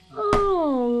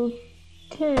 Oh,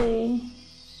 okay.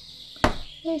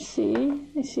 I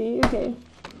see, okay.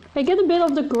 I get a bit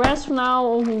of the grasp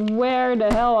now of where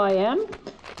the hell I am,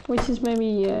 which is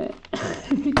maybe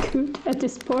good at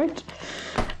this point.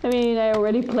 I mean, I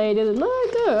already played it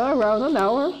like around an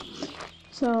hour,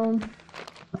 so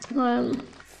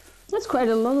that's quite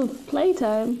a lot of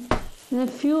playtime, and I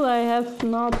feel I have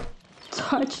not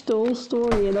touched the whole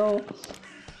story at all.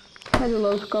 Quite a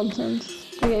lot of content.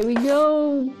 Okay, we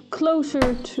go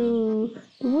closer to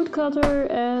the woodcutter,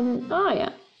 and yeah.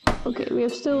 Okay, we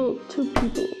have still 2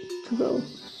 people to go.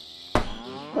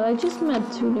 But I just met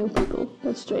 2 new people.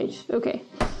 That's strange. Okay.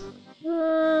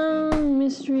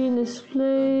 Mystery in this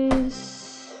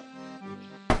place.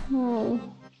 Oh,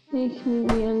 make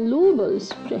me een Lubel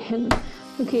spreken.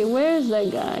 Okay, where is that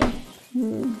guy?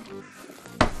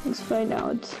 Let's find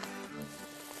out.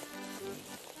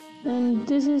 And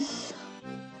this is...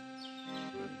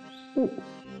 Oh.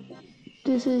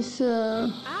 This is...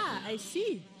 I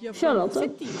see. You're Charlotte.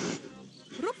 from the city.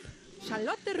 Rupp.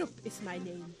 Charlotte Rupp is my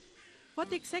name.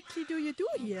 What exactly do you do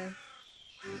here?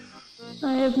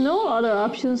 I have no other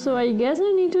option, so I guess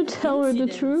I need to tell her the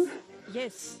truth.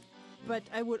 Yes, but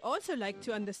I would also like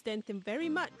to understand them very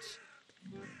much.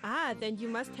 Then you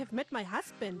must have met my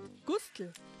husband,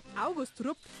 Gustl, August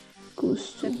Rupp.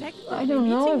 Gustl. I don't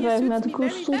know if I've met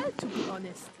Gustl. Very well, to be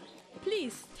honest.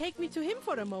 Please, take me to him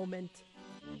for a moment.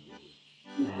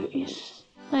 Where is...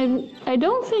 I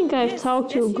don't think I've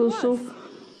talked to Gustl.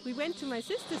 We went to my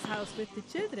sister's house with the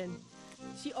children.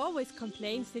 She always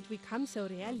complains that we come so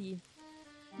rarely.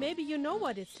 Maybe you know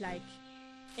what it's like.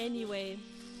 Anyway,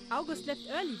 August left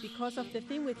early because of the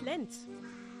thing with Lenz.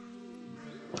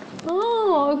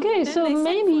 Oh, okay, Then so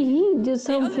maybe he did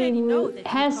something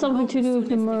has something to do with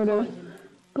the murder.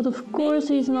 But of course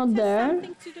he's not there.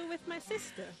 Something to do with my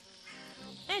sister.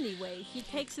 Anyway, he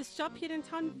takes his job here in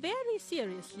town very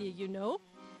seriously, you know.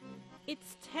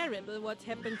 It's terrible what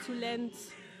happened to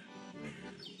Lenz.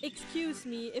 Excuse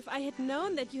me, if I had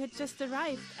known that you had just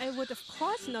arrived, I would of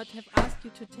course not have asked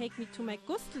you to take me to my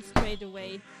Gustl straight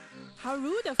away. How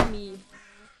rude of me.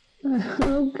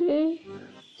 Okay.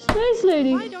 Nice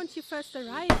lady. Why don't you first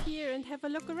arrive here and have a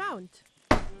look around?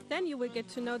 Then you will get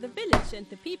to know the village and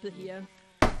the people here.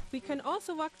 We can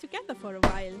also walk together for a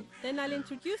while. Then I'll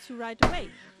introduce you right away.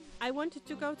 I wanted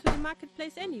to go to the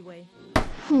marketplace anyway.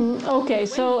 Okay,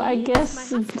 so I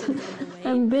guess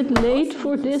I'm a bit late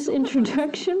for this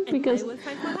introduction because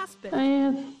I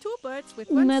have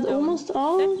met almost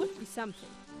all. That would be something.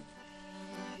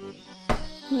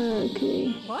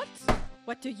 Okay. What?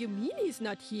 What do you mean he's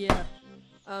not here?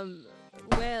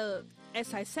 Well,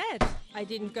 as I said, I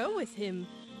didn't go with him,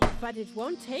 but it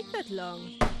won't take that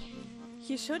long.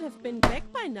 He should have been back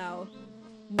by now.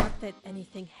 Not that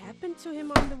anything happened to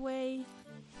him on the way.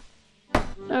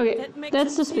 Okay,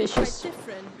 that's suspicious. Quite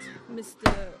different,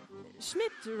 Mr.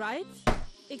 Schmidt, right?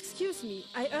 Excuse me,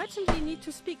 I urgently need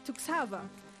to speak to Xaver.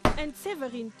 And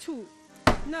Severin too.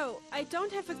 No, I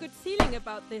don't have a good feeling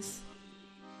about this.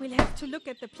 We'll have to look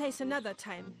at the place another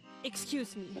time.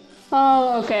 Excuse me.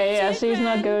 Oh, okay, yeah, so he's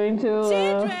not going to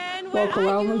walk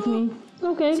around with me.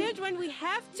 Okay. Children, we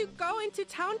have to go into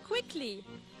town quickly.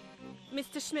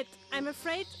 Mr. Schmidt, I'm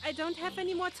afraid I don't have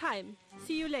any more time.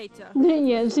 See you later.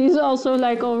 Yes, he's also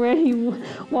like already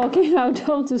walking out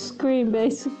of the screen,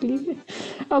 basically.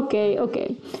 Okay.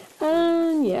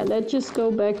 Yeah, let's just go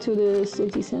back to the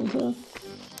city center.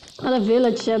 The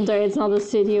village center, it's not a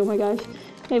city, oh my gosh.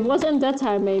 It wasn't that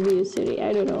time maybe a city,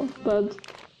 I don't know. But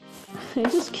I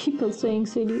just keep on saying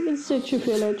city, it's such a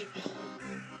village.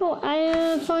 Oh,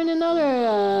 I find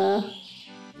another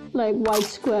like white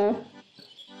square.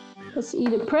 Let's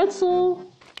eat a pretzel,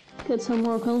 get some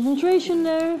more concentration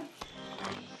there.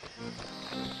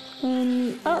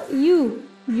 And you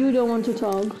don't want to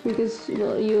talk because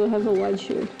well, you have a white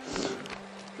shirt.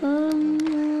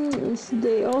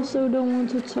 They also don't want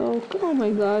to talk. Oh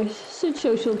my gosh, such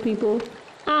social people.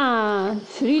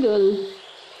 Friedel.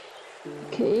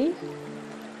 Okay.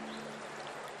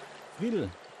 Friedel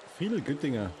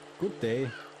Güttinger, good day.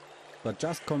 But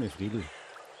just call me Friedel.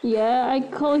 Yeah, I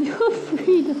call you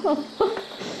Friedel.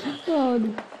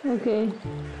 Oh, okay.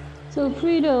 So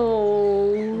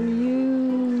Friedel,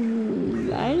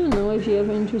 I don't know if you have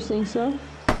interesting stuff.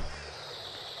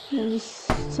 I'm just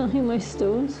telling my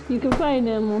stones. You can find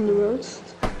them on the roads.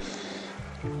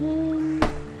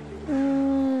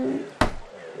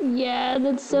 Yeah,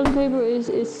 that sandpaper is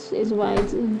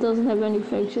white. It doesn't have any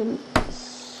function. It's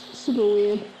super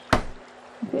weird.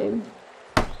 Okay.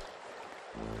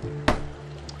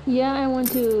 Yeah, I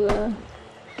want to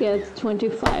get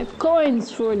 25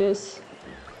 coins for this.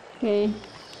 Okay.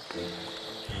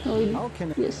 How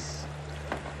can I... Yes.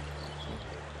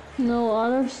 No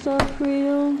other stuff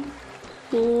real.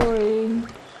 Boring.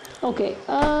 Okay,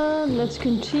 let's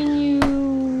continue.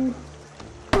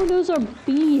 Oh, those are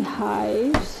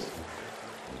beehives.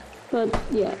 But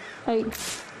yeah, I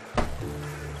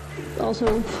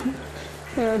also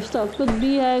there are stuff. But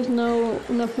beehives, no,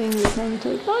 nothing you can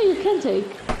take. Oh, you can take.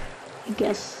 I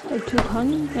guess I took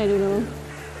honey. I don't know.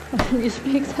 I just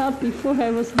picked up before I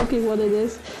was looking what it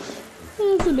is.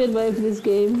 It's a bit like this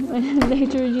game.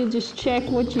 Later you just check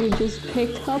what you just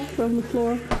picked up from the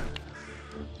floor.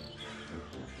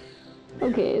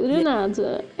 Okay,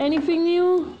 Renate, anything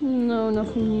new? No,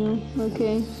 nothing new.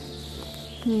 Okay.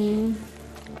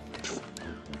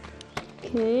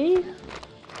 Okay.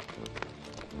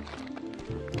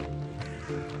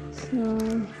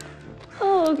 So...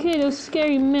 Oh, okay, those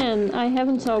scary men. I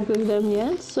haven't talked with them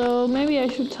yet, so maybe I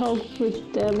should talk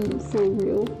with them for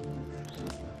real.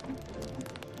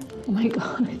 Oh my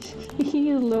god, he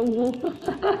is low.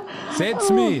 That's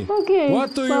me. Okay,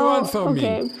 what do you want from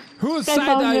me? Whose I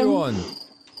side are you him. on?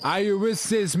 Are you with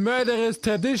this murderous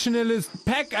traditionalist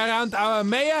pack around our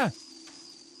mayor?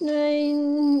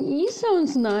 He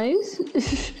sounds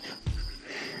nice.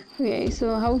 Okay,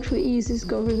 so how to ease this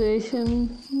conversation?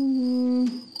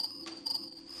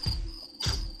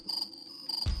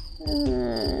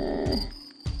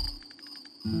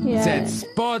 Yeah. That's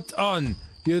spot on.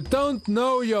 You don't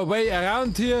know your way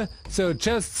around here, so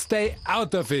just stay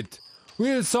out of it.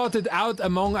 We'll sort it out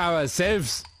among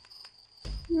ourselves.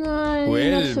 No,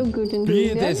 Well, not so good in be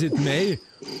doing it that. as it may.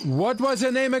 What was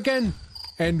your name again?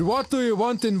 And what do you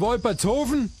want in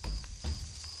Wolpertshofen?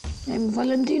 I'm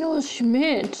Valentin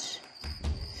Schmidt.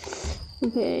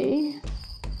 Okay.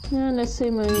 Let's say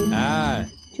my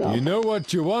job. You know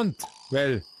what you want.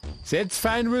 Well, that's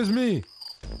fine with me.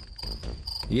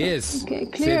 Yes, Okay,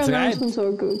 clear that's right. announcements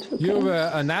are good. Okay. You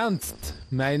were announced.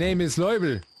 My name is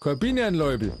Leubel, Corbinian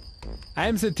Leubel.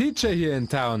 I'm the teacher here in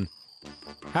town.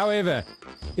 However,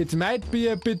 it might be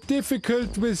a bit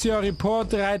difficult with your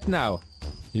report right now.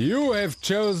 You have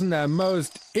chosen a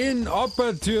most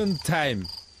inopportune time.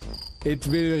 It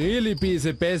will really be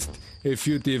the best if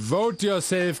you devote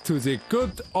yourself to the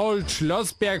good old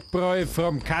Schlossbergbräu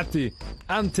from Kathi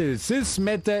until this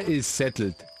matter is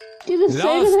settled. You just say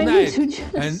Last that I need night, to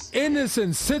just an innocent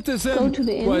go citizen to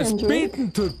the inn was and drink.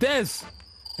 beaten to death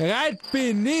right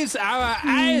beneath our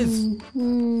eyes.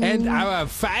 And our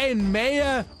fine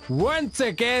mayor once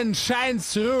again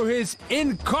shines through his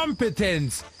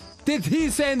incompetence. Did he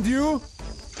send you?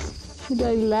 Should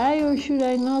I lie or should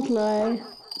I not lie?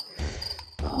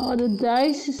 Oh, the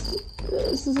dice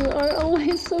are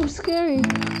always so scary.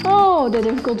 Oh, the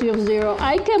difficulty of 0.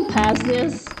 I can pass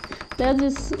this. That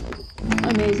is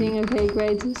amazing. Okay,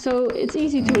 great. So it's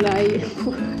easy to lie.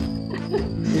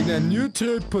 In a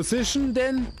neutral position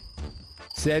then?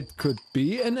 That could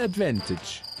be an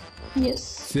advantage.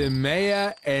 Yes. The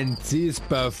mayor and these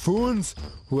buffoons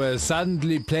who are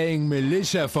suddenly playing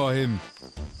militia for him.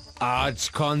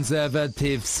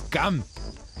 Arch-conservative scum.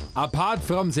 Apart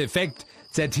from the fact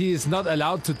that he is not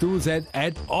allowed to do that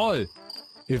at all.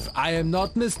 If I am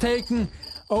not mistaken,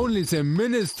 only the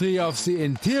Ministry of the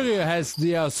Interior has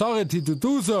the authority to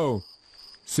do so.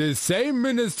 The same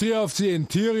Ministry of the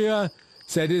Interior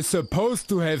that is supposed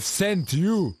to have sent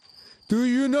you. Do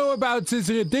you know about this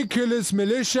ridiculous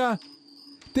militia?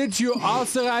 Did you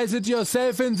authorize it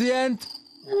yourself in the end?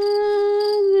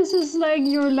 This is like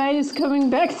your light is coming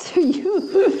back to you.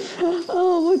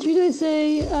 Oh, what should I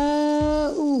say?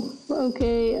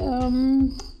 Okay.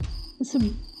 It's a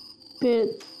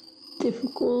bit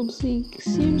difficult.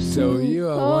 Seems So to... you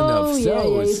are one of yeah,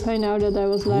 those. you find out that I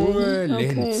was lying. Poor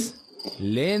Okay. Lenz.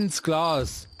 Lenz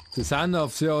Klaus, the son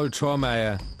of the old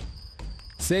Schormeyer.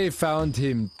 They found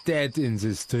him dead in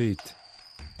the street.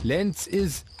 Lenz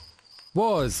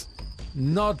was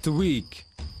not weak.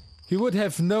 He would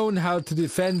have known how to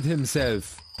defend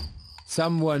himself.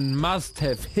 Someone must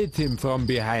have hit him from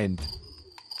behind.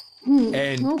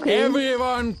 And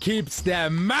everyone keeps their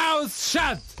mouths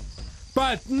shut,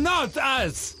 but not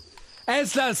us.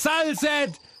 As LaSalle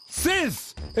said,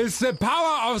 this is the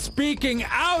power of speaking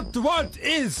out what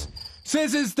is.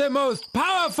 This is the most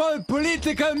powerful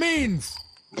political means.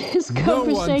 This No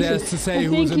one conversation, dares to say I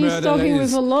who think the he's murderer talking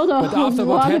is. with a lot of But after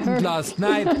what water. happened last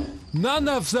night, none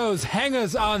of those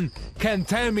hangers-on can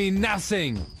tell me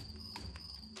nothing.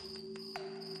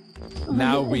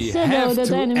 Now we It said, have though, that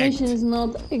to the animation act. is not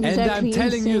exactly And I'm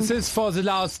telling you insane. this for the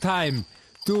last time.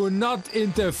 Do not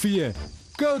interfere.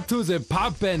 Go to the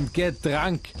pub and get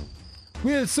drunk.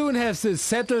 We'll soon have this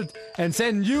settled and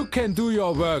then you can do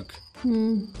your work.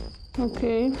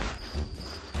 Okay.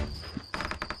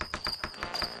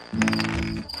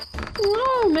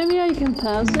 Oh, maybe I can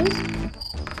pass this.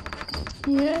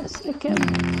 Yes, I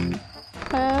can.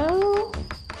 Oh,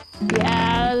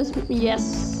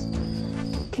 yes.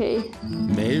 Okay.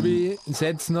 Maybe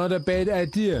that's not a bad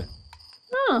idea.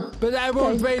 Ah, but I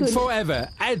won't okay, wait good. forever,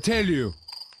 I tell you.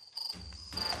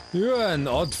 You're an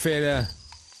odd fella,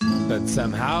 but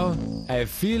somehow I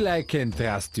feel I can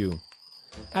trust you.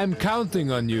 I'm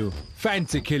counting on you. Find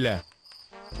the killer.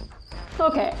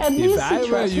 Okay, at least he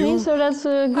trusts me, so that's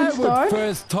a good start. I would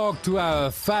first talk to our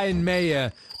fine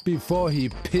mayor before he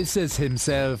pisses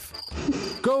himself.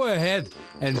 Go ahead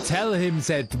and tell him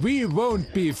that we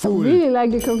won't be fooled. I really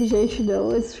like the conversation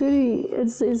though. It's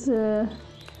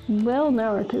well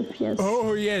narrative, yes.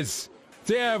 Oh yes,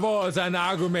 there was an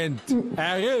argument.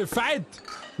 A real fight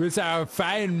with our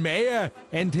fine mayor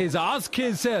and his ass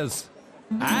kissers.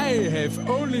 I have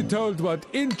only told what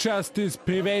injustice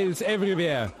prevails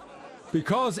everywhere.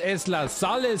 Because as La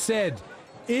Salle said,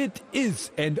 it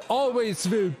is and always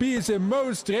will be the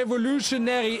most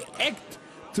revolutionary act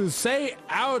to say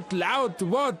out loud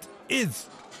what is.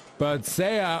 But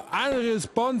they are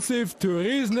unresponsive to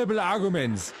reasonable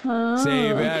arguments.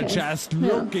 They were just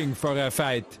looking for a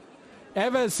fight.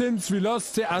 Ever since we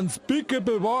lost the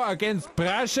unspeakable war against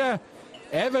Prussia,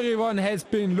 everyone has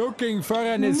been looking for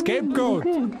an scapegoat.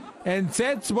 And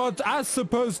that's what us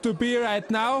supposed to be right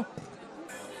now.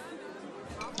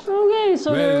 Okay,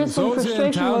 so there is some those in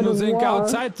frustration town about who the think war.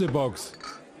 outside the box.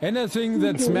 Anything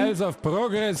that smells of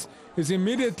progress is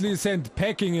immediately sent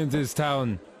packing in this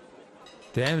town.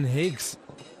 Damn Higgs.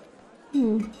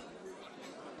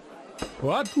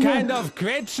 What kind of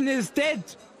question is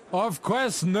that? Of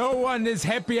course no one is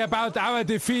happy about our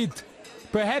defeat.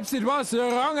 Perhaps it was the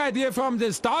wrong idea from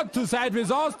the start to side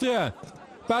with Austria.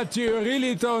 But you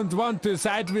really don't want to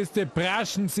side with the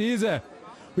Prussians either.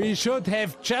 We should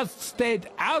have just stayed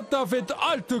out of it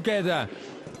altogether.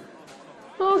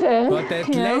 Okay. But at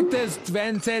latest,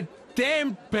 when the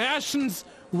damn Prussians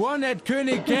won at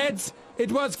Königgrätz,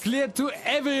 it was clear to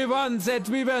everyone that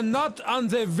we were not on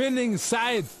the winning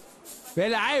side.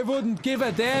 Well, I wouldn't give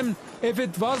a damn if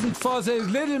it wasn't for the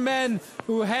little men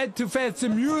who had to fetch the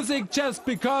music just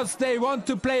because they want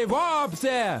to play war up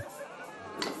there.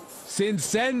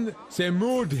 Since then, the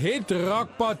mood hit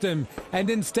rock bottom, and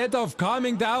instead of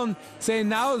calming down, they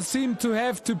now seem to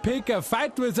have to pick a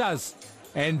fight with us.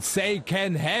 And they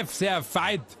can have their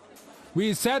fight.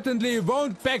 We certainly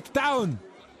won't back down.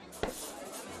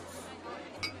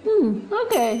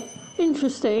 Okay,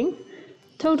 interesting.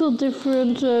 Total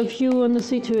different view on the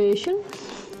situation.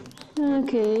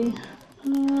 Okay.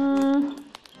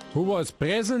 Who was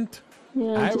present?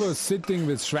 Yeah, I was sitting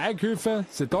with Schweighöfer,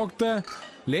 the doctor,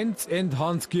 Lenz and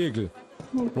Hans Kirgel.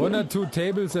 Okay. 1 or 2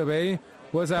 tables away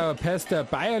was our pastor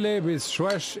Bayerle with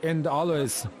Schorsch and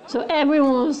Alois. So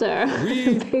everyone was there.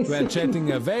 We were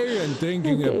chatting away and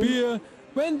drinking a beer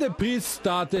when the priest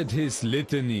started his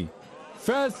litany.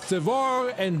 First the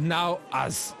war and now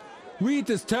us. We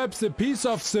disturb the peace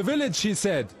of the village, he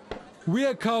said. We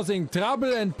are causing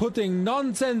trouble and putting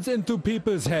nonsense into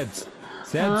people's heads.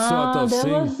 That sort of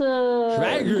thing.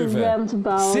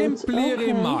 Schweighöfer simply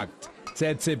remarked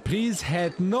that the priest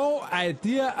had no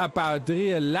idea about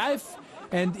real life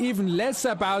and even less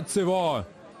about the war.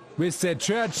 With the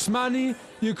church's money,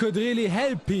 you could really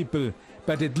help people,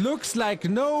 but it looks like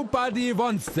nobody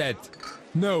wants that.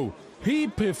 No, he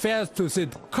prefers to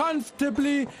sit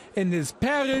comfortably in his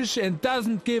parish and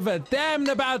doesn't give a damn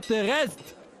about the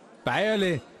rest.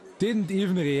 Bayerle didn't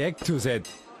even react to that.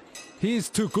 He's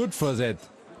too good for that.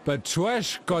 But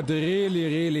Schorsch got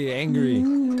really angry.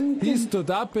 He stood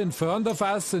up in front of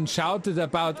us and shouted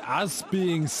about us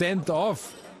being sent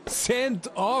off. Sent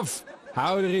off!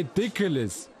 How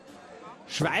ridiculous!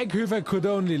 Schweighöfer could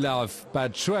only laugh,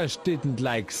 but Schorsch didn't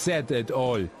like that at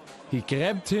all. He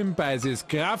grabbed him by the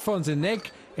scruff on the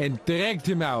neck and dragged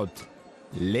him out.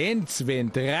 Lenz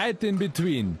went right in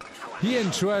between. He and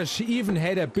Schorsch even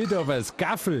had a bit of a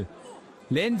scuffle.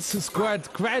 Lenz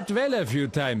scored quite well a few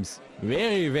times.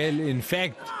 Very well, in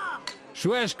fact.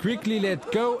 Schorsch quickly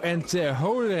let go and the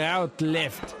whole rout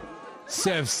left.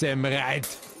 Serves them right.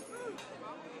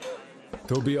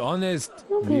 To be honest,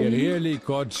 we really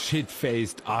got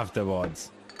shit-faced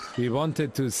afterwards. We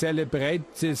wanted to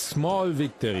celebrate this small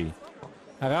victory.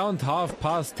 Around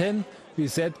 10:30, we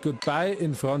said goodbye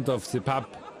in front of the pub.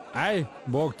 I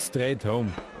walked straight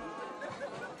home.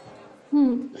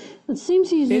 It seems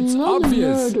he's It's not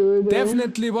obvious. a murderer.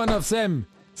 Definitely one of them.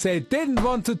 They didn't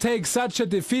want to take such a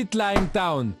defeat lying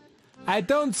down. I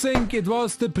don't think it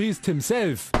was the priest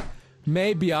himself.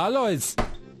 Maybe Alois.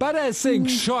 But I think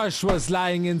Schorsch was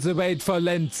lying in the wait for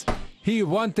Lenz. He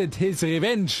wanted his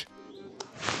revenge.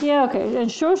 Yeah, okay. And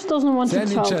George doesn't want Then to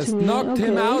he talk just to me. knocked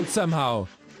him Okay. out somehow.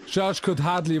 George could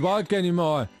hardly walk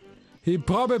anymore. He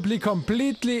probably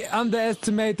completely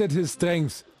underestimated his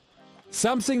strength.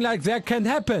 Something like that can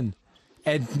happen.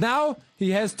 And now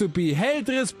he has to be held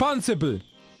responsible.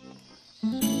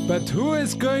 But who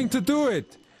is going to do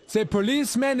it? The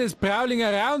policeman is prowling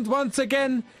around once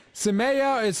again. The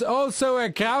mayor is also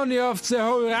a crony of the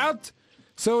whole route.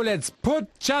 So let's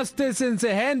put justice in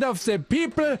the hand of the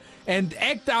people and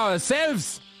act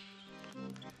ourselves.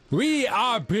 We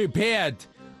are prepared.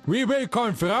 We will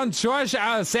confront George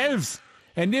ourselves.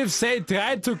 And if they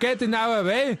try to get in our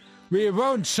way, we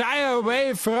won't shy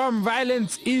away from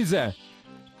violence either.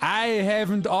 I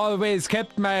haven't always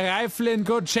kept my rifle in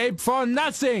good shape for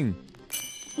nothing.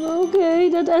 Okay,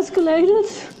 that escalated.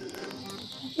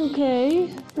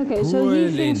 Okay. Okay, so Poor he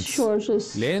thinks Lenz. George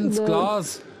is Lenz the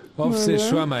Glass of the murderer.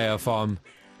 Schwameyer farm.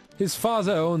 His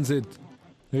father owns it.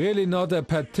 Really not a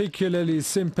particularly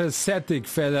sympathetic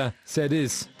fella, that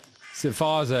is. The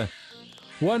father.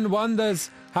 One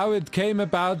wonders how it came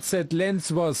about that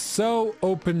Lenz was so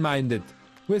open-minded.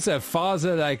 With a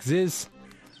father like this.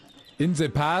 In the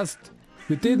past,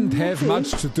 we didn't have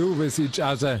much to do with each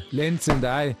other, Lenz and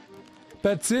I.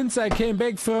 But since I came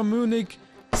back from Munich,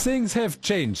 things have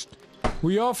changed.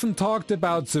 We often talked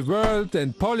about the world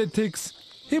and politics.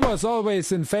 He was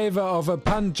always in favor of a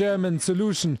pan-German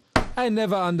solution. I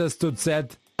never understood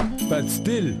that. But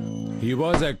still, he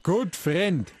was a good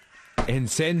friend. And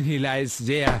then he lies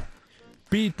there,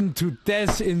 beaten to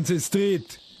death in the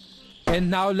street. And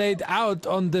now laid out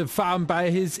on the farm by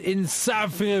his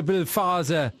insufferable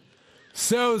father.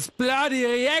 Those bloody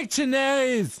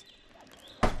reactionaries!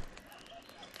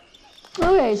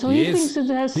 Okay, so he Yes, thinks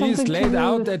it has something he's to laid do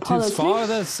out with at politics. his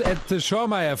father's at the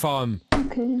Schwameyer farm.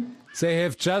 Okay. They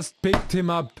have just picked him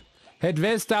up. Head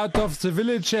west out of the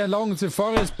village along the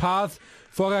forest path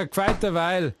for quite a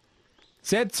while.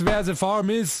 That's where the farm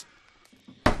is.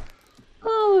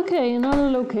 Oh, okay, another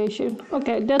location.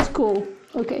 Okay, that's cool.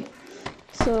 Okay.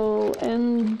 So,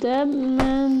 and that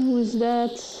man, who is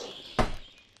that?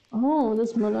 Oh,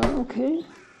 that's Mother, okay.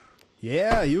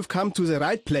 Yeah, you've come to the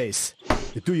right place.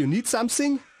 Do you need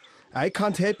something? I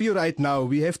can't help you right now.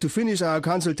 We have to finish our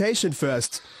consultation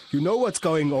first. You know what's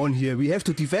going on here. We have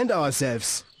to defend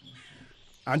ourselves.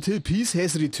 Until peace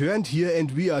has returned here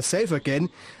and we are safe again,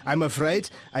 I'm afraid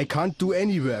I can't do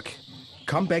any work.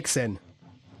 Come back then.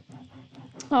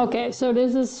 Okay, so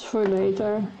this is for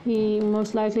later. He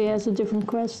most likely has a different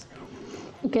quest.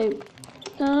 Okay.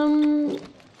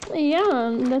 Yeah,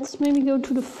 let's maybe go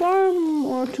to the farm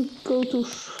or to go to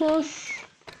Schorsch.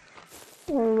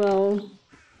 Or, well,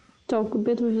 talk a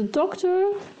bit with the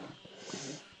doctor.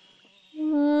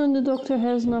 The doctor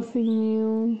has nothing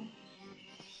new.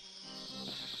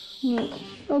 No.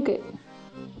 Okay.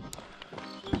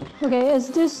 Okay, as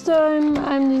this time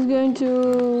I'm just going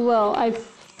to, well, I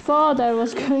thought I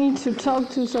was going to talk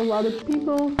to some other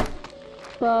people,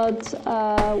 but,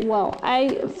 well, I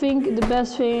think the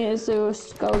best thing is to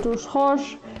go to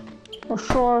Schorsch,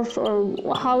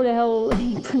 or how the hell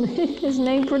his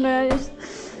name pronounced,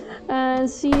 and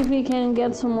see if we can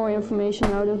get some more information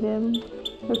out of him.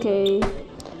 Okay.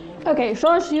 Okay,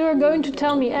 Schorsch, you are going to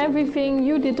tell me everything.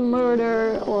 You did the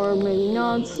murder, or maybe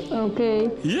not.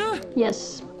 Okay. Yeah?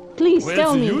 Yes. Please Well,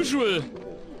 tell the me. usual.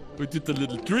 We did a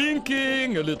little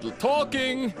drinking, a little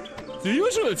talking, the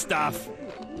usual stuff.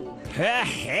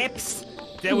 Perhaps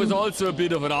there was also a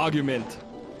bit of an argument.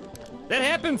 That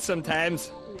happens sometimes.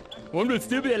 One will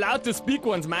still be allowed to speak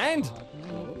one's mind.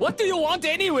 What do you want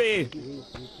anyway?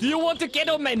 Do you want to get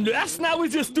on my nerves now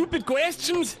with your stupid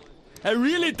questions? I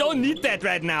really don't need that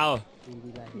right now.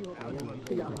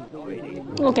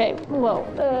 Okay, well,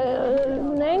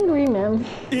 an angry man.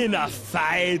 In a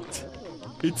fight?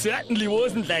 It certainly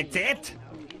wasn't like that.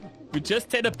 We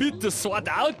just had a bit to sort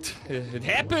out. It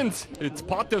happens. It's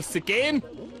part of the game.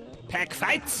 Pack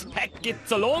fights, pack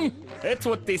gets along. That's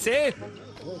what they say.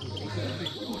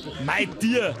 My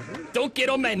dear, don't get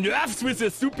on my nerves with your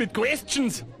stupid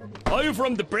questions. Are you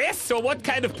from the press or what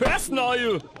kind of person are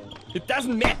you? It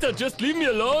doesn't matter, just leave me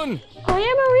alone. I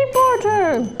am a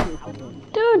reporter!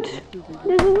 Dude,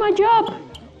 this is my job!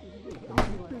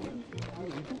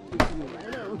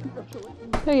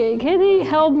 Okay, can he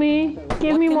help me?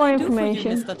 Give me more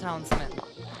information. Mr. Townsman?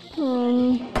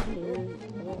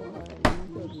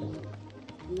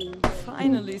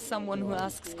 Finally, someone who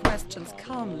asks questions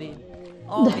calmly.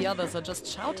 All the others are just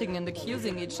shouting and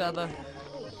accusing each other.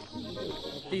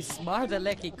 These smart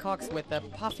alecky cocks with their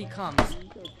puffy comms.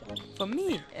 For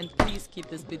me, and please keep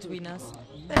this between us,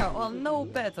 they are all no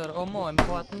better or more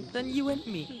important than you and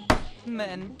me.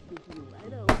 Men.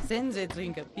 Then they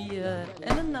drink a beer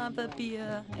and another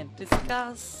beer and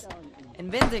discuss. And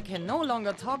when they can no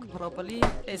longer talk properly,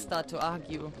 they start to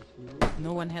argue.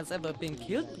 No one has ever been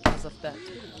killed because of that.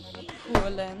 Poor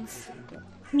Lance.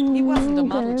 He wasn't a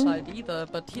model child either,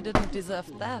 but he didn't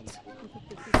deserve that.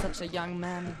 Such a young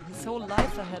man, his whole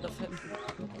life ahead of him.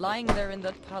 Lying there in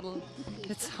that puddle,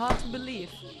 it's hard to believe.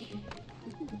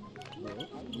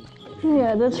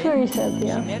 Yeah, that's very sad,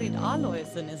 yeah. She married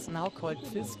Alois and is now called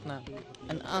Twistner,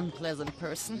 an unpleasant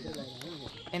person.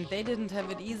 And they didn't have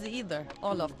it easy either,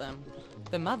 all of them.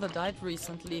 The mother died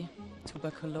recently,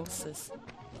 tuberculosis.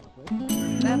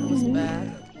 That was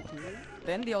bad.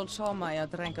 Then the old Schormeyer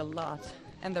drank a lot.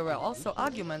 And there were also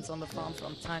arguments on the farm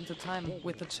from time to time,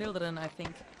 with the children, I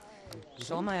think.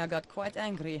 Schormeyer got quite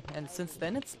angry, and since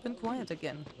then it's been quiet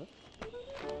again.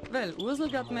 Well,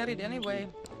 Ursel got married anyway,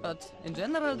 but in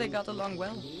general they got along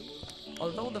well.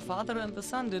 Although the father and the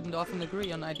son didn't often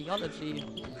agree on ideology.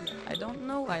 I don't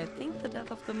know, I think the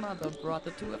death of the mother brought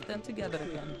the two of them together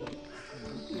again.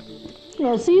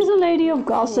 Yes, he's a lady of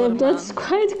gossip, that's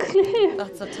quite clear.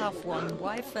 That's a tough one.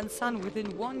 Wife and son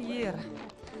within 1 year.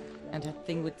 And that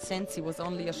thing with Sensi was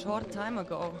only a short time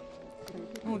ago.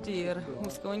 Oh dear,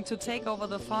 who's going to take over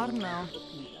the farm now?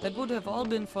 That would have all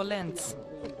been for Lenz.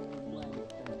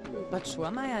 But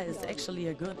Schormeyer is actually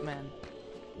a good man.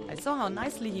 I saw how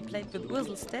nicely he played with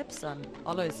Ursel's stepson,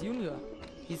 Alois Jr.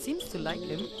 He seems to like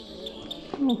him.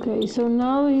 Okay, so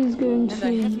now he's going and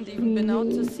I haven't even been out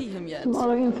to see him yet. Some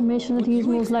other information that he's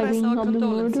most likely not the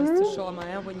murderer. To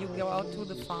Schormeyer when you go out to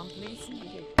the farm, please.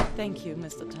 Thank you,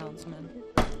 Mr. Townsman.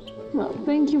 No,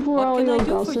 thank you for all your gossip. What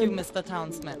can I do for you, Mr.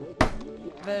 Townsman?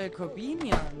 Well,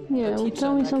 Corbinian, yeah, the teacher,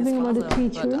 tell me like something his about father, the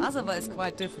teacher. But Azava is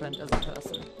quite different as a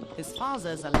person. His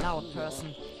father is a loud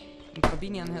person. And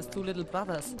Corbinian has 2 little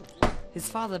brothers. His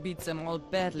father beats them all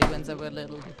badly when they were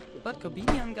little. But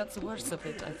Corbinian got the worst of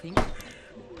it, I think.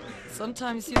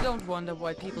 Sometimes you don't wonder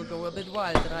why people go a bit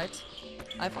wild, right?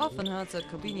 I've often heard that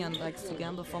Corbinian likes to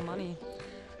gamble for money.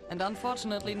 And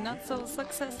unfortunately not so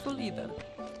successful either.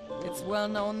 It's well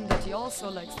known that he also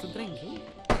likes to drink.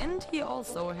 And he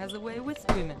also has a way with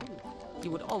women. He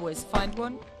would always find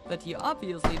one, but he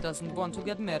obviously doesn't want to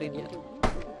get married yet.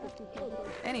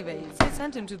 Anyway, they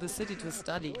sent him to the city to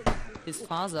study. His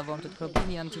father wanted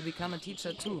Corbinian to become a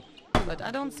teacher too, but I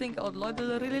don't think old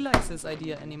Leubel really likes this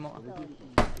idea anymore.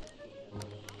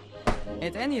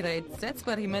 At any rate, that's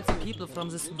where he met the people from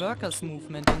this workers'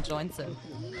 movement and joined them.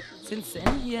 Since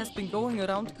then, he has been going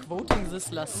around quoting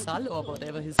this LaSalle or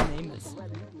whatever his name is.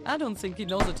 I don't think he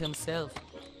knows it himself.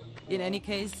 In any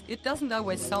case, it doesn't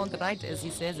always sound right as he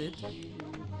says it.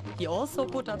 He also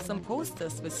put up some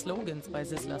posters with slogans by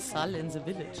this LaSalle in the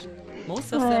village.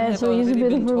 Most of them have so he's already a bit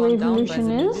been of a torn down by the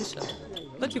revolutionist. militia.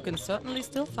 But you can certainly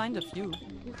still find a few.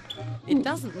 It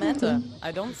doesn't matter.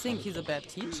 I don't think he's a bad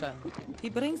teacher. He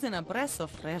brings in a breath of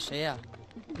fresh air.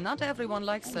 Not everyone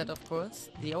likes that, of course.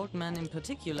 The old men in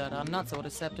particular are not so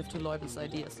receptive to Leubel's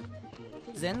ideas.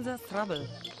 Then there's trouble.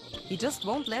 He just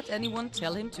won't let anyone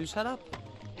tell him to shut up.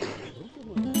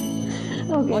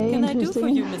 Okay, what can I do for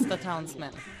you, Mr.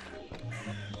 Townsman?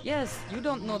 Yes, you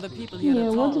don't know the people here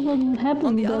at all. What happened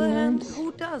On the other then? hand,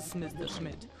 who does, Mr.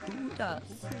 Schmidt? Who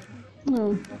does?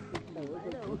 No.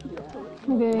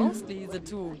 Okay. Mostly the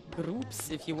 2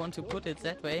 groups, if you want to put it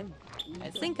that way. I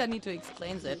think I need to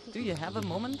explain that. Do you have a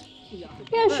moment?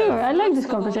 Yeah, sure. I like this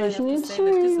conversation. It's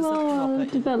very well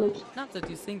developed. Not that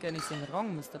you think anything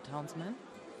wrong, Mr. Townsman.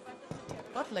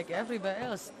 But like everywhere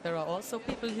else, there are also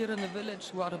people here in the village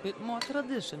who are a bit more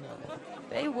traditional.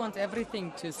 They want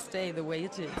everything to stay the way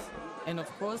it is. And of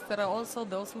course, there are also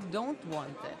those who don't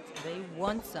want that. They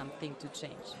want something to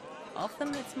change.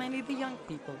 Often it's mainly the young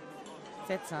people.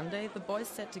 That Sunday, the boys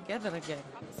sat together again.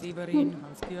 Severin,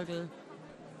 Hans Kürgel.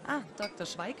 Dr.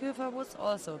 Schweighöfer was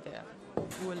also there.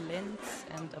 Poor Lenz,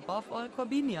 and above all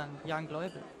Corbinian, young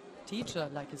Leubel. Teacher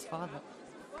like his father.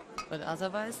 But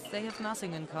otherwise, they have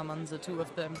nothing in common, the 2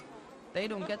 of them. They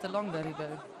don't get along very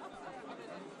well.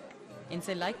 And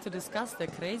they like to discuss their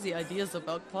crazy ideas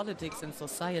about politics and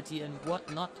society and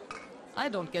whatnot. I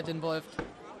don't get involved.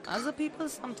 Other people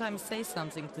sometimes say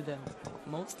something to them.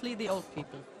 Mostly the old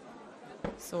people.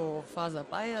 So, Father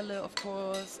Bayerle, of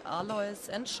course, Alois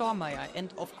and Schormeyer,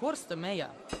 and of course the mayor.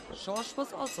 Schorsch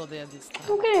was also there this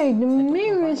time. Okay, the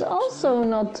mayor is also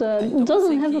not,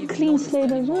 doesn't have a clean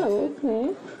slate as well,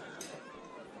 okay.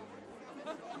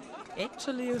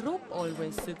 Actually, Rupp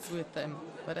always sits with them,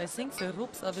 but I think the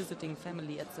Rupps are visiting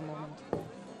family at the moment.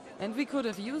 And we could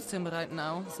have used him right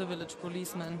now, the village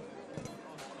policeman.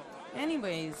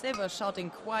 Anyways, they were shouting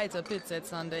quite a bit that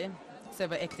Sunday. They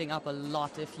were acting up a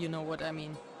lot, if you know what I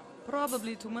mean.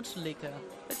 Probably too much liquor,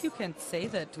 but you can't say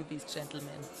that to these gentlemen.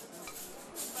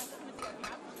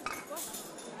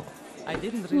 I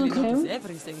didn't really notice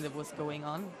everything that was going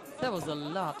on. There was a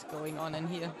lot going on in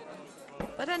here.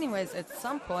 But anyways, at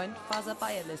some point, Father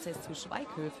Bayerle says to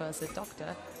Schweighöfer, the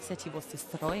doctor, said he was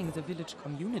destroying the village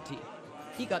community.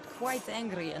 He got quite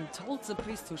angry and told the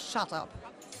priest to shut up.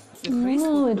 The priest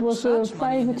it was a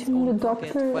fight between the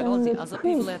doctor while all and the the other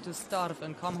people priest. had to starve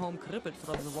and come home crippled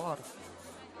from the war.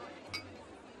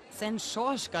 Then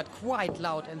Schorsch got quite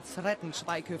loud and threatened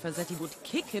Schweighöfer that he would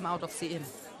kick him out of the inn,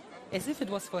 as if it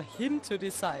was for him to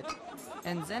decide.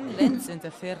 And then Lenz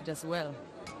interfered as well.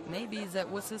 Maybe that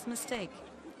was his mistake.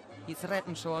 He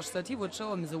threatened Schorsch that he would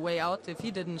show him the way out if he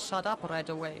didn't shut up right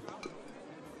away.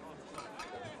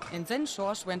 And then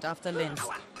Schorsch went after Lenz.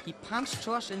 He punched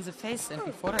Schorsch in the face, and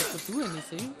before I could do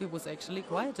anything, he was actually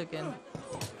quiet again.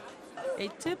 A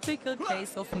typical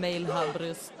case of male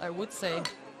hubris, I would say.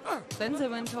 Then they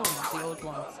went home, the old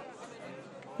ones.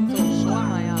 So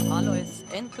Schormeyer, Alois,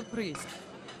 and the priest.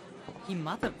 He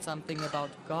muttered something about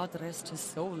God rest his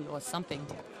soul or something.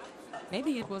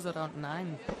 Maybe it was around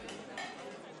 9.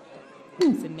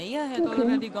 The mayor had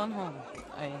already gone home.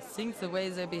 I think the way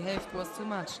they behaved was too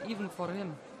much, even for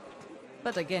him.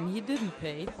 But again, he didn't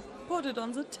pay. Put it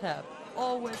on the tab.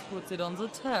 Always puts it on the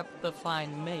tab, the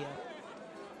fine mayor.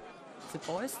 The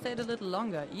boys stayed a little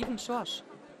longer, even Schorsch.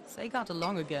 They got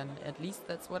along again, at least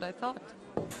that's what I thought.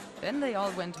 Then they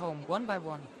all went home, one by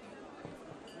one.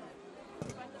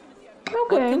 Okay. What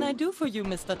can I do for you,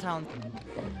 Mr. Town?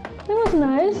 That was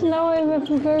nice. Now I have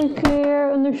a very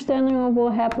clear understanding of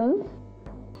what happened.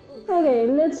 Okay,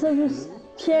 let's just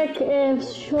check if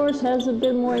Schorsch has a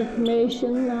bit more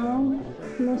information now.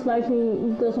 Most likely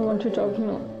he doesn't want to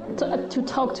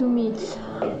talk to me.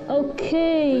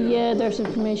 Okay, yeah, there's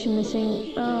information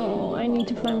missing. Oh, I need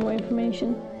to find more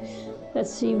information.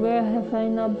 Let's see, where have I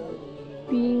not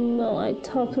been? Well, I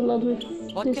talked a lot with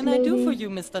What this can lady. I do for you,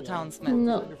 Mr. Townsman?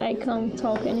 No, I can't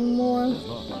talk anymore.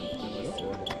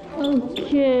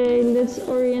 Okay, let's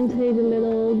orientate a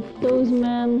little. Those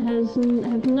men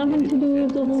have nothing to do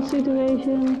with the whole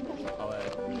situation.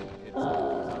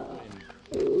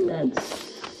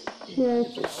 Let's check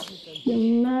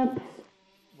the map.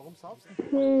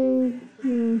 Okay.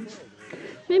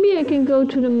 Maybe I can go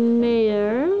to the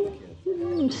mayor.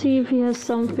 See if he has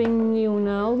something new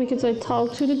now, because I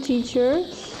talked to the teacher,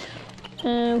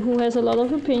 who has a lot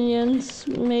of opinions.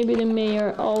 Maybe the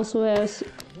mayor also has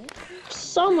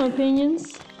some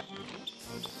opinions.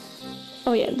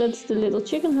 Oh yeah, that's the little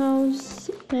chicken house,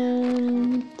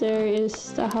 and there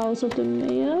is the house of the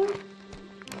mayor.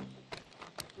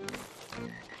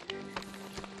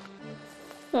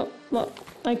 Oh, well,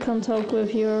 I can't talk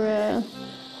with your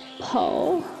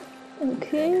Paul.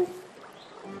 Okay.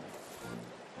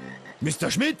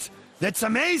 Mr. Schmidt, that's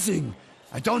amazing!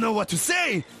 I don't know what to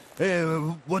say!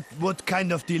 What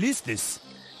kind of deal is this?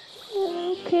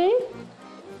 Okay.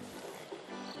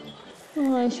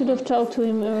 Oh, I should have talked to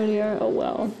him earlier. Oh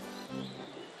well.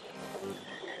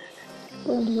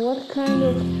 But what kind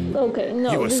of... Okay,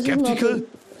 no, You were this skeptical? is not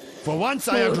For once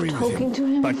I agree with talking to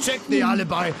him. him. But check the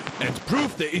alibi and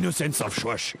prove the innocence of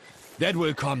Schorsch. That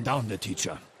will calm down the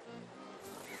teacher.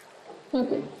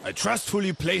 Okay. I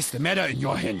trustfully place the matter in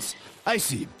your hands. I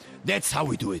see. That's how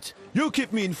we do it. You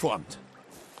keep me informed.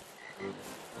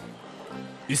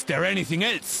 Is there anything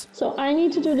else? So I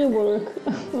need to do the work.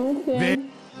 Okay.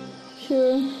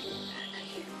 Sure.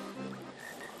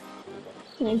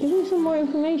 Yeah, give me some more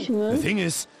information, man. The thing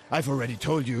is, I've already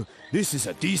told you, this is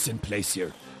a decent place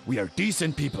here. We are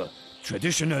decent people.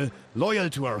 Traditional, loyal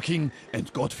to our king,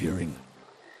 and God-fearing.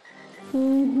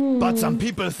 But some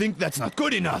people think that's not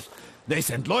good enough. They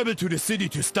sent Leubel to the city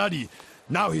to study.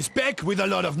 Now he's back with a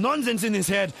lot of nonsense in his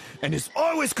head and is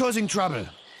always causing trouble.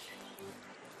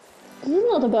 This is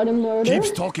not about a murder.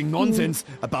 Keeps talking nonsense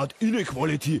about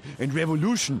inequality and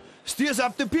revolution. Steers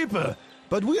up the people.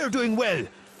 But we are doing well.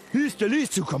 He's the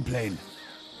least to complain.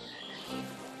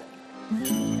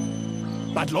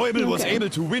 But Leubel was able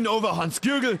to win over Hans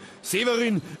Gürgel,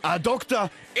 Severin, our doctor,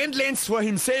 and Lenz for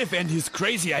himself and his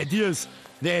crazy ideas.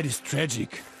 That is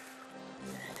tragic.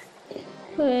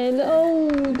 Well, oh,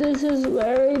 this is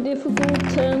very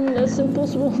difficult and that's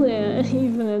impossible. Yeah,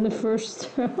 even in the first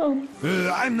round.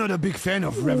 I'm not a big fan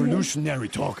of revolutionary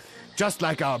talk, just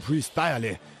like our priest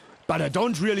Bayerle. But I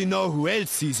don't really know who else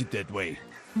sees it that way.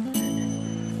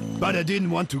 But I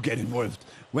didn't want to get involved.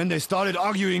 When they started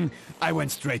arguing, I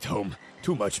went straight home.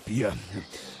 Too much beer.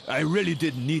 I really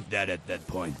didn't need that at that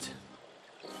point.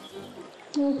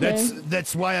 Okay.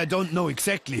 That's why I don't know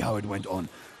exactly how it went on.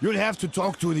 You'll have to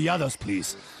talk to the others,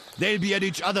 please. They'll be at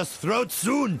each other's throats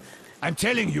soon. I'm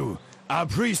telling you, our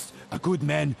priest, a good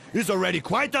man, is already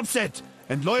quite upset,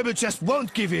 and Leubel just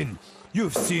won't give in.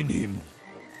 You've seen him.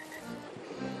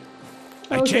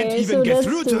 I can't even get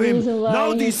through to him.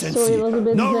 No decency,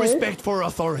 no respect for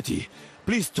authority.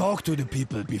 Please talk to the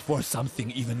people before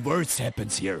something even worse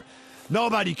happens here.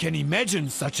 Nobody can imagine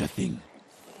such a thing.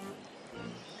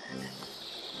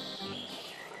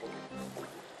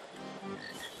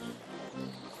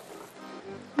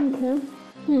 Okay.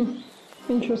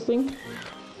 Interesting.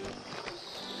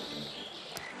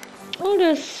 Oh,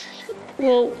 there's...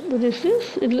 Well, what is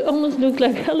this? It almost looked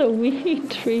like Halloween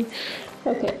tree.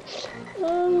 Okay.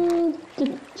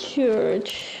 The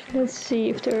church. Let's see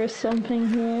if there is something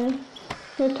here.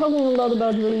 We're talking a lot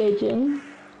about religion.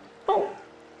 Oh,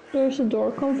 there's a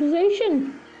door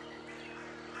conversation.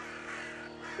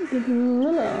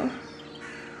 Vanilla.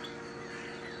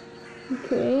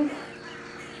 Okay.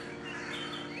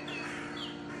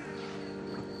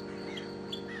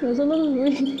 There's a lot of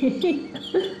reading.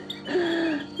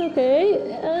 Okay.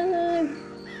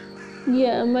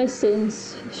 Yeah, my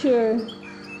sins. Sure.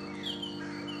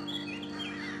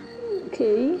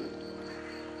 Okay.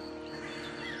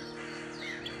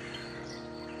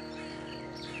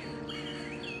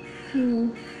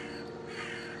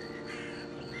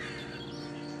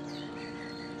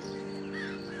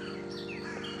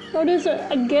 Oh, there's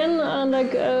again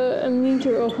like a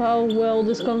meter of how well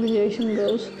this conversation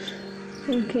goes.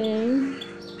 Okay.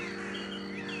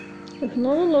 There's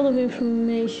not a lot of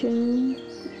information.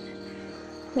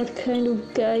 What kind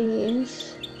of guy he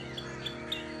is.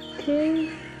 Okay.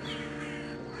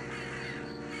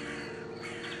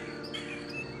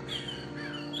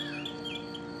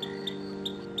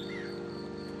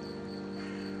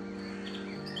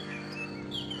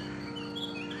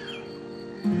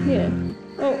 Yeah.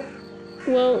 Oh,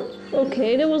 well,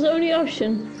 okay, that was the only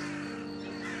option.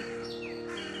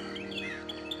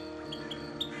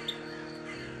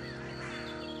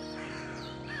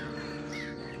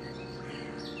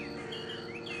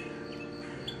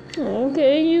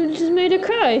 Okay, you just made her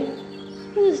cry.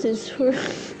 What is this for?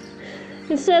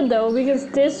 It's sad though, because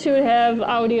this should have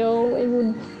audio. It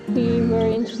would be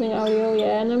very interesting audio,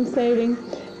 yeah, and I'm failing.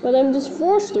 But I'm just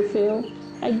forced to fail.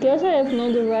 I guess I have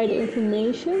not the right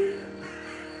information.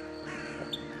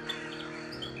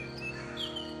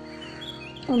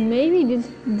 Or maybe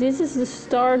this is the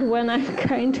start when I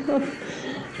kind of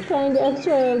find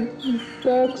extra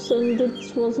bugs and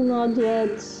this was not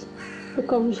yet the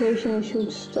conversation I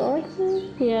should start with.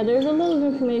 Yeah, there's a lot of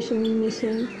information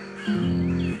missing.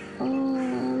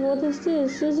 Oh, what is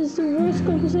this? This is the worst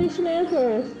conversation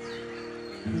ever.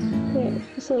 Okay,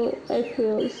 so I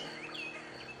failed.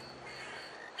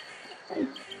 I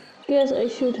guess I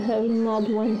should have not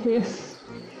went here.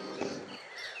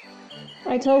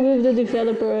 I talked with the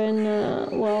developer and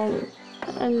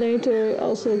and later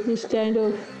also this kind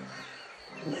of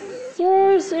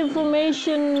force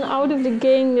information out of the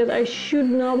game that I should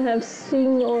not have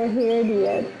seen or heard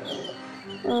yet.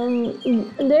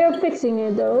 They are fixing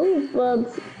it though,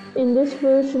 but in this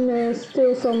version there's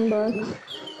still some bugs.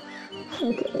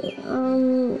 Okay,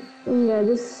 yeah,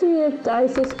 just see if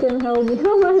Isis can help me.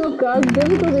 Oh my god,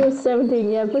 difficulty is 17,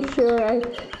 yeah, for sure. I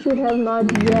should have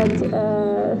not yet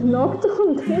knocked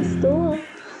on this door.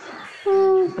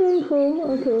 Oh, painful,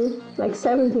 okay. Like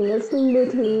 17, that's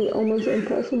literally almost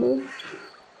impossible.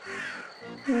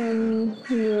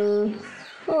 Yeah.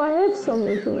 Oh, I have some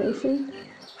information.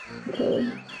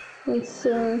 Okay, let's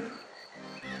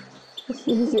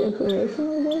use the information,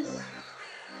 I guess.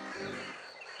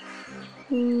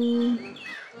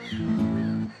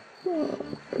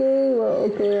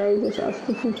 Okay, I just asked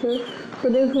the teacher.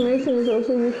 But the information is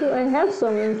also useful. I have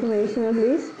some information at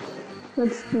least.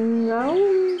 Let's now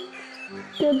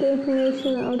get the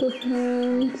information out of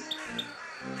hand.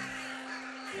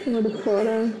 Or the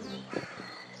photo.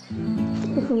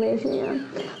 Information, yeah.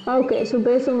 Okay, so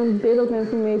based on a bit of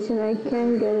information, I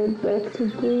can get it back to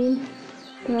green.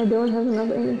 But I don't have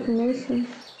enough information.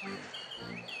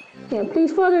 Yeah,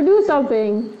 please, Father, do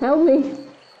something. Help me.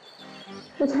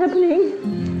 What's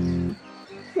happening?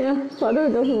 Yeah, Father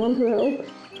doesn't want to help.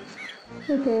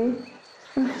 Okay.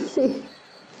 I see.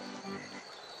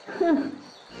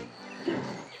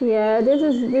 Yeah, this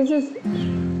is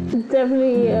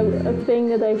definitely a thing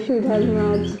that I should have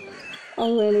not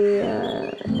already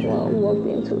walked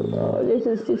into. Oh, this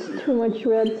is too much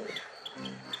red.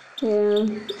 Yeah,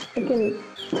 I can.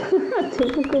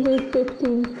 Difficulty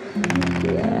 15.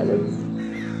 Yeah,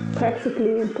 that's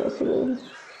practically impossible.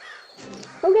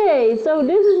 Okay, so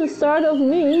this is the start of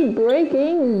me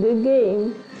breaking the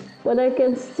game, but I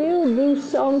can still do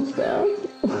some stuff.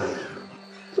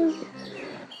 Just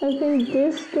I think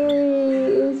this story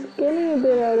is getting a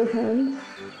bit out of hand.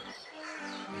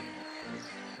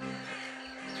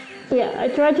 Yeah, I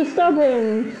tried to stop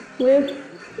him with...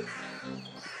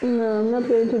 No, I'm not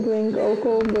going to drink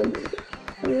alcohol, but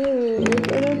maybe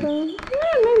with anything.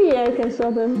 Yeah, maybe I can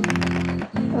stop him.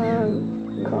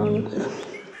 Can't.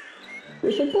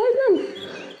 Disappointment!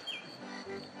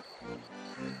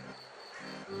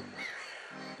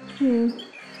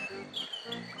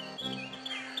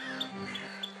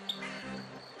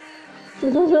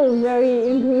 It's also a very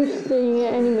interesting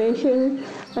animation.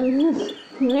 I'm just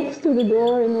next to the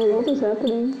door and a lot is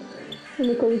happening. And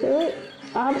the comes out.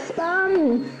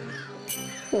 Abstand!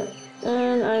 Yeah,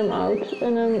 and I'm out.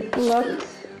 And I'm locked.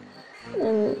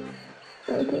 And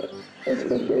okay, it's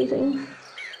confusing.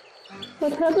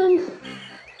 What happened?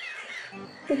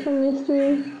 There's some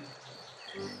mystery.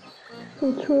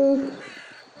 Some truth.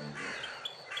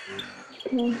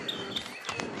 Okay.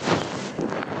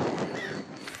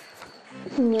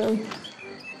 No.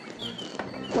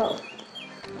 Well.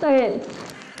 Okay.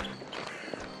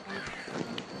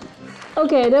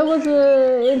 Okay, that was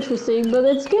interesting, but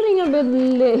it's getting a bit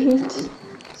late.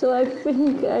 So I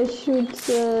think I should,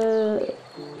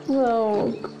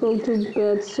 well, go to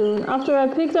bed soon. After I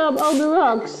picked up all the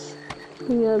rocks.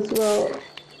 Yes, well,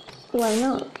 why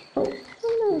not? Oh,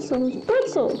 there's some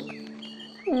pretzel.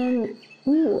 And,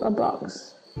 ooh, a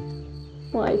box.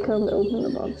 Well, I can't open the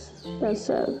box. That's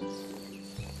sad.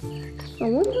 I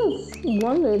would have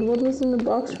wondered what was in the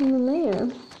box from the mayor.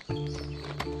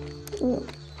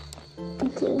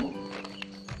 Okay.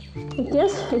 I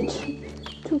guess I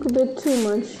took a bit too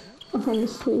much on the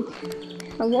street.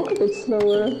 I walk a bit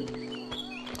slower.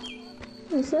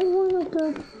 Is that one of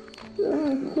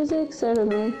the physics? I don't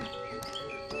know.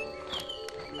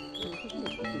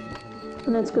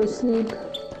 Let's go sleep.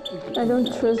 I don't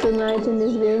trust the night in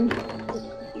this game.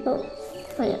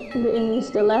 Oh yeah, the inn is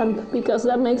the lamp, because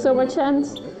that makes so much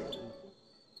sense.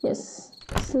 Yes.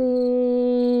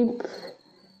 Sleep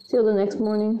till the next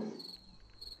morning.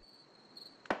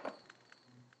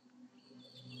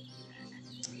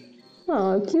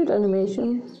 Oh, a cute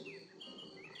animation.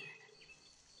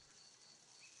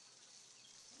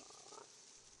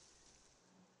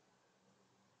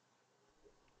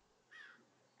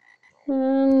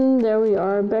 And there we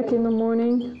are, back in the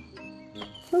morning.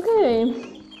 Okay.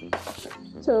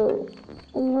 So,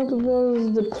 what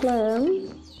was the plan?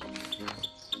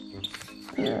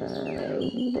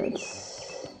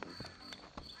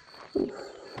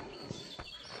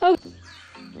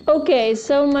 Okay,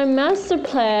 so my master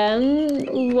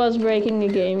plan was breaking the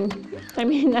game. I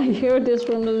mean, I heard this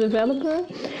from the developer.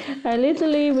 I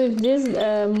literally, with this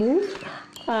move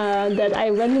that I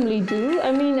randomly do,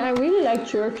 I mean, I really like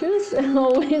churches and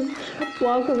always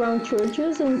walk around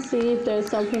churches and see if there's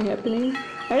something happening.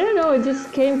 I don't know, it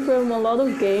just came from a lot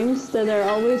of games that are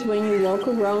always when you walk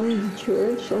around the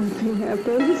church, something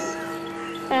happens.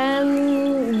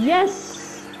 And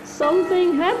yes,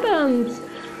 something happened.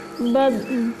 But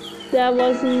that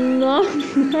was not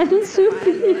meant to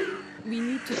be. We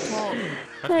need to talk.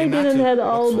 I didn't have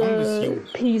all the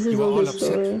pieces of the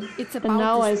story. It's about and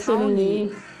now I this suddenly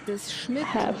Townie, this Schmidt,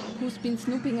 have. who's been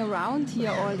snooping around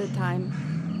here all the time.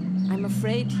 I'm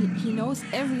afraid he knows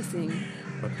everything.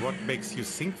 But what makes you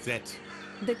think that?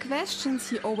 The questions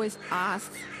he always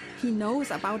asks. He knows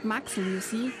about Maxel, you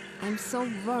see. I'm so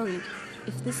worried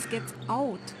if this gets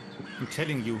out. I'm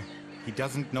telling you, he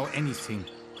doesn't know anything.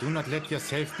 Do not let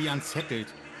yourself be unsettled.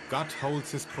 God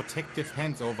holds his protective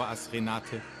hands over us,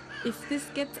 Renate. If this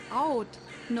gets out...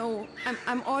 No,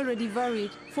 I'm already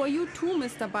worried. For you too,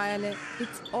 Mr. Bayerle.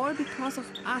 It's all because of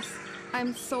us.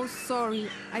 I'm so sorry.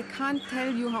 I can't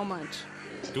tell you how much.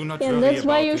 Do not and worry that's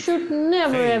why you it. should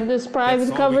never Hey, have this private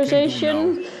that's all we can do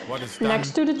conversation now. What is done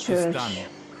next to the is church. done.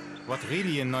 What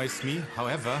really annoys me,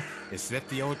 however, is that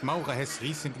the old Maurer has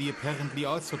recently apparently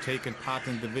also taken part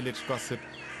in the village gossip.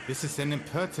 This is an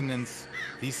impertinence.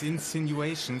 These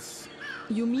insinuations.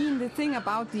 You mean the thing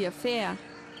about the affair?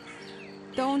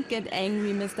 Don't get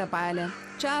angry, Mr. Bayerle.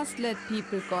 Just let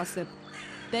people gossip.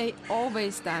 They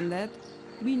always done that.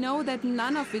 We know that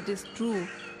none of it is true.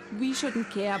 We shouldn't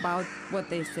care about what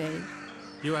they say.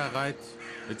 You are right.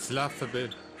 It's laughable.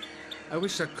 I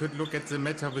wish I could look at the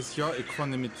matter with your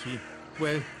equanimity.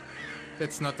 Well,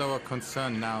 that's not our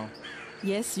concern now.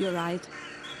 Yes, you're right.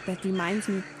 That reminds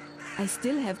me. I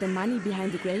still have the money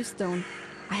behind the gravestone.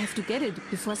 I have to get it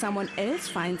before someone else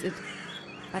finds it.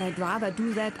 But I'd rather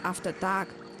do that after dark.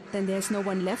 Then there's no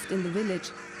one left in the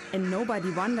village. And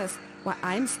nobody wonders why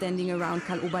I'm standing around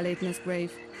Karl Oberleitner's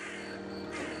grave.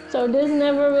 So this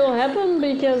never will happen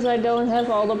because I don't have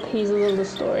all the pieces of the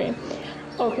story.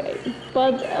 Okay,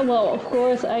 but well, of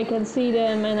course I can see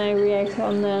them and I react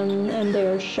on them and they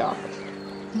are shocked.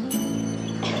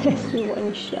 Everyone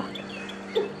is shocked.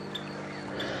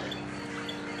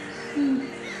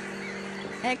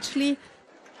 Actually,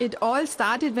 it all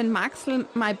started when Maxel,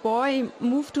 my boy,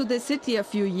 moved to the city a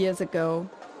few years ago.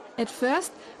 At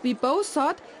first, we both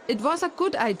thought it was a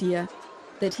good idea,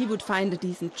 that he would find a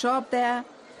decent job there,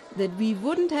 that we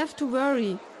wouldn't have to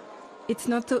worry. It's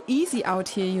not so easy out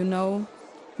here, you know.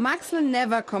 Maxel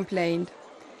never complained.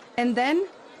 And then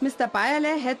Mr.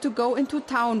 Bayerle had to go into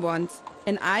town once,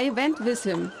 and I went with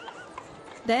him.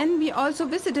 Then we also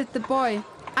visited the boy.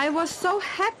 I was so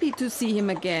happy to see him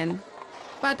again.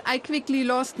 But I quickly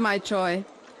lost my joy.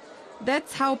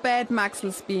 That's how bad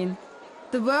Maxel's been.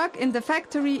 The work in the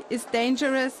factory is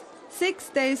dangerous, 6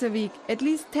 days a week, at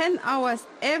least 10 hours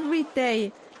every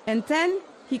day. And then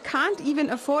he can't even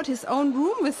afford his own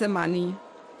room with the money.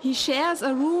 He shares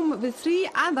a room with 3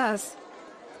 others.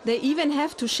 They even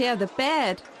have to share the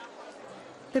bed.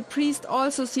 The priest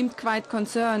also seemed quite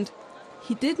concerned.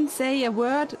 He didn't say a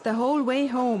word the whole way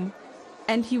home.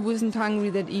 And he wasn't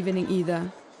hungry that evening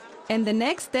either. And the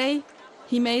next day,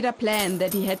 he made a plan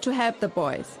that he had to help the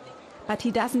boys. But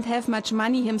he doesn't have much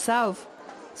money himself.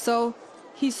 So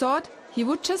he thought he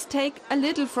would just take a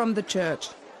little from the church.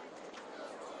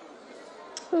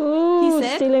 Ooh, he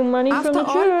said, stealing money from the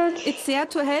after church. all, it's there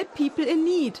to help people in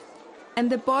need. And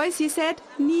the boys, he said,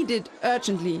 need it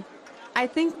urgently. I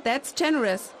think that's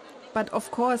generous. But of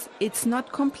course, it's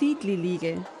not completely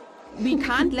legal. We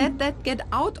can't let that get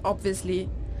out, obviously.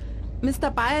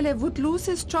 Mr. Bayerle would lose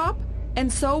his job,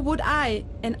 and so would I.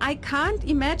 And I can't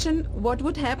imagine what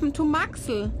would happen to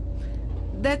Maxel.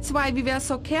 That's why we were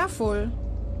so careful.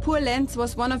 Poor Lenz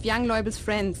was one of young Leubel's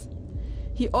friends.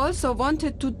 He also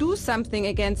wanted to do something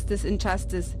against this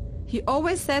injustice. He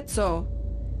always said so.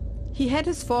 He had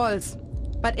his faults,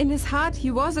 but in his heart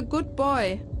he was a good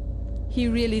boy. He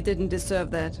really didn't deserve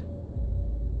that.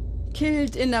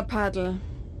 Killed in a puddle.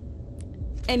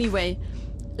 Anyway,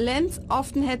 Lenz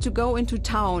often had to go into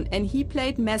town and he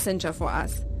played messenger for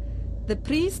us. The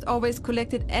priest always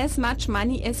collected as much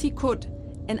money as he could,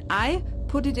 and I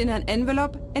put it in an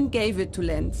envelope and gave it to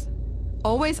Lenz.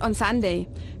 Always on Sunday,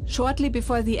 shortly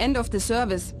before the end of the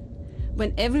service,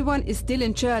 when everyone is still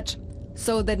in church,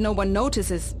 so that no one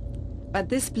notices. But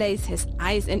this place has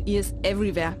eyes and ears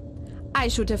everywhere. I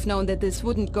should have known that this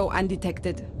wouldn't go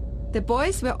undetected. The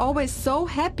boys were always so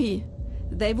happy.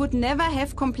 They would never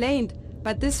have complained,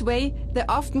 but this way they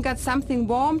often got something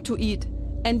warm to eat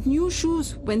and new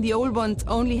shoes when the old ones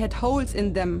only had holes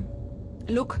in them.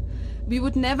 Look, we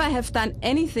would never have done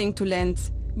anything to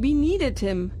Lenz. We needed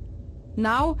him.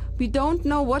 Now we don't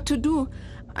know what to do.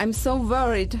 I'm so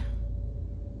worried.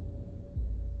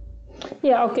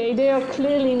 Yeah, okay, they are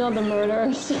clearly not the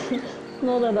murderers.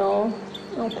 Not at all.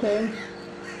 Okay.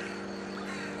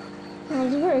 Well,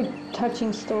 it's a very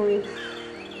touching story.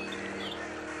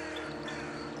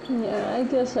 Yeah, I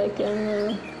guess I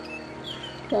can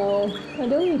tell. I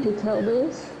don't need to tell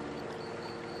this.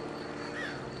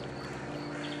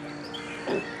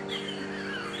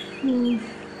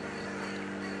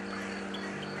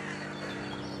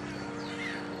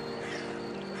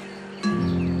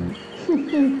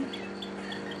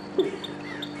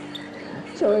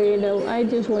 Sorry, no, I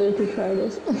just wanted to try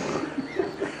this.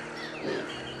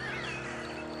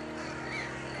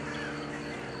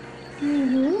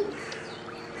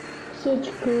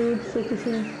 Such good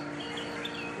citizens.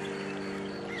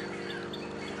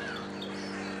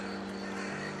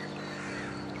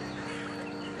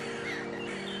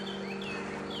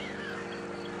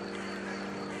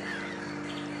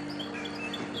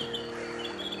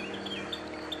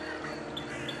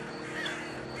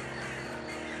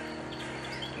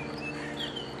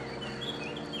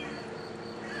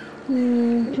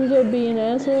 Should I be an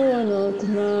asshole or not?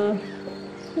 Nah.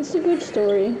 It's a good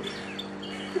story.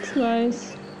 It's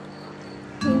nice.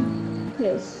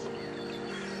 Yes.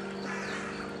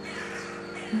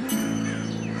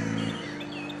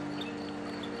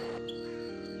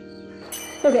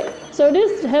 Okay, so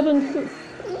this happened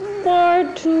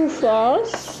far too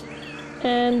fast,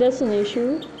 and that's an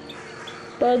issue.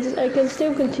 But I can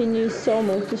still continue some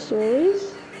of the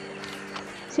stories.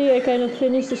 See, I kind of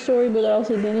finished the story, but I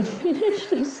also didn't finish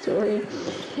the story.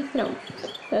 No,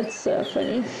 that's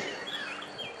funny.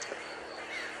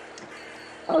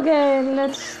 Okay,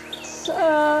 let's,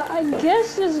 I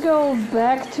guess let's go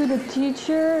back to the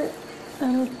teacher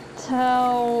and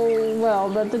tell, well,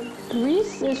 that the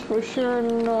priest is for sure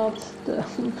not the,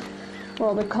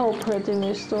 well, the culprit in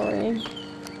this story.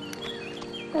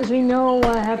 As we know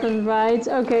what happened, right?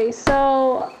 Okay,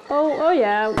 so, oh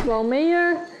yeah, well,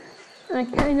 Mayor I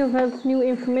kind of have new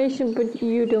information, but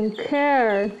you don't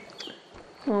care.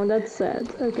 Oh, that's sad.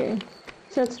 Okay.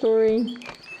 Sad story.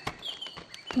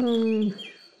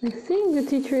 I think the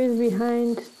teacher is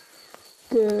behind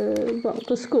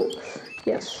the school.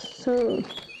 Yes, so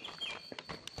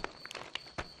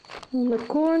in the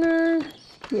corner.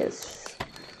 Yes.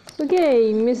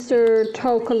 Okay, Mr.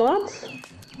 Talk a lot.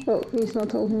 Oh, he's not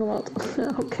talking a lot.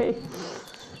 Okay.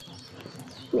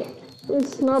 Yeah,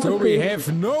 it's not. So we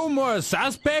have no more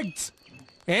suspects?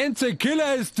 And the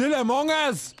killer is still among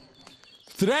us?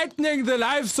 Threatening the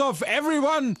lives of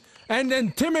everyone and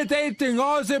intimidating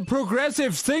all the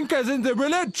progressive thinkers in the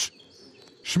village?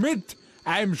 Schmidt,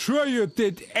 I'm sure you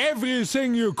did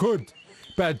everything you could,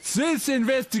 but this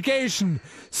investigation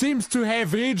seems to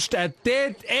have reached a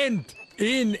dead end.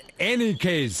 In any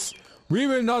case, we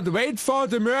will not wait for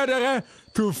the murderer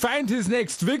to find his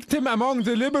next victim among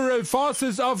the liberal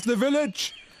forces of the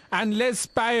village. Unless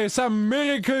by some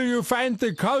miracle you find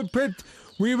the culprit,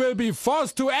 we will be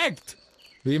forced to act.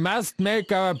 We must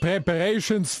make our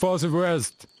preparations for the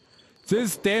worst.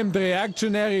 These damned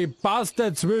reactionary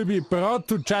bastards will be brought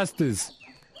to justice.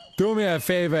 Do me a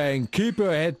favor and keep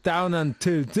your head down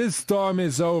until this storm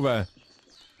is over.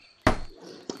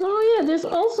 Oh yeah, this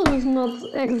also is not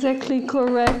exactly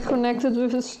correct connected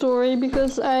with the story,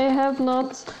 because I have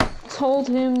not told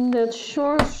him that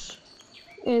Schorsch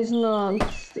is not,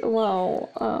 well,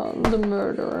 the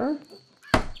murderer.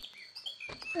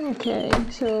 Okay,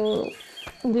 so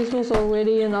this was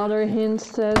already another hint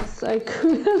that I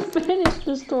could have finished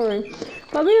the story.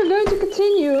 But we are going to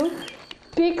continue,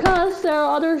 because there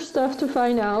are other stuff to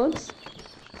find out.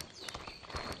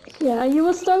 Yeah, he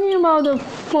was talking about a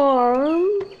farm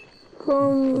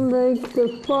from like the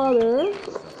father.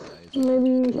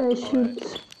 Maybe I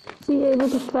should be able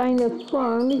to find a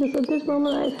farm, because at this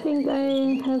moment I think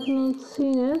I have not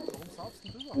seen it.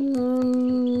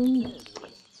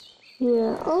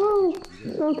 Yeah, oh,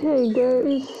 okay, there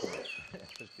is...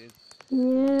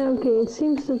 Yeah, okay, it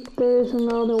seems that there is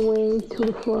another way to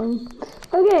the farm.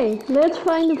 Okay, let's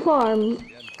find the farm.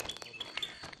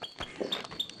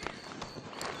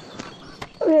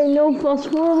 Okay, no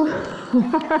phosphor.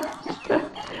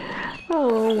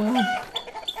 Oh, wow.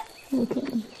 Okay.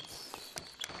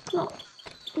 Oh,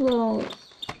 well,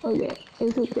 okay,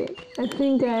 it's okay. I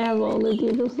think I have all the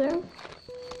details there.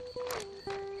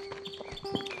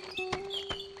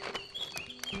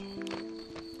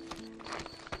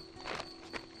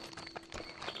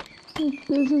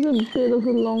 This is a bit of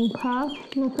a long path,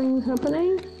 nothing's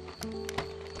happening.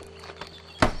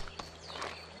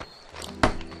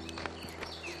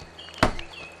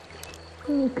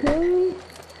 Okay.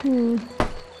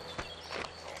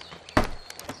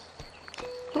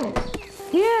 Oh.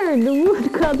 Here, the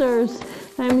woodcutters!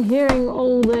 I'm hearing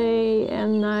all day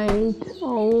and night.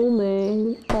 All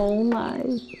day, all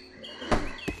night.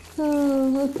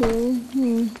 Oh, okay.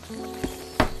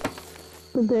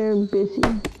 But they're busy.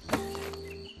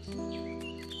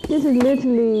 This is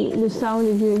literally the sound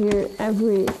that you hear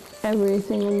every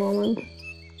single moment.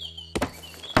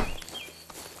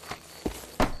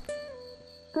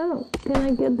 Oh, can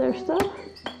I get their stuff?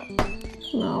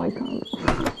 No, I can't.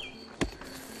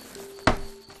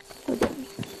 Okay.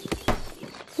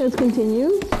 Let's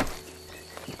continue.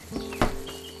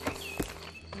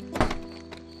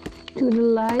 To the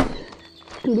light,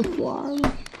 to the farm.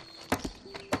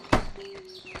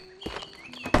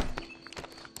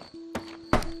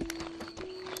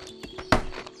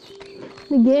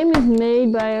 The game is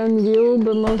made by Unreal,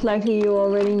 but most likely you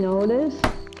already know this.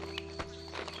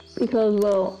 Because,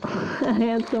 well, I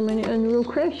had so many Unreal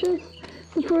crashes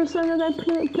the first time that I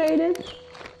played it.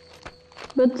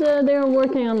 But they are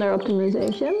working on their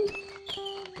optimization.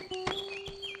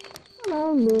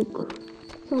 Oh look,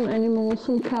 some animals,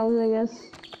 some cows I guess.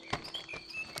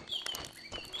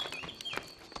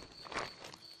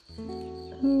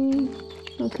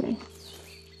 Okay.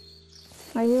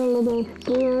 I hear a lot of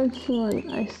birds, but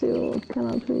I still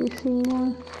cannot really see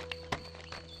more.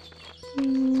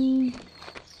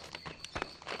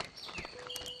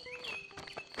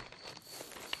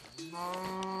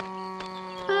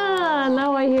 Ah,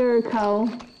 now I hear a cow.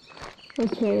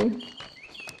 Okay.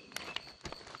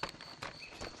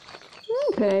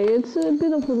 Okay, it's a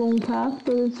bit of a long path,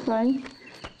 but it's fine.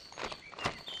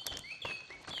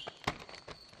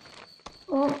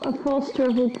 Oh, a fast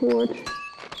travel port.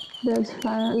 That's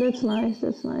fine. That's nice.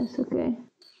 Okay.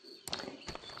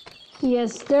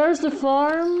 Yes, there's the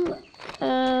farm.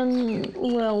 And,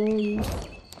 well,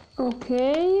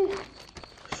 okay.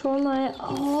 Schormeyer.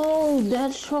 Oh,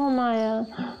 that's Schormeyer.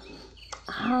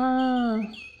 Ah.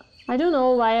 I don't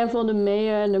know why I thought the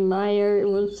mayor and the mayor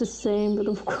was the same, but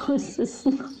of course it's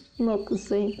not the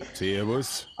same.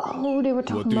 Servus. Oh, they were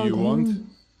talking What do about you want? him.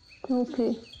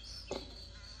 Okay.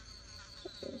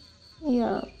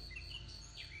 Yeah.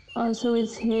 So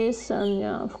it's his son,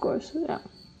 yeah, of course, yeah.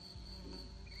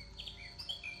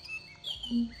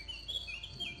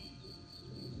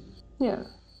 Yeah.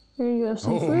 Here you have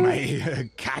some Oh, fruit. my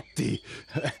Catty.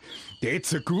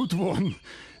 That's a good one.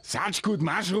 Such good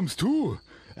mushrooms, too.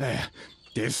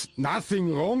 There's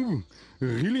nothing wrong.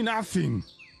 Really nothing.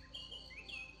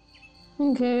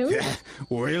 Okay.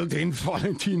 Well then,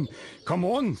 Valentin, come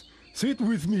on. Sit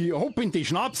with me. Open the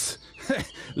schnapps.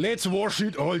 Let's wash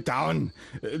it all down.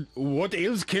 What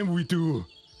else can we do?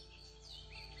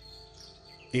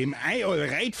 Am I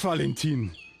alright,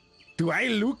 Valentin? Do I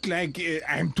look like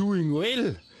I'm doing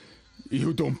well?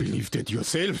 You don't believe that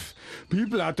yourself.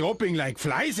 People are dropping like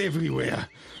flies everywhere.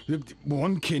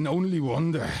 One can only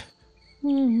wonder.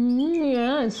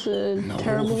 Yeah, it's a No,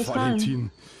 terrible time.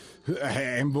 Valentin,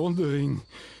 I'm wondering.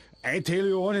 I tell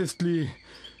you honestly,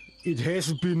 it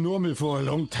hasn't been normal for a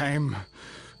long time.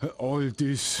 All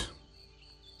this.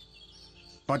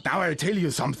 But now I'll tell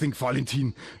you something,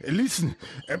 Valentin. Listen,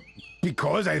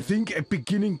 because I think I'm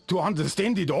beginning to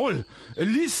understand it all.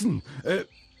 Listen.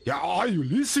 Yeah, are you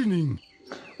listening?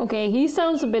 Okay, he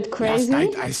sounds a bit Last crazy.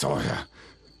 night I saw her.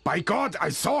 By God, I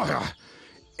saw her.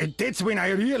 And that's when I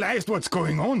realized what's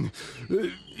going on.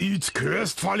 It's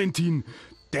cursed, Valentin.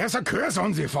 There's a curse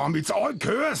on the farm. It's all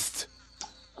cursed.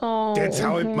 Oh, That's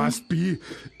how it okay. must be.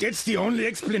 That's the only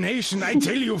explanation. I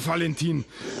tell you, Valentin.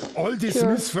 All this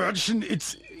Sure. misfortune,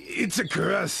 it's a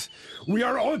curse. We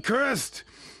are all cursed.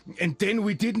 And then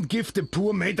we didn't give the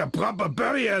poor maid a proper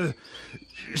burial.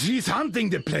 She's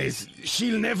haunting the place.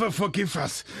 She'll never forgive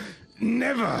us.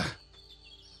 Never.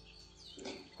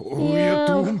 Oh, Yeah,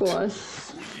 you're of doomed.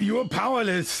 course. You're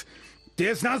powerless.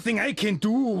 There's nothing I can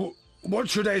do. What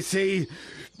should I say?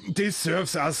 This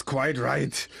serves us quite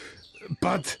right.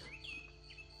 But...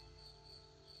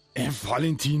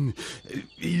 Valentin,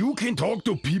 you can talk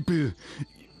to people.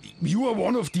 You are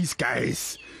one of these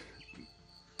guys.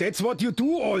 That's what you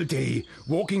do all day,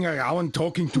 walking around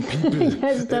talking to people.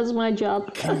 Yes, that's my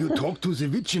job. Can you talk to the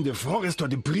witch in the forest or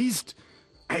the priest?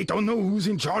 I don't know who's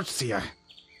in charge there.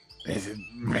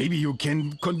 Maybe you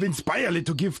can convince Bayerle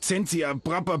to give Zenzi a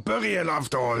proper burial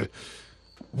after all.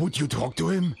 Would you talk to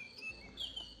him?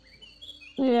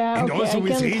 Yeah, And okay, also I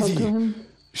with can talk to Rezi. him.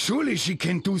 Surely she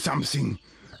can do something.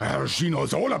 She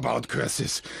knows all about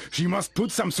curses. She must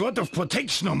put some sort of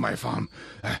protection on my farm.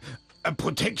 A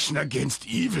protection against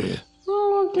evil.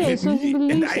 Oh, okay, Help so he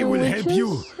me and believes I in will witches? help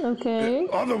you. Okay.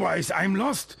 Otherwise, I'm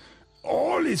lost.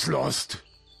 All is lost.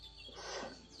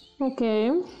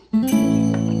 Okay.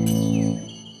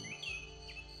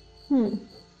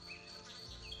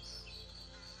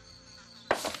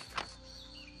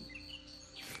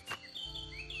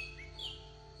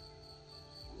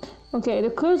 Okay, the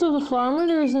curse of the farmer.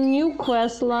 There's a new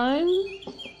quest line,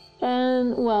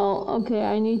 and well, okay,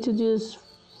 I need to just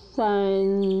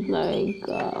find like,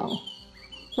 well,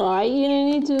 I either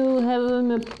need to have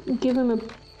him give him a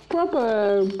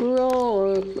proper burial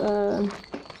or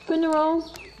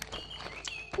funeral,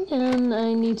 and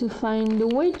I need to find the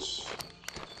witch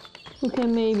who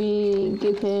can maybe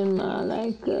give him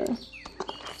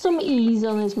some ease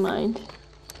on his mind.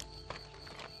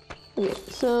 Okay,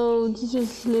 so this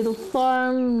is little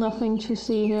farm, nothing to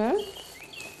see here.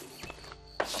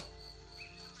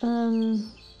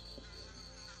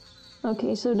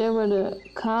 Okay, so there were the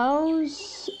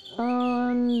cows,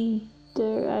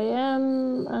 there I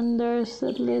am, and there's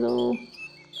that little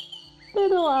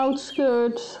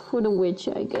outskirt for the witch,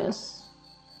 I guess.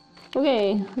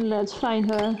 Okay, let's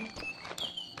find her.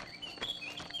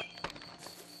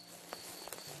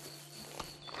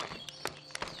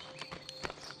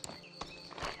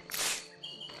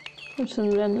 There's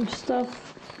some random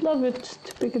stuff. Love it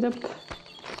to pick it up,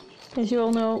 as you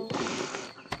all know.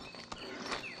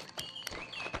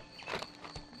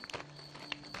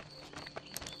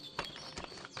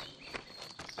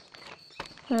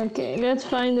 Okay, let's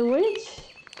find the witch.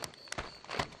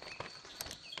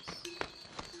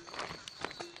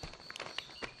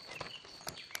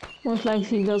 Most likely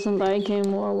she doesn't like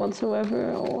him or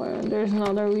whatsoever, or there's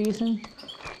another reason.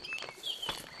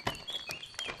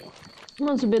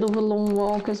 That's a bit of a long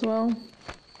walk as well.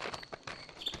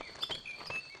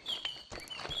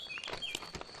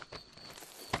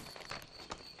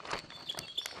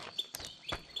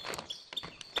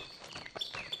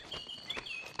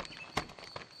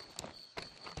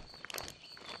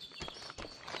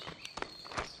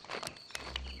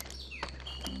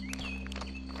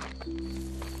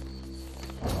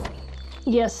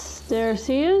 Yes, there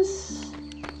she is.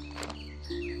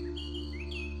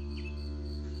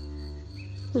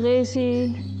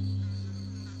 Resi.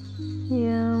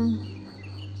 Yeah.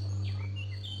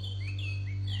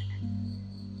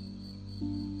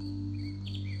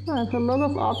 I have a lot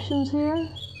of options here.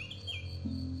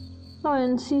 Oh,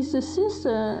 and she's the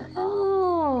sister.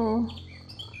 Oh.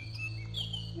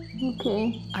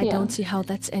 Okay. I don't see how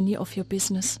that's any of your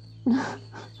business.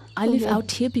 I live out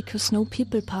here because no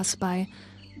people pass by.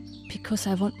 Because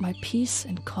I want my peace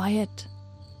and quiet.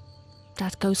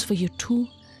 That goes for you too.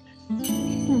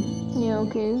 Yeah,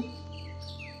 okay.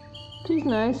 She's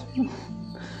nice.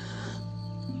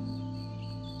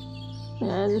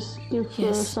 Yeah, just give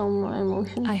her some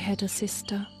emotion. I had a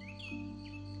sister.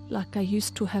 Like I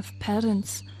used to have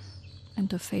parents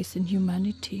and a faith in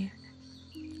humanity.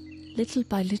 Little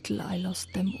by little I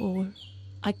lost them all.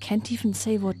 I can't even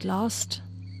say what last.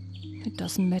 It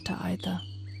doesn't matter either.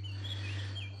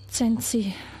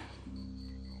 Sensi.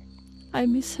 I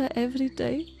miss her every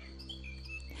day.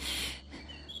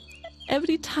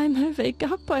 Every time I wake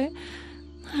up, I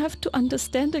have to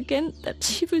understand again that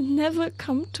she will never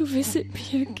come to visit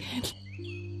me again.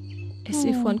 As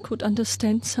if one could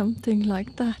understand something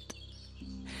like that.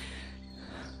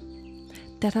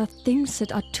 There are things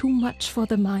that are too much for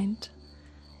the mind.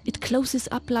 It closes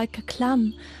up like a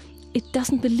clam. It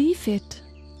doesn't believe it.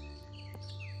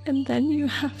 And then you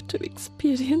have to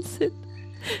experience it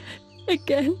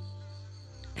again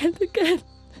and again.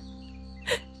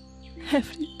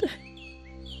 Every day.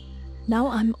 Now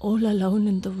I'm all alone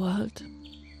in the world.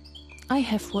 I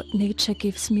have what nature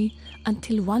gives me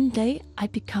until one day I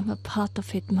become a part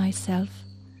of it myself.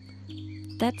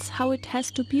 That's how it has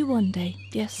to be one day,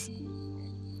 yes.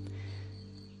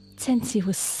 Sensi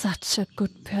was such a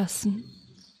good person.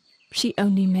 She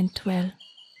only meant well.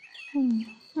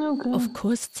 Okay. Of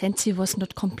course, Sensi was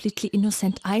not completely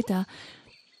innocent either,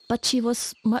 but she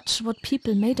was much what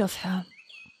people made of her.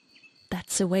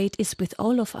 That's the way it is with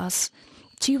all of us.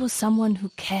 She was someone who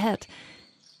cared,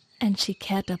 and she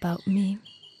cared about me.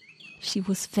 She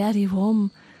was very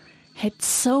warm, had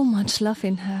so much love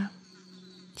in her.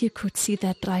 You could see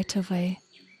that right away.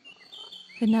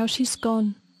 And now she's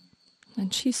gone,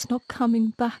 and she's not coming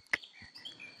back.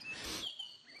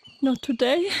 Not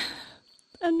today,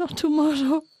 and not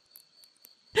tomorrow,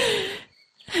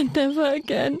 and never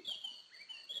again.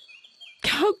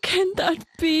 How can that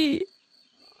be?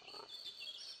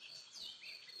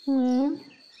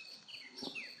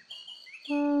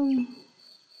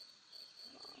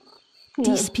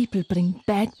 These people bring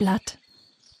bad blood.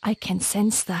 I can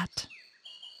sense that.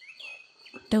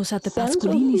 Those are the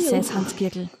Pascolini, says Hans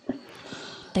Giergel.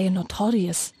 They are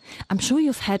notorious. I'm sure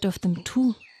you've heard of them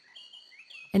too.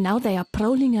 And now they are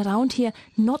prowling around here,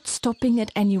 not stopping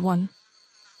at anyone.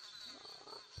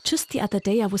 Just the other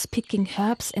day I was picking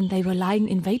herbs and they were lying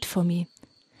in wait for me.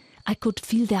 I could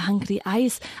feel their hungry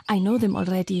eyes. I know them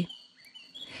already.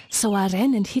 So I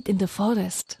ran and hid in the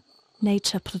forest.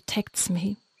 Nature protects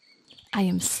me. I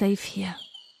am safe here.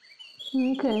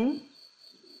 Okay.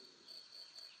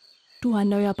 Do I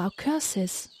know about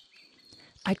curses?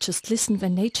 I just listen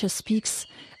when nature speaks,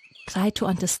 try to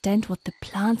understand what the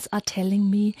plants are telling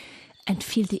me, and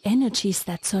feel the energies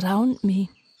that surround me.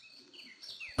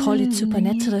 Call it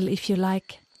supernatural if you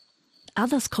like.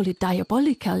 Others call it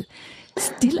diabolical.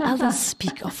 Still others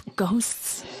speak of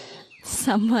ghosts.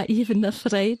 Some are even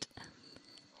afraid.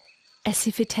 As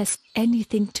if it has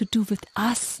anything to do with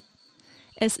us.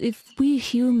 As if we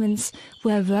humans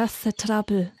were worth the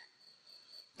trouble.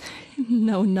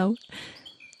 No.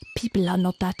 People are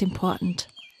not that important.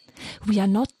 We are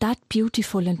not that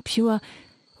beautiful and pure.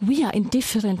 We are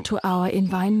indifferent to our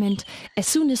environment as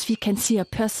soon as we can see a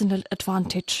personal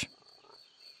advantage.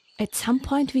 At some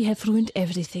point we have ruined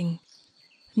everything.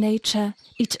 Nature,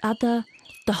 each other,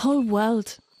 the whole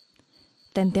world.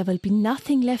 Then there will be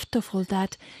nothing left of all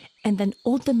that, and then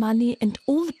all the money and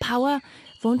all the power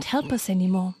won't help us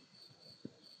anymore.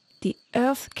 The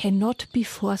earth cannot be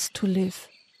forced to live.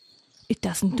 It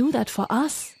doesn't do that for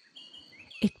us.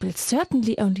 It will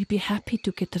certainly only be happy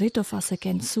to get rid of us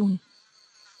again soon.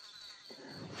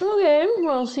 Okay,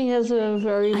 well, she has a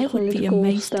very I would be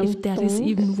amazed if there is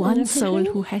even one soul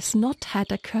who has not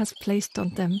had a curse placed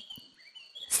on them.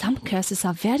 Some curses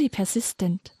are very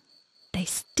persistent. They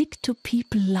stick to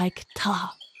people like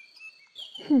tar.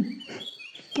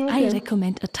 I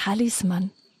recommend a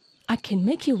talisman. I can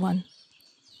make you one.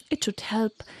 It should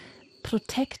help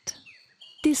protect.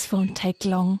 This won't take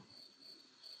long.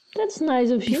 That's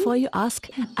nice of you. Before you ask,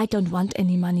 I don't want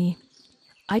any money.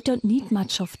 I don't need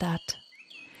much of that.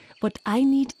 What I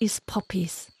need is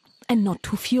poppies, and not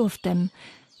too few of them.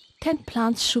 10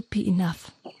 plants should be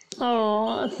enough.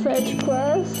 Oh, a fetch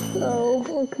quest? Oh,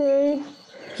 okay.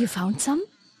 You found some?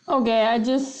 Okay, I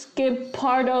just skipped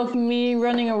part of me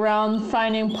running around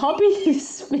finding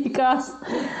puppies because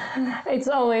it's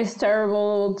always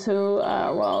terrible to,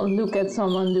 look at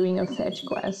someone doing a fetch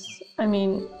quest. I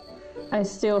mean, I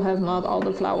still have not all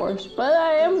the flowers, but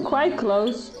I am quite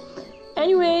close.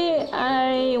 Anyway,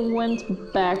 I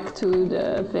went back to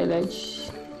the village.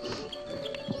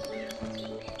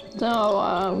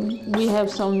 So, we have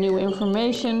some new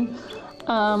information.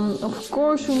 Of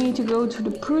course, we need to go to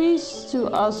the priest to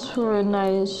ask for a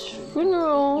nice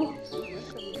funeral.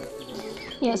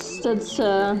 Yes, that's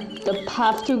the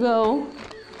path to go.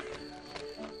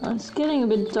 It's getting a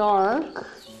bit dark,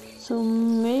 so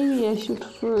maybe I should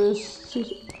first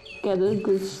get a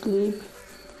good sleep.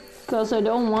 Because I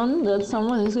don't want that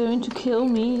someone is going to kill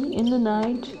me in the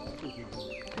night.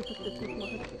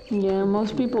 Yeah,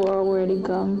 most people are already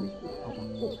gone.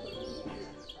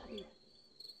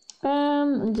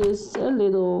 Just a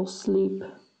little sleep.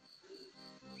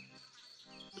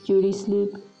 Beauty sleep,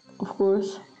 of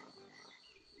course.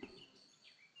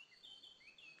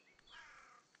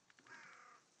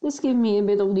 This gives me a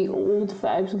bit of the old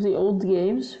vibes of the old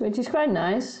games, which is quite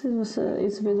nice. It's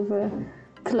a bit of a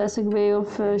classic way of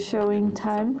showing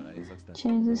time.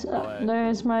 Change this up.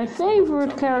 There's my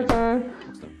favorite character,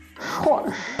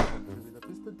 Schorsch.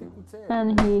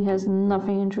 And he has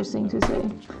nothing interesting to say.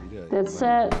 That's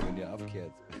sad.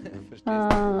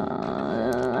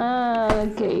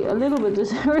 Okay, a little bit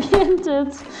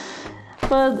disoriented.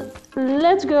 But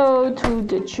let's go to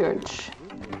the church.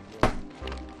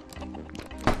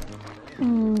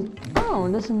 Oh,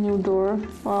 there's a new door.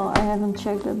 Well, I haven't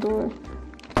checked that door.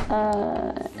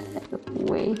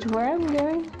 Wait, where am I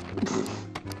going?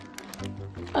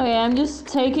 Okay, I'm just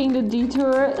taking the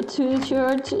detour to the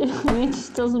church,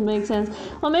 which doesn't make sense.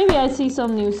 Well, maybe I see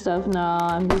some new stuff. No,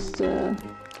 I'm just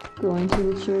going to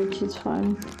the church, it's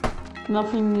fine.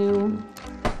 Nothing new.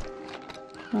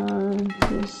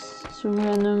 Just some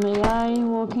random AI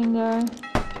walking there.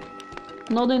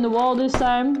 Not in the wall this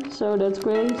time, so that's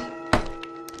great.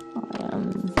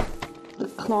 The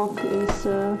clock is,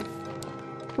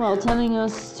 telling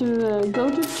us to go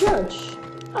to church.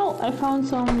 Oh, I found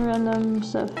some random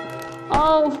stuff.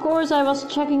 Oh, of course, I was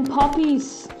checking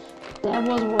puppies. That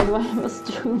was what I was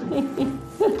doing.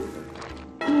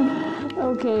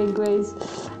 Okay, great.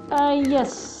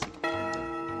 Yes.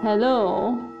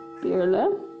 Hello,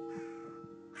 Birle.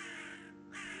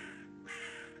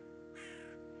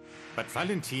 But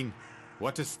Valentin,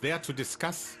 what is there to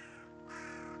discuss?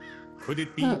 Could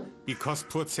it be because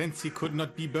poor Sensi could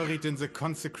not be buried in the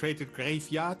consecrated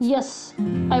graveyard? Yes,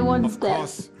 I want that. Of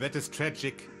course, that is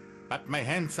tragic. But my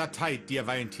hands are tied, dear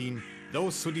Valentin.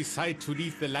 Those who decide to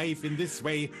leave the life in this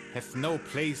way have no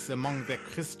place among their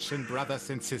Christian brothers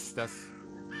and sisters.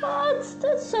 What?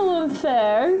 That's so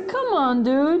unfair. Come on,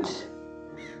 dude.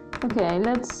 Okay,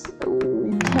 let's...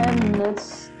 10,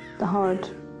 that's hard.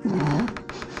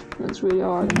 That's really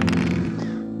hard.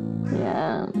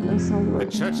 Yeah, that's not working.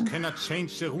 The church cannot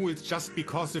change the rules just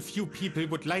because a few people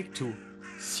would like to.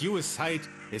 Suicide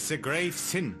is a grave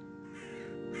sin.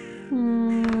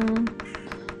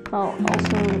 Oh,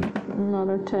 also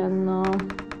another 10. No,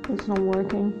 it's not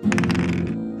working.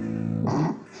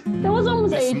 That was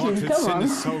almost 18, come sin on.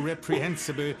 is so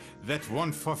reprehensible that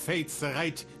one forfeits the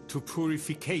right to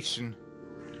purification.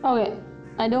 Okay,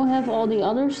 I don't have all the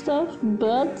other stuff,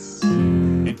 but...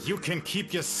 And you can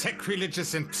keep your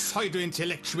sacrilegious and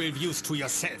pseudo-intellectual views to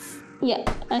yourself. Yeah,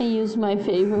 I use my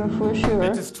favor for sure.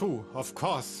 That is true, of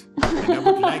course. And I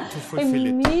would like to fulfill it.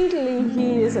 Immediately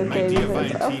he is okay My dear with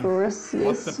it, Valentin, of course, yes.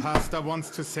 what the pastor wants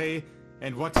to say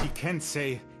and what he can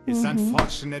say is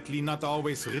unfortunately not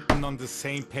always written on the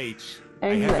same page. Exactly.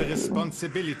 I have a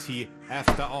responsibility,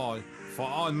 after all, for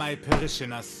all my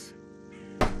parishioners.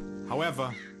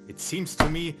 However, it seems to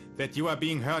me that you are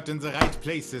being heard in the right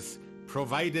places.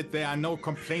 Provided there are no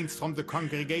complaints from the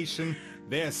congregation,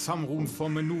 there is some room for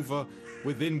maneuver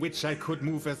within which I could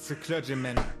move as a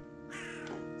clergyman.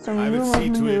 I will see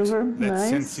to it that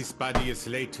Sensi's body is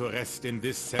laid to rest in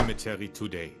this cemetery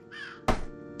today.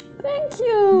 Thank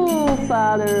you,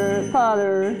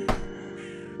 Father.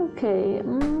 Okay.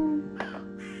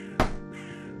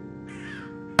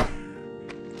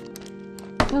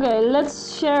 Okay,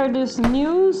 let's share this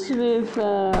news with,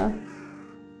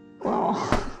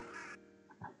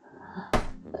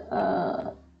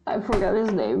 I forgot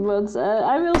his name, but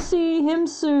I will see him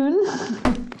soon.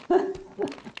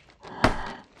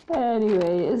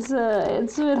 Anyway, it's a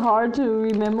bit hard to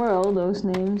remember all those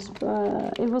names,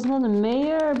 but it was not a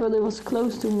mayor, but it was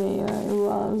close to mayor. It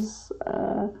was,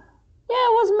 Yeah,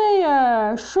 it was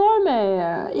Mayor. Sure,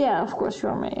 Mayor. Yeah, of course,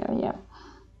 sure, Mayor. Yeah.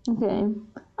 Okay.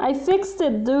 I fixed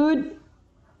it, dude.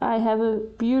 I have a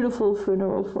beautiful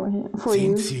funeral for him. For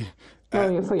Sensi, you.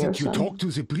 For your did you son. talk to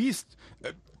the priest?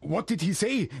 What did he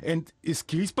say? And is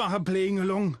Griesbacher playing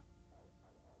along?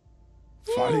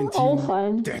 Yeah, Valentin, all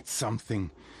fine. that's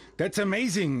something. That's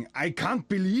amazing. I can't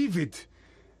believe it.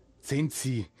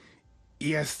 Sensi,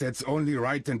 yes, that's only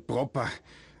right and proper.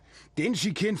 Then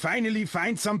she can finally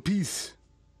find some peace.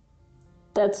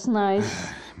 That's nice.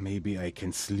 Maybe I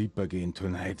can sleep again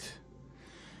tonight.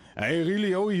 I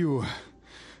really owe you.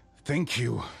 Thank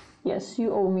you. Yes,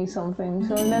 you owe me something.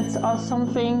 So that's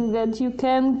something that you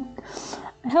can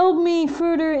help me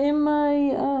further in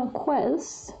my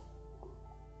quest.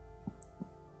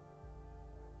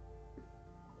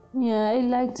 Yeah, I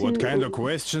like to... What kind of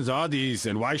questions are these,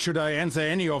 and why should I answer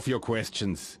any of your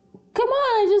questions? Come on,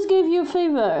 I just gave you a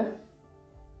favor.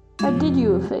 I did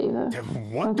you a favor.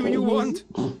 What do you want?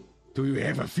 Do you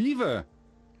have a fever?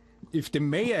 If the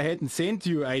mayor hadn't sent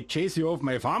you, I'd chase you off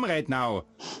my farm right now.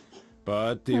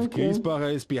 But if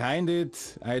Griesbacher is behind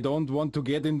it, I don't want to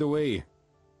get in the way.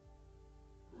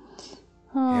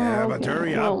 Yeah, but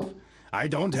hurry up. I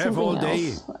don't have all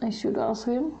day. I should ask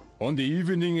him. On the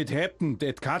evening it happened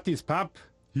at Kati's pub.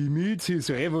 He meets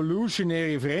his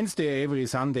revolutionary friends there every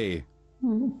Sunday.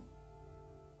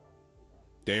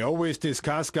 They always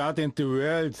discuss God and the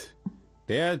world.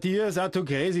 Their ideas are too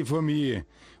crazy for me.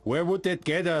 Where would that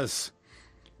get us?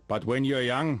 But when you're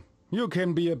young, you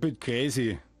can be a bit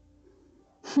crazy.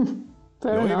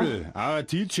 Leubel, our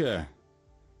teacher,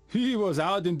 he was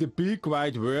out in the big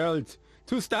wide world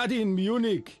to study in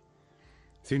Munich.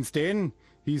 Since then,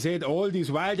 he's had all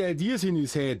these wild ideas in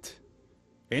his head.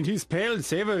 And his pal,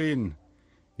 Severin,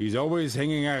 he's always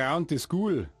hanging around the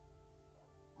school.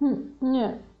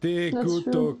 Yeah, The that's good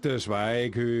true. Dr.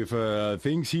 Schweighöfer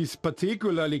thinks he's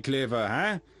particularly clever,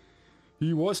 huh?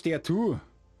 He was there too.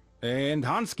 And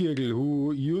Hans Kirgel,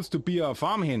 who used to be our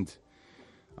farmhand.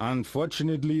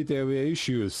 Unfortunately, there were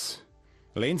issues.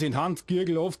 Lenz and Hans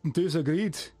Kirgel often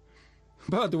disagreed.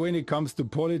 But when it comes to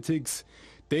politics,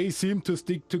 they seem to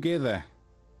stick together.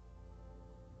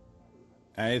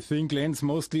 I think Lenz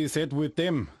mostly sat with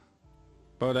them.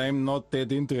 But I'm not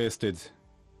that interested.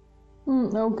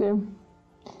 Okay.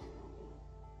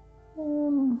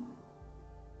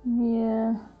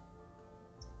 Yeah.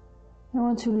 I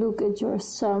want to look at your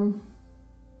son.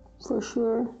 For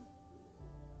sure.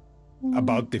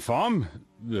 About the farm?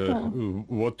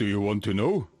 What do you want to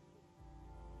know?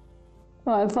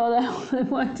 Oh, I thought I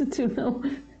wanted to know.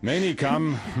 Many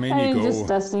come, many I'm go. just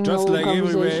testing the Just whole like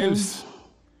everywhere conversation. else.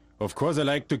 Of course I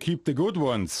like to keep the good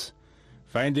ones.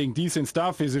 Finding decent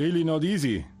stuff is really not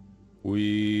easy.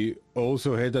 We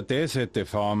also had a death at the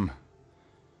farm.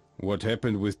 What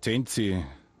happened with Tenzi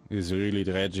is really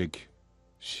tragic.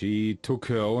 She took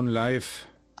her own life.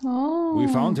 Oh. We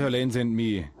found her, Lenz and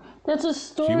me. That's a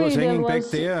story. She was that hanging back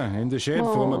was... there in the shed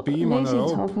Oh, from a beam on a Lazy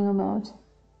rope. talking about.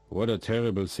 What a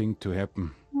terrible thing to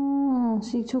happen. Oh,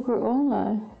 she took her own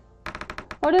life.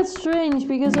 Oh, that's strange,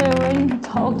 because I already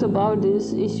talked about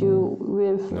this issue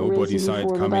with Nobody Racy saw it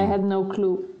before, but I coming. had no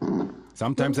clue.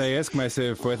 Sometimes I ask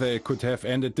myself whether it could have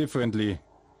ended differently.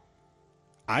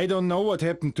 I don't know what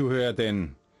happened to her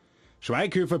then.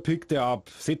 Schweighöfer picked her up.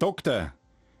 Say doctor.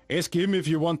 Ask him if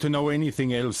you want to know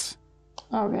anything else.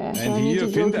 Okay, so And I need here,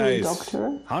 to go to the Findeis.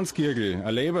 doctor. Hans Kirgel,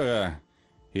 a laborer.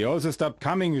 He also stopped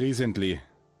coming recently.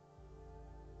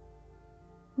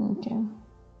 Okay.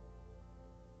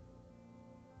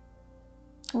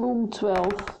 Room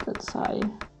 12, that's high.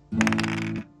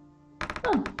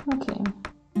 Oh, okay.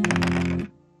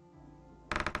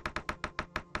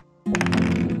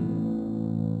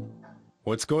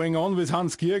 What's going on with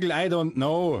Hans Kirgel, I don't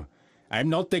know. I'm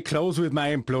not that close with my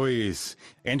employees.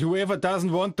 And whoever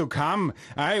doesn't want to come,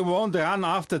 I won't run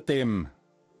after them.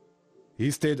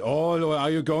 Is that all, or are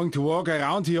you going to walk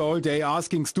around here all day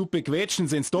asking stupid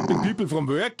questions and stopping people from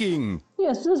working?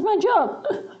 Yes, that's my job.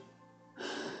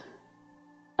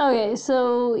 Okay,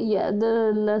 so yeah,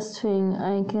 the last thing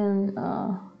I can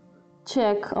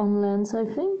check on Lens, I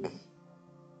think.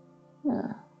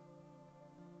 Yeah.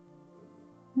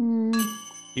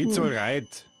 It's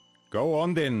alright. Go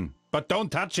on then. But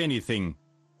don't touch anything.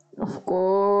 Of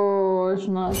course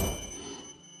not.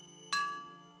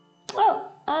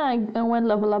 Oh, I went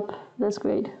level up. That's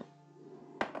great.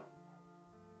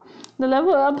 The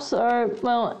level ups are,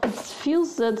 well, it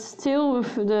feels that still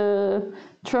with the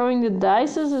throwing the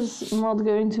dice is not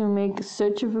going to make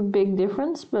such of a big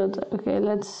difference, but okay,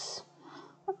 let's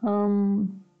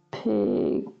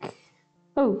pick...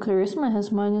 Oh, Charisma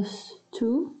has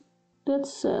 -2.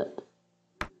 That's sad.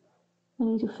 I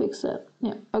need to fix that.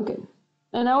 Yeah, okay.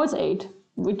 And now it's 8,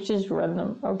 which is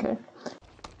random. Okay.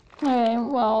 Okay,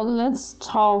 well, let's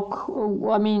talk.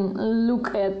 I mean,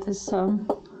 look at this song.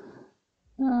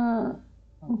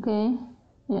 Okay.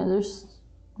 Yeah, there's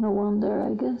no one there,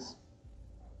 I guess.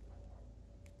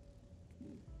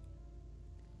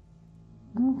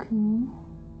 Okay.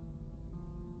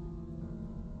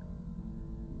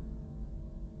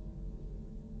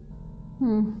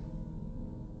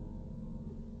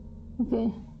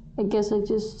 Okay. I guess I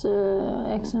just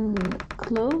X him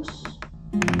close.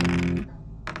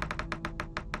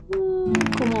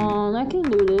 Come on, I can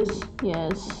do this.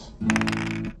 Yes.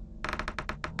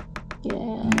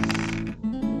 Yes.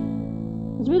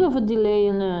 There's a bit of a delay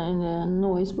in the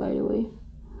noise, by the way.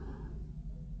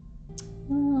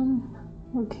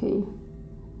 Okay.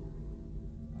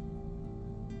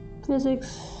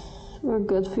 Physics or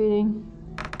gut feeling?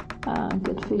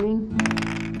 Gut feeling.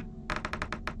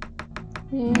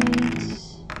 8,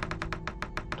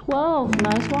 12,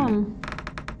 nice one.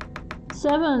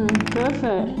 7,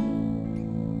 perfect.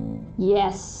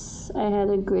 Yes, I had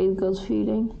a great gut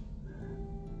feeling.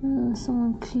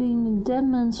 Someone cleaned the dead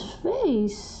man's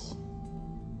face.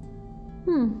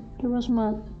 There was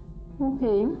mud.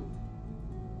 Okay.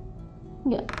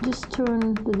 Yeah, just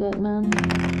turn the dead man.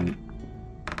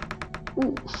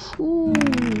 Ooh,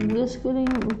 this is getting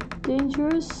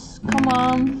dangerous. Come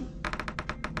on.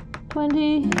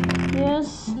 20,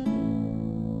 yes.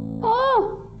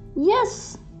 Oh,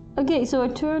 yes. Okay, so I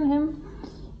turn him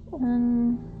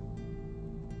and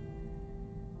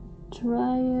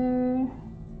dryer.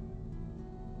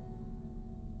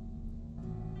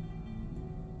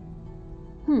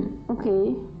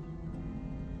 Okay.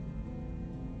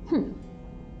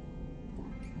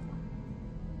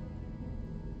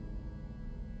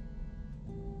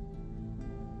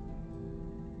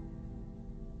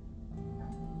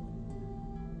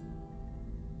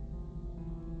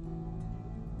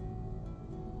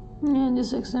 Yeah,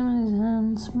 just examine his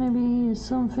hands. Maybe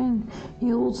something. He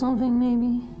holds something,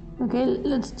 maybe. Okay,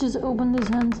 let's just open his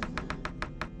hands.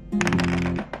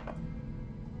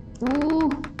 Ooh,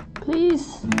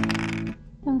 please.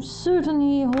 I'm certain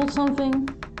he holds something.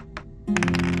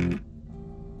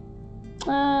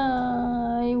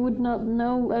 I would not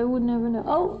know. I would never know.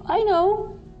 Oh, I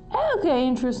know. Okay,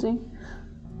 interesting.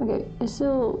 Okay, I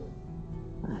still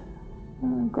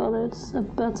got it. A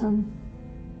button.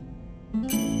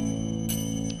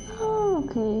 Oh,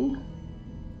 okay.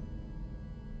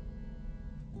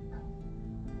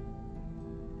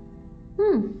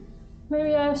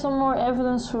 Maybe I have some more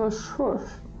evidence for sure.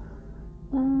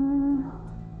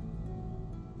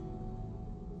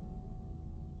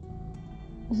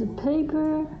 Is it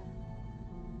paper?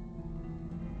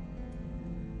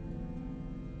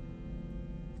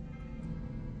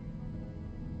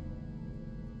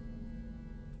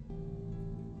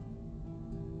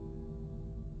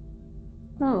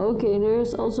 Oh, okay,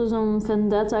 there's also some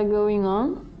vendetta going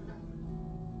on.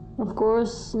 Of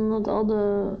course, not all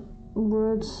the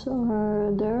words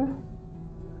are there.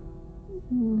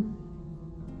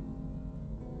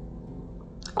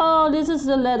 Oh, this is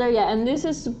the letter, yeah, and this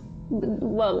is,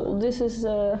 well, this is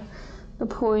the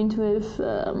point with,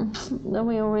 that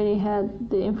we already had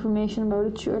the information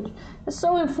about the church. It's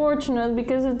so unfortunate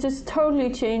because it just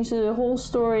totally changed the whole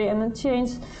story and it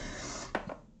changed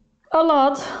a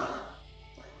lot.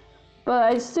 But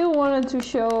I still wanted to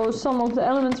show some of the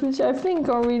elements which I think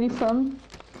are really fun.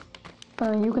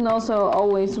 You can also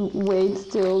always wait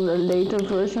till the later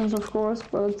versions, of course,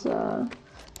 but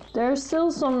there's still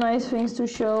some nice things to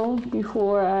show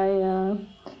before I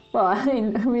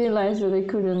realized that I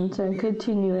couldn't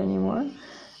continue anymore.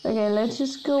 Okay, let's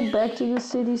just go back to the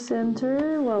city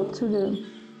center, well, to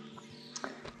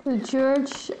the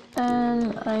church,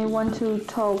 and I want to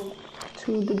talk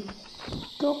to the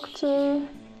doctor.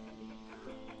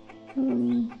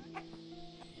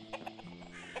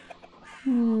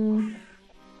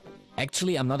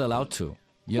 Actually, I'm not allowed to.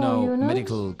 You know,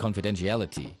 medical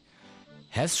confidentiality.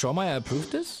 Has Schromeyer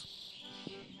approved this?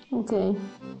 Okay.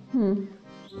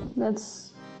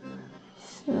 That's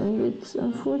a bit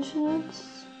unfortunate.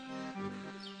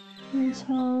 His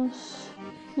house.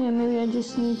 Yeah, maybe I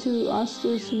just need to ask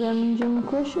this damaging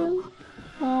question.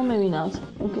 Oh, maybe not.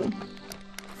 Okay.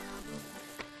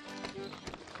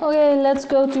 Okay, let's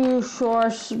go to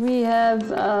source. We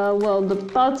have, well, the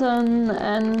button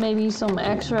and maybe some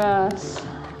extra,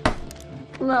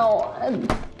 well,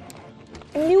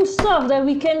 new stuff that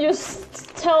we can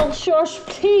just tell Josh,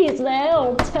 please, the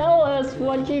hell, tell us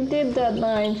what you did that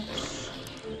night.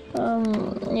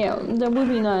 Yeah, that would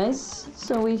be nice.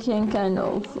 So we can kind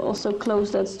of also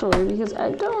close that story, because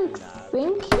I don't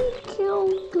think he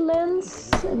killed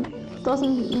Lance. It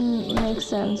doesn't make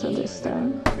sense at this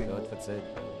time.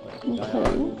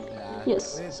 Okay.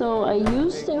 Yes, so I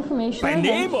used the information. By I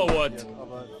name have. or what?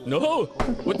 No.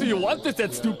 What do you want with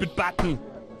that stupid button?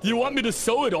 Do you want me to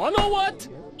sew it on or what?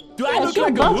 Do I look your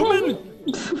like button. a woman?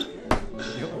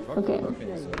 Okay.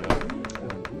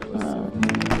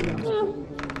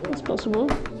 Yeah, it's possible.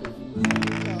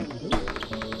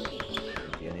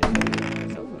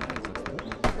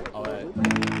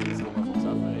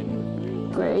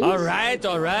 Great. All right.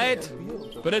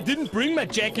 But I didn't bring my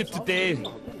jacket today.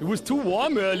 It was too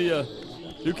warm earlier.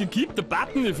 You can keep the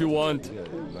button if you want.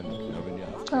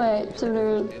 Alright,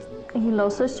 so he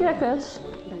lost his jacket.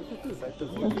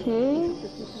 Okay.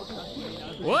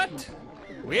 What?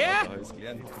 Where?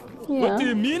 Yeah. What do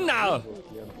you mean now?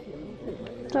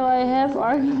 So I have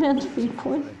argument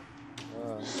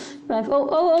 3.5.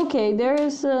 Oh, okay. There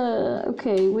is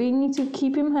okay. We need to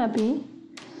keep him happy.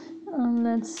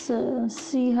 Let's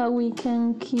see how we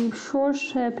can keep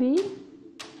Schorsch happy.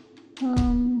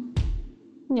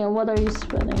 Yeah, what are you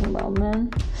spending about, man?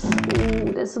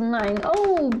 Ooh, that's a 9.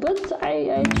 Oh, but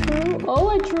I drew. Oh,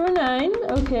 I drew a 9.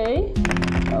 Okay.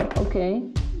 Oh, okay.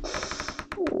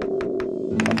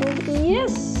 Ooh,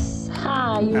 yes.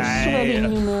 Ha! You're sweating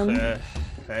me, man.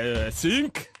 I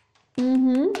think.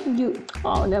 You.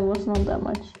 Oh, that was not that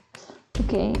much.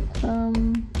 Okay.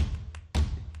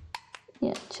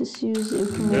 Yeah, just use the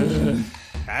information.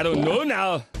 I don't know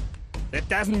now. That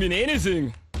doesn't mean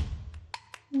anything.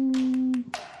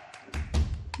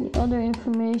 The other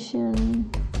information.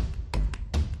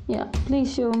 Yeah,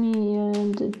 please show me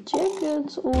the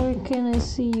jacket, or can I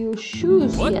see your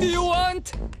shoes? What yes. do you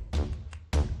want?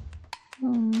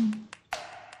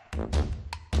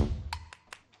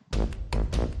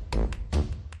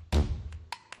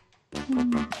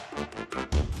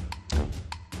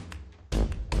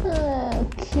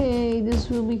 Okay, this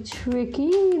will be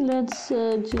tricky. Let's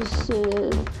just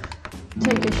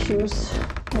take the shoes.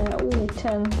 Ooh,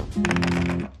 10.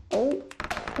 Oh,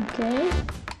 okay.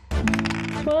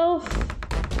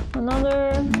 12.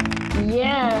 Another.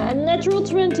 Yeah, a natural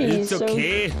 20. It's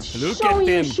okay. Look show at your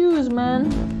them. shoes,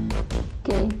 man.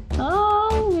 Okay.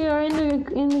 Oh, we are in the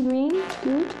green.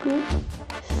 Good.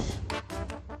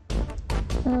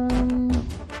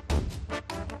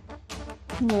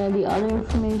 Yeah, the other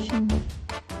information.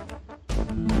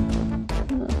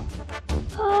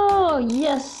 Oh,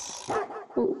 yes.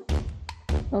 Ooh.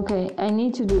 Okay, I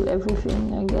need to do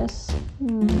everything, I guess.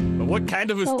 But what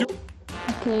kind of a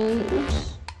Okay,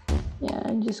 oops. Yeah,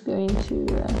 I'm just going to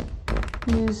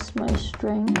use my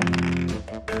strength.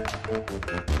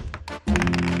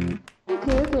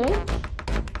 Okay.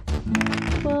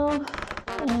 12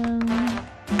 and...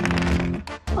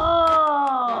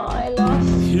 Oh, I lost.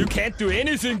 You can't do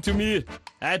anything to me.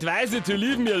 I advise you to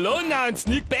leave me alone now and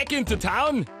sneak back into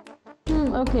town.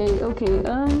 Okay.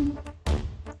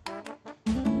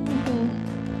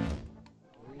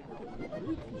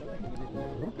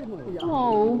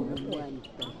 Oh.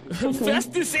 Okay.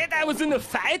 First you said I was in a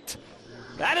fight.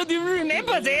 I don't even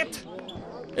remember that.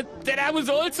 That I was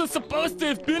also supposed to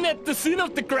have been at the scene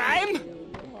of the crime.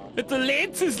 That the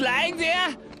Lance is lying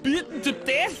there, beaten to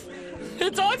death.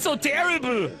 It's also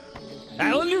terrible.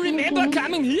 I only remember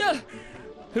coming here.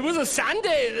 It was a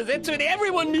Sunday. That's when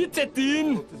everyone meets at the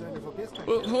inn.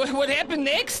 What happened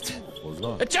next?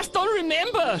 I just don't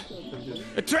remember.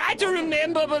 I try to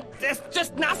remember, but there's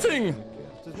just nothing.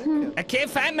 I can't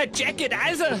find my jacket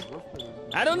either.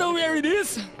 I don't know where it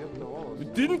is.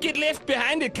 It didn't get left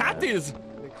behind at Kathy's.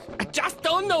 I just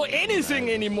don't know anything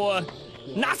anymore.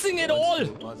 Nothing at all.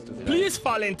 Please,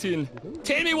 Valentin,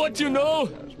 tell me what you know.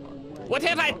 What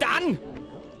have I done?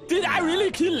 Did I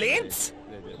really kill Lance?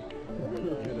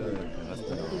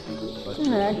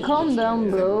 Yeah, calm down,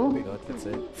 bro.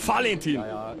 Valentin,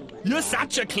 you're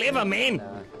such a clever man.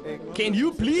 Can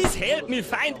you please help me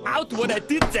find out what I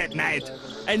did that night?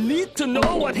 I need to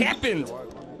know what happened.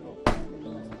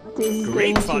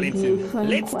 Great, Valentin.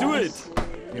 Let's do it.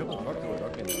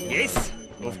 Yes,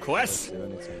 of course.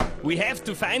 We have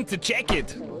to find the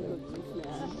jacket.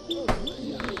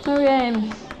 Okay.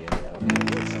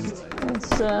 Let's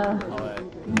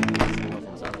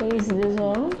place this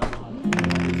on.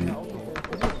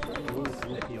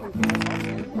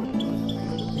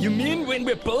 You mean when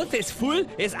we're both as full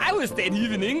as I was that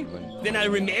evening, then I'll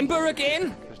remember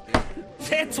again?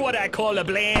 That's what I call a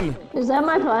plan. Is that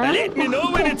my plan? Let me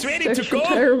know when it's ready to Such a go.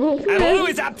 terrible I'm plan.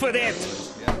 always up for that.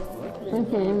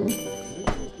 Okay.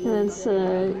 Let's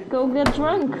go get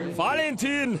drunk.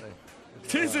 Valentin,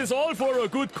 This is all for a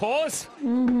good cause.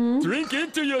 Drink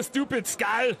into your stupid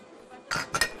skull.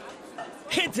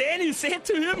 And then he said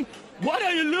to him, what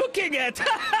are you looking at?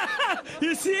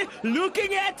 You see,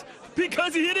 looking at?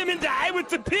 Because he hit him in the eye with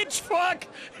the pitchfork.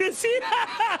 You see?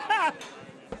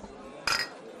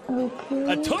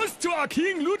 Okay. A toast to our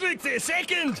King Ludwig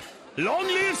II. Long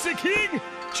live the King.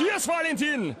 Cheers,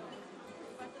 Valentin.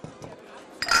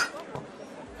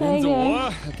 In the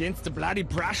war against the bloody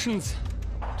Prussians.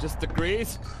 Just a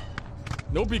grace.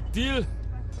 No big deal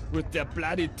with their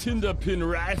bloody tinder pin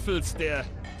rifles there.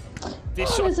 They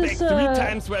shot back 3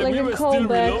 times while like we were a still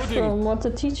callback reloading. from what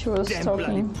the teacher was Damn talking.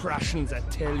 bloody Prussians, I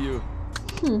tell you.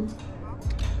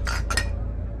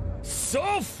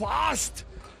 So fast!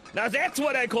 Now that's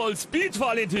what I call speed,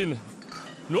 Valentin.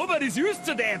 Nobody's used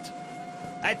to that.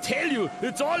 I tell you,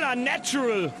 it's all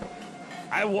unnatural.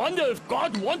 I wonder if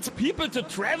God wants people to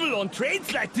travel on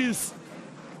trains like this.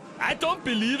 I don't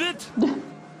believe it.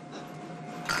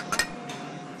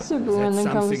 Super random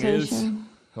something else. conversation.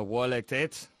 A war like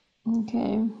that?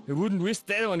 Okay. You wouldn't wish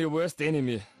that on your worst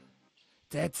enemy.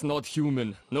 That's not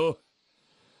human, no.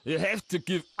 You have to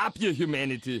give up your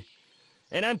humanity.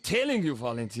 And I'm telling you,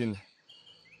 Valentin,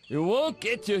 you won't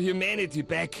get your humanity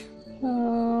back.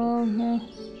 Okay.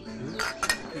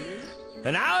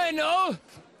 And now I know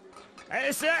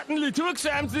I certainly took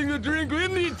something to drink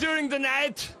with me during the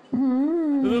night.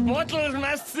 The bottles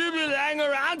must still be lying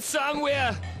around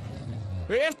somewhere.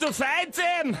 We have to find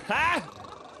them, huh?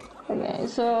 Okay,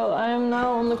 so I am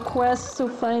now on the quest to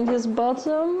find his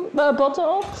bottle,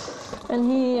 and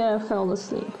he fell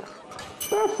asleep.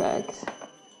 Perfect.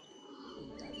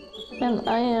 And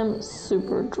I am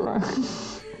super drunk.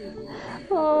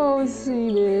 Oh,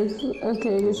 see this.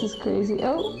 Okay, this is crazy.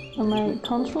 Oh, and my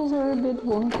controls are a bit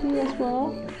wonky as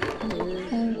well.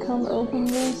 I can't open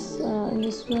this.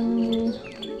 Just randomly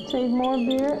take more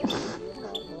beer.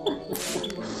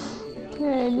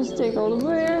 Okay, just take all the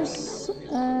beers.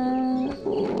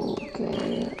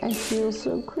 Okay, I feel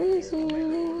so crazy.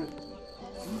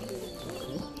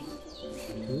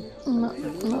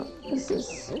 No, this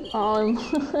is...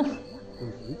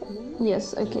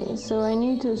 Yes, okay, so I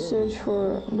need to search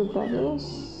for the bottles.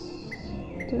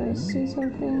 Do I see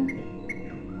something?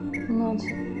 Not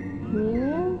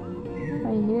here.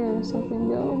 I hear something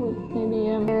though, but maybe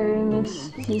I'm hearing it.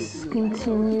 Please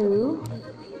continue.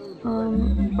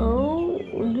 Oh,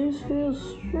 this feels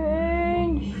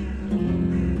strange.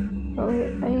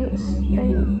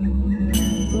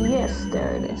 Yes,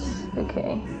 there it is.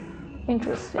 Okay,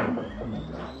 interesting.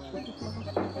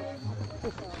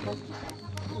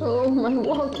 Oh, my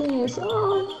walking is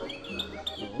off.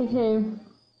 Okay.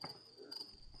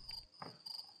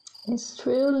 His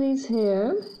trail leads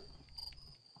here.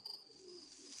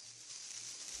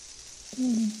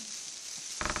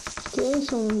 Okay,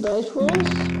 some dice rolls.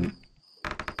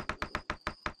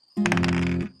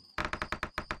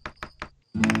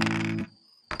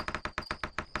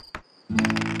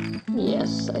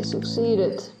 Yes, I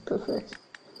succeeded. Perfect.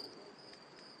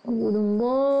 A wooden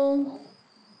ball.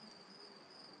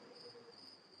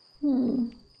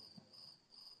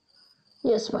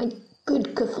 Yes, my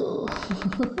good Kaffel.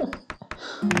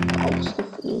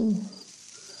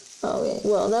 Okay,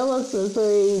 well, that was a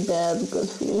very bad gut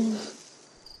feeling.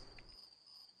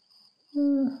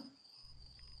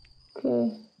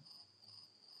 Okay.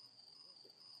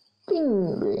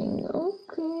 Bing ring.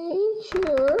 Okay,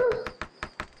 sure.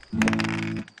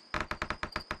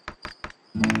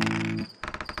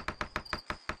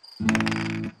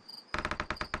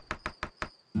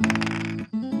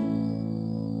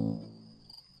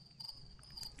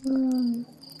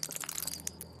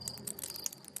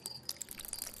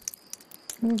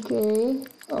 Okay.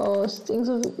 Oh, stinks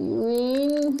of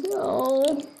urine.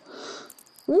 Oh.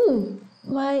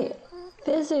 My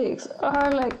physics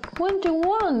are like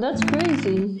 21. That's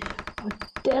crazy. But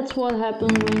that's what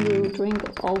happens when you drink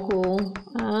alcohol.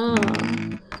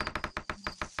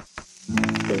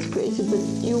 That's crazy, but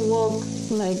you walk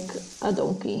like a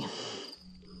donkey.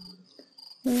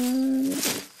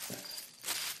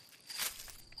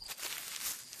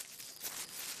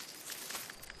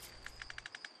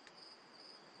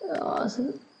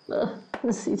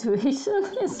 The situation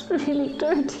is really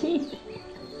dirty.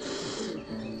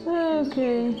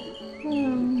 Okay.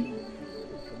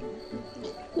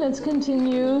 Let's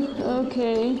continue.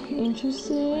 Okay,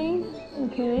 interesting.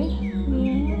 Okay.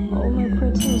 Yeah. Oh, my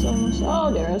pretzel's almost.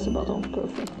 Oh, there is a bottle.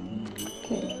 Perfect.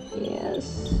 Okay.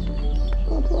 Yes.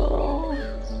 Bottle.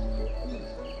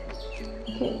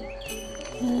 Okay.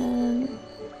 And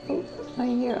oh, I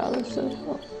hear other stuff.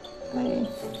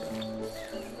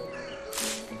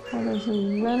 Oh, there's a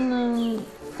random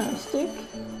stick.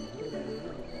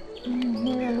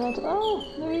 Oh,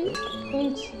 wait.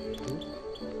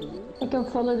 I can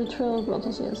follow the trail of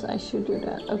bottles. Yes, I should do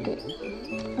that. Okay.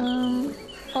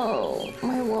 Oh,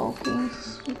 my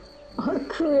walkings are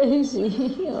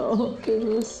crazy. Oh, this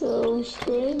is so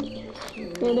strange.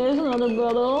 Okay, there's another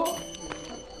bottle.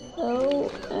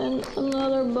 Oh, and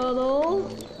another bottle.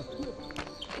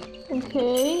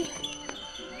 Okay.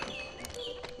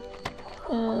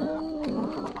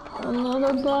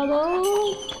 Another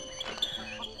bottle.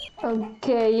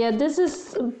 Okay, yeah, this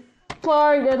is a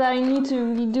part that I need to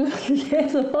redo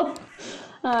again.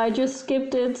 I just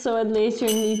skipped it, so at least you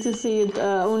need to see it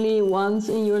only once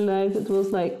in your life. It was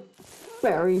like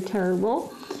very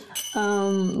terrible.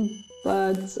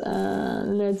 But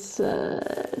let's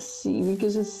see,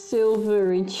 because it's still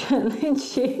very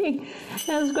challenging.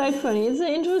 And it's quite funny. It's an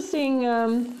interesting,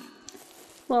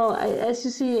 well, as you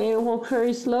see, I walk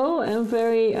very slow and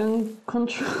very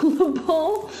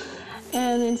uncontrollable.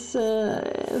 And it's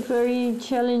a very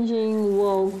challenging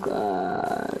walk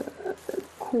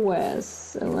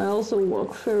quest. And I also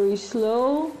walk very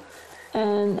slow.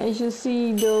 And as you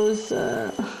see, those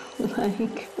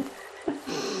like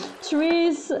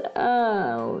trees,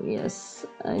 yes,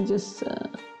 I just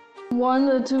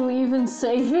wanted to even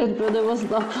save it, but it was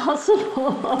not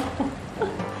possible.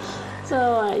 So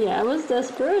yeah, I was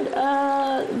desperate,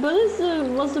 but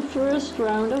it was the first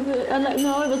round of it.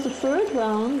 No, it was the third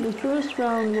round. The first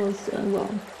round was, well,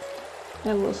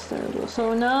 that was terrible.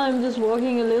 So now I'm just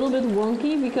walking a little bit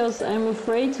wonky because I'm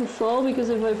afraid to fall, because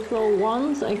if I fall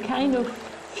once, I kind of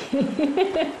feel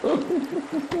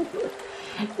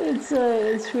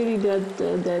it's really that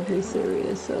deadly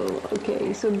serious. So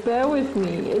okay, so bear with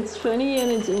me. It's funny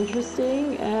and it's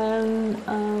interesting, and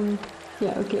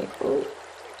yeah, okay. Oh.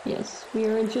 Yes, we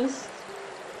are just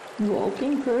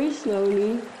walking very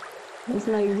slowly. It's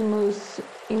like the most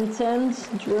intense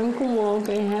drunken walk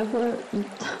I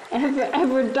have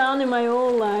ever done in my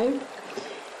whole life.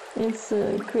 It's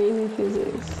crazy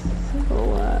physics. So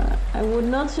I would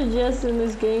not suggest in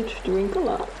this game to drink a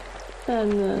lot.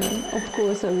 And of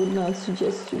course I would not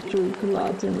suggest to drink a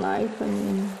lot in life. I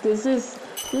mean, this is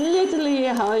literally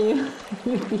how you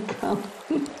become.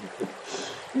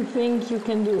 You think you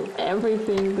can do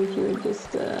everything, but you're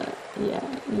just, yeah,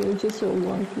 you're just so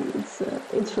wonky.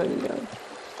 It's funny though.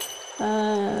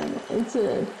 It's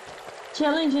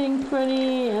challenging,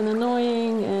 funny, and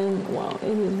annoying, and well,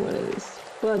 it is what it is.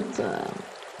 But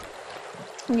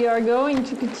we are going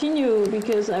to continue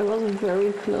because I wasn't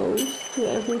very close to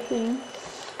everything,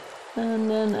 and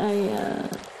then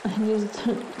I just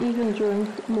even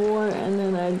drank more, and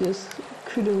then I just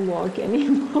couldn't walk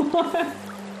anymore.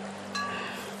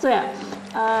 So yeah,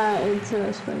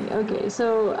 it's funny. Okay,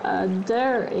 so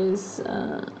there is,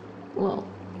 well,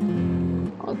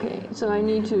 okay, so I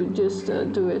need to just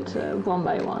do it one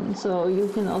by one, so you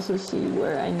can also see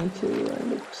where I need to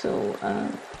look. So,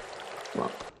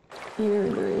 well, here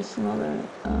there is another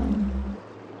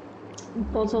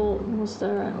bottle. Was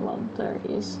there? Well, there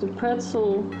is the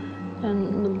pretzel,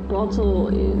 and the bottle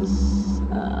is,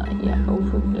 yeah,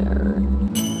 over there.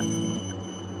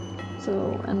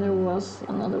 So, and there was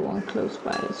another one close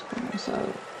by as well. So,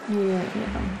 here,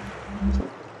 yeah.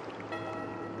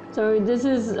 So this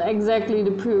is exactly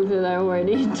the proof that I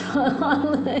already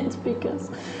done it, because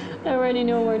I already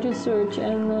know where to search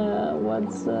and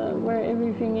where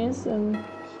everything is. And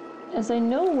as I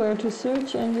know where to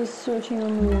search, I'm just searching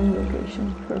on the wrong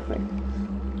location. Perfect.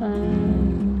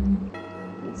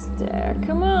 It's there.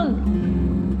 Come on.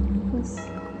 It's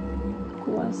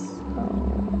quest.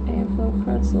 Oh, I have no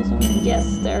pretzels on it.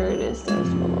 Yes, there it is. There's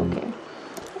one. Okay.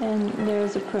 And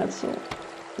there's a pretzel.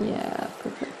 Yeah,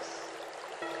 perfect.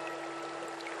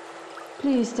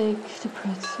 Please take the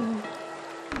pretzel.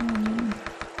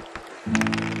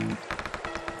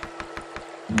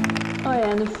 Oh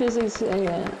yeah, and the physics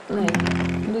like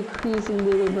decreasing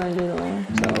little by little.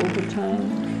 So over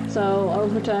time. So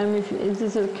over time, if it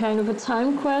is a kind of a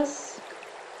time quest.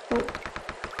 Oh,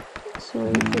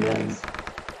 sorry for that.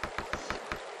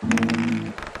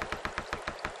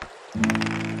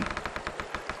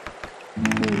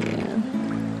 Yeah,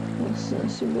 that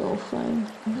should be all fine.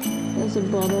 There's a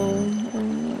bottle.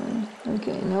 And,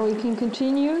 okay, now we can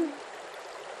continue.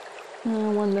 I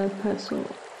want that pretzel.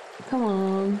 Come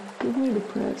on, give me the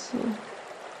pretzel.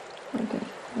 Okay,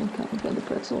 I can't get the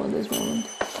pretzel at this moment.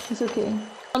 It's okay.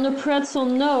 On the pretzel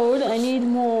node, I need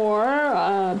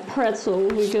more pretzel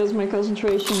because my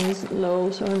concentration is low,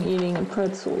 so I'm eating a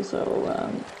pretzel. So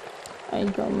I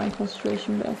got my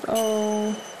concentration back.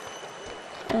 Oh,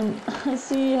 and I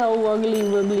see how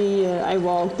wobbly I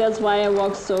walk. That's why I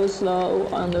walk so slow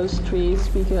on those trees,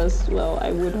 because, well,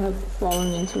 I would have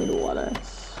fallen into the water.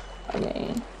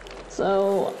 Okay, so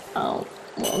So, well,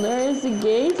 there is the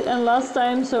gate, and last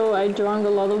time, so I drank a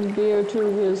lot of beer to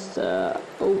just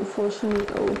forcefully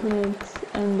open it,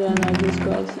 and then I just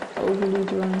got overly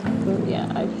drunk. But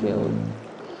yeah, I feel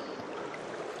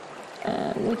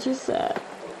which is sad,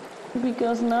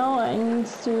 because now I need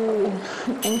to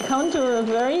encounter a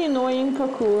very annoying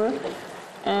parkour,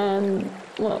 and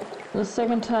well, the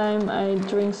second time I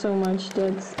drink so much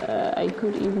that I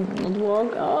could even not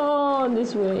walk. Oh,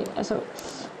 this way. So,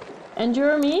 and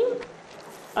Jeremy,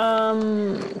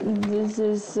 this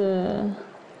is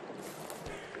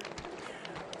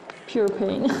pure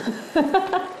pain.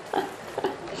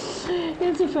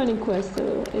 It's a funny quest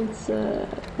though. It's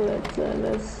but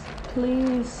let's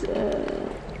please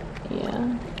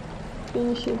yeah,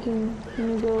 finish it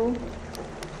and go.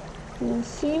 Yeah,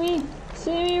 see me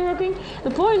rocking.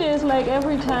 The point is, like,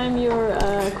 every time your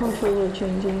controller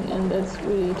changing, and that's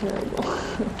really terrible.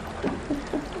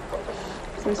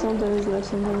 So sometimes left,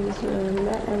 sometimes it's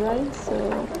right. So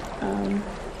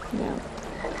yeah,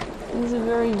 it's a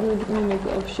very good mimic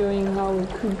of showing how it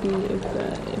could be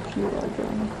if you are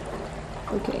drunk.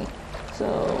 Okay,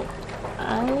 so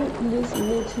I just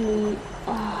literally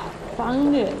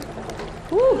found it.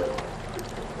 Woo!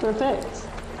 Perfect.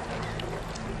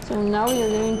 So now we are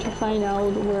going to find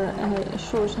out where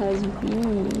Shores has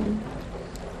been.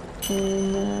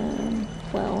 And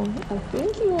well, I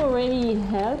think you already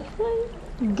have my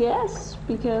guess,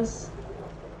 because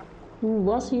who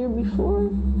was here before?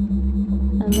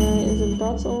 And there is a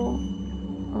bottle.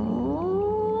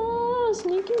 Oh,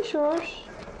 sneaky Shores.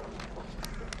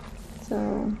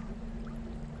 So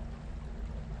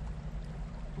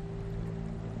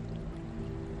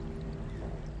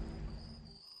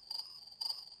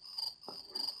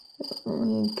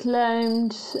we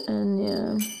climbed, and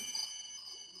yeah,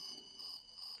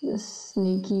 the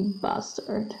sneaky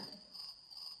bastard.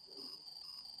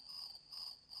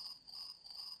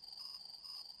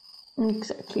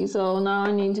 Exactly, so now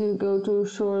I need to go to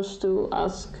Shores to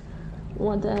ask,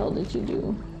 what the hell did you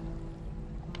do?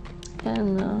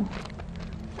 And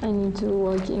I need to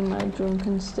walk in my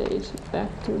drunken state back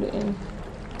to the inn.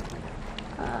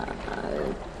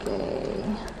 Okay.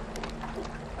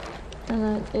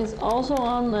 And it is also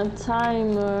on a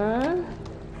timer,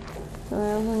 so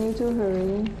I also need to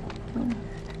hurry.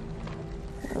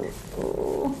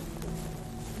 Oh.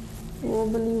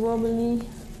 Wobbly, wobbly,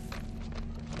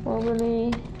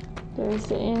 wobbly. There's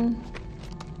the inn.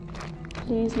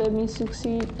 Please let me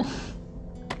succeed.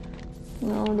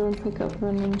 No, don't pick up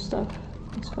random stuff.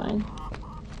 It's fine.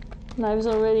 Life's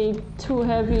already too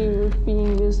heavy with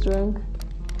being this drunk.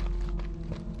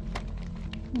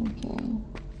 Okay.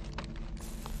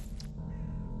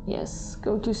 Yes,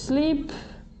 go to sleep.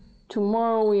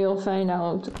 Tomorrow we'll find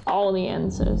out all the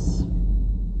answers.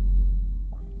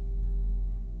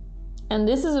 And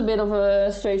this is a bit of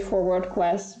a straightforward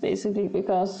quest, basically,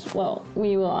 because, well,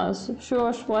 we will ask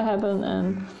Shores what happened,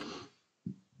 and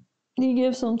he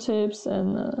gives some tips,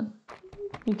 and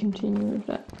we continue with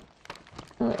that.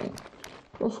 Okay.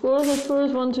 Of course, I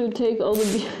first want to take all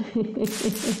the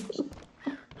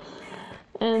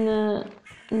and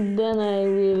then I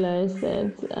realized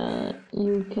that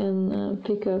you can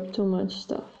pick up too much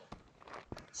stuff.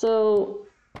 So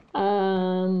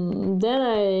then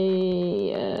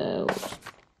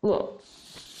well,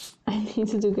 I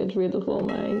needed to get rid of all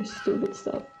my stupid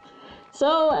stuff.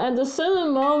 So at a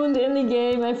certain moment in the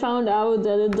game, I found out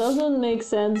that it doesn't make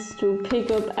sense to pick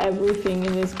up everything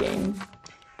in this game,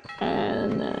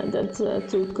 and that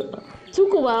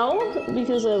took a while,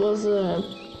 because I was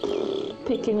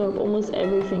picking up almost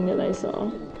everything that I saw.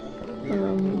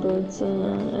 But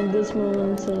at this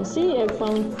moment, see, I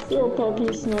found 4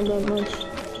 puppies, not that much.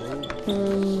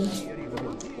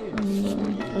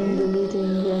 I'm deleting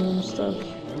random stuff.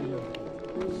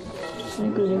 I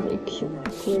could have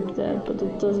equipped that, but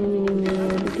it doesn't really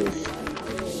matter, because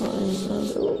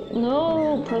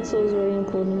no, pretzel is very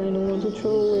important. I don't want to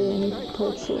throw away any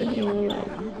pretzel in my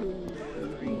life.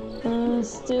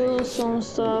 Still some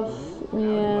stuff,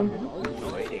 yeah.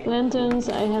 Lanterns,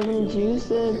 I haven't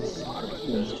used it.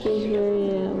 It feels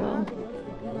very, well,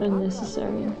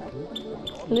 unnecessary.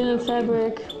 Linen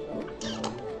fabric,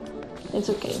 it's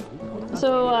okay.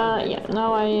 So, yeah,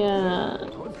 now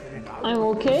I'm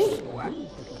okay.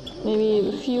 Maybe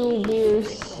a few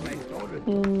beers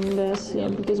in less, yeah,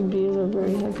 because beers are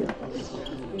very heavy.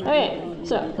 Okay,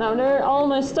 so now there are all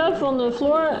my stuff on the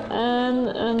floor,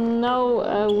 and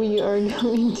now we are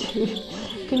going to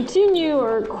continue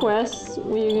our quest.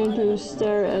 We're going to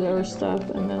stare at our stuff,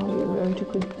 and then we're going to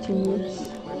continue.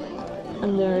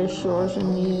 And there is Shores,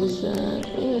 and he is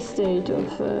in a state of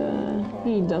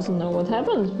he doesn't know what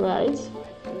happened, right?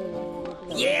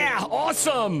 Yeah,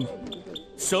 awesome!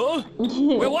 So,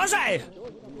 where was I?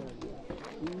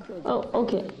 Oh,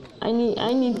 okay. I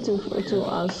need to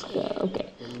ask. Okay.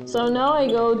 So now I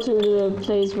go to the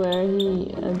place where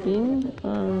he been.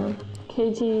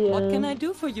 Katie. What can I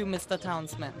do for you, Mr.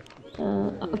 Townsman?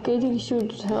 Katie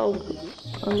should help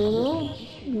a little,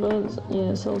 but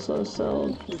yes, also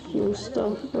sell a few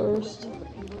stuff first.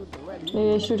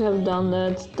 Maybe I should have done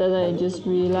that I just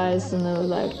realized, and I was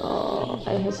like, oh,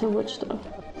 I had so much stuff.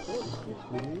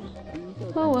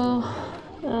 Oh well.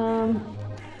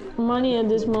 Money at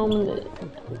this moment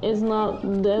is not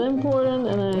that important,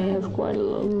 and I have quite a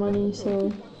lot of money,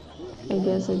 so I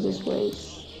guess I just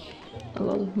waste a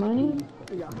lot of money.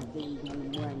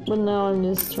 But now I'm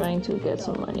just trying to get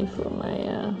some money for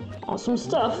my awesome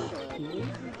stuff.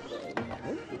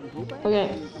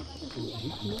 Okay.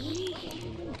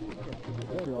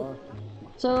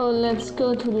 So let's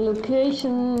go to the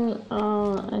location.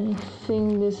 I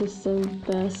think this is the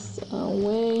best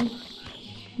way.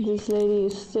 This lady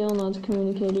is still not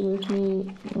communicating with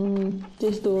me.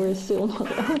 This door is still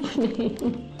not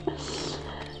opening.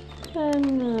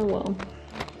 And well.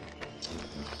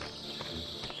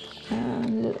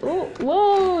 Oh,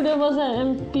 whoa! There was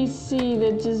an NPC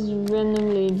that just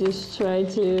randomly just tried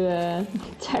to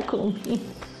tackle me.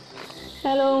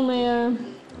 Hello, Mayor.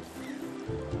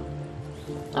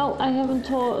 Oh, I haven't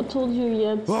told you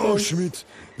yet. Oh, Schmidt,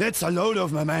 that's a load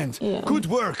off my mind. Yeah. Good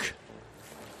work.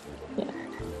 Yeah.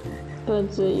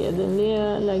 But yeah, the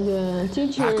Leah, like the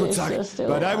teacher, is still.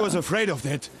 But I was afraid of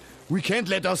that. We can't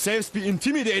let ourselves be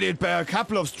intimidated by a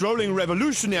couple of strolling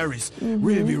revolutionaries.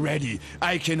 We'll be ready,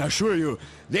 I can assure you.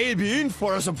 They'll be in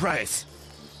for a surprise.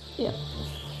 Yeah.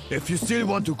 If you still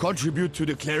want to contribute to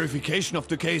the clarification of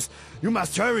the case, you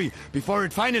must hurry before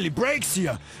it finally breaks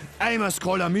here. I must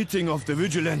call a meeting of the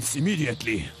vigilance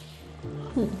immediately.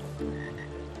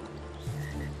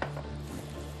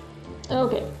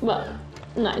 Okay, well,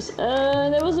 nice.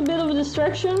 There was a bit of a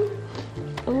distraction.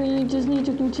 We just need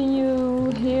to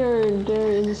continue here.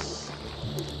 There is,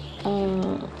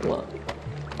 well,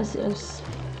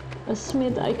 a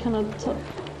Smith I cannot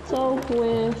talk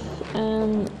with,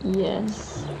 and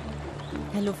yes.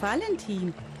 Hello,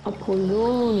 Valentin.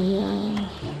 Apollonia.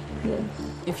 Yes.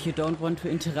 If you don't want to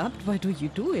interrupt, why do you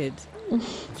do it?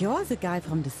 You're the guy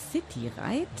from the city,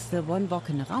 right? The one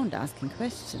walking around asking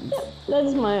questions.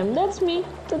 Yeah, that's me.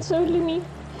 That's totally me.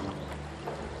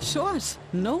 George,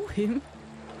 know him?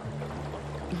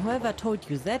 Whoever told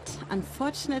you that,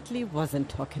 unfortunately, wasn't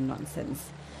talking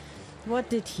nonsense. What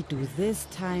did he do this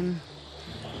time?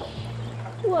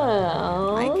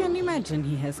 Well, I can imagine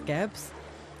he has gaps.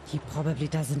 He probably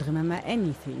doesn't remember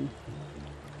anything.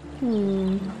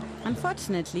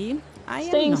 Unfortunately, I am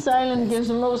staying not. silent gives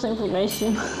the most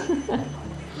information.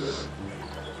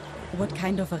 What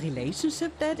kind of a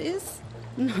relationship that is?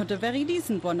 Not a very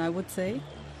decent one, I would say.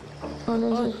 Oh,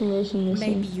 there's information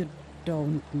missing. Maybe you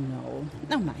don't know.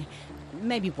 Oh my.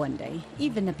 Maybe one day.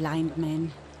 Even a blind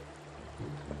man.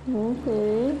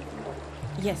 Okay.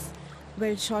 Yes.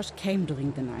 Well, George came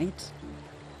during the night.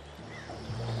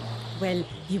 Well,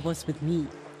 he was with me.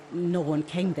 No one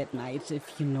came that night,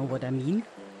 if you know what I mean.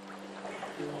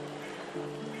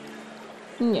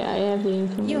 Yeah, I have the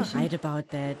information. You're right about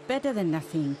that. Better than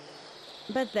nothing.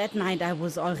 But that night I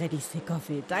was already sick of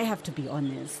it. I have to be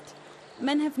honest.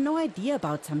 Men have no idea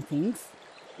about some things.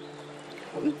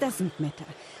 It doesn't matter.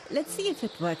 Let's see if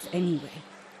it works anyway.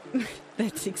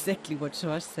 That's exactly what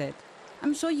George said.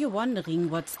 I'm sure you're wondering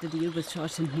what's the deal with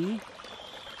George and me.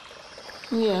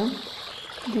 Yeah.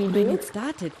 When it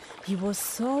started, he was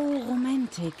so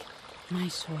romantic. My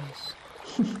George.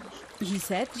 He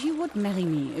said he would marry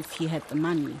me if he had the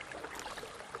money.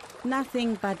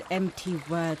 Nothing but empty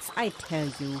words, I tell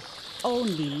you.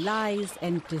 Only lies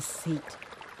and deceit.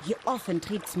 He often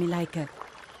treats me like a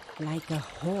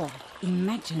whore.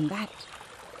 Imagine that.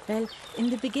 Well, in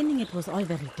the beginning it was all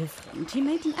very different. He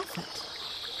made an effort.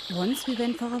 Once we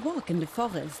went for a walk in the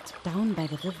forest, down by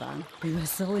the river. We were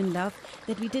so in love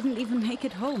that we didn't even make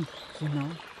it home, you know.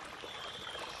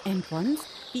 And once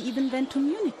we even went to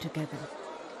Munich together.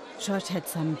 George had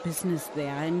some business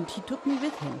there and he took me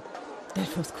with him.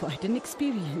 That was quite an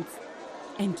experience.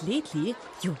 And lately,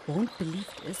 you won't believe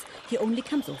this, he only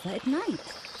comes over at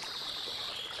night.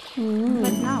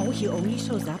 But now he only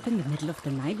shows up in the middle of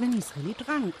the night when he's really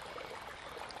drunk.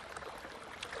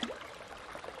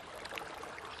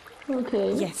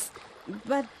 Okay. Yes,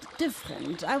 but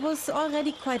different. I was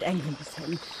already quite angry with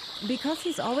him. Because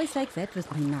he's always like that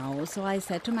with me now. So I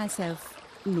said to myself,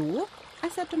 no. I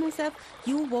said to myself,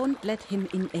 you won't let him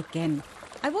in again.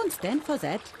 I won't stand for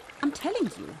that. I'm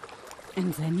telling you.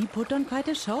 And then he put on quite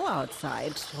a show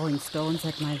outside, throwing stones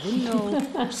at my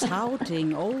window,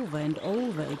 shouting over and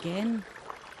over again.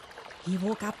 He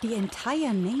woke up the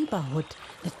entire neighborhood,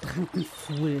 the drunken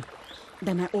fool.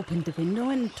 Then I opened the window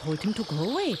and told him to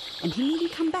go away, and he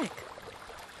needn't come back.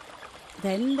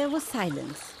 Then there was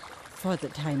silence, for the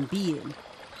time being.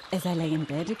 As I lay in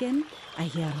bed again, I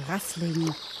hear rustling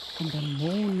and a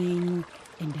moaning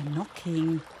and a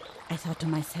knocking. I thought to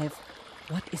myself,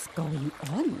 what is going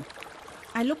on?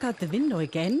 I look out the window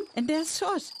again, and there's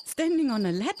George, standing on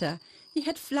a ladder. He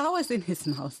had flowers in his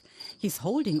mouth. He's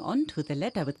holding on to the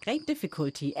ladder with great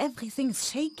difficulty. Everything's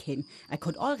shaking. I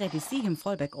could already see him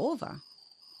fall back over.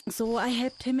 So I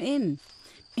helped him in.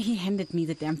 He handed me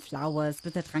the damn flowers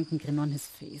with a drunken grin on his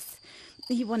face.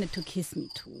 He wanted to kiss me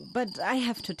too, but I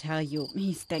have to tell you,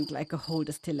 he stank like a whole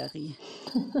distillery.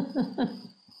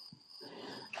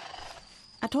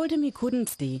 I told him he couldn't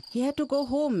stay. He had to go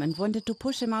home and wanted to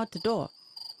push him out the door.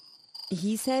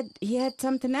 He said he had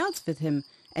something else with him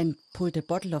and pulled a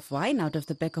bottle of wine out of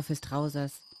the back of his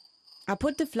trousers. I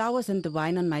put the flowers and the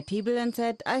wine on my table and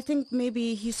said, I think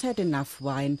maybe he's had enough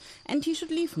wine and he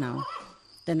should leave now.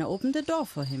 Then I opened the door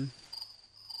for him.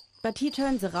 But he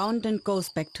turns around and goes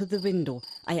back to the window.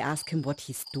 I ask him what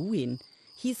he's doing.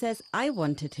 He says I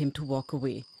wanted him to walk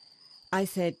away. I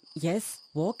said, yes,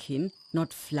 walking,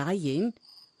 not flying.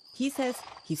 He says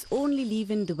he's only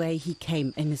leaving the way he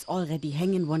came and is already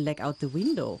hanging one leg out the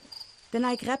window. Then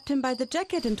I grabbed him by the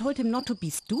jacket and told him not to be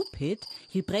stupid.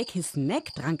 He'll break his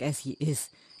neck, drunk as he is.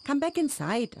 Come back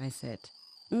inside, I said.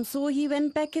 And so he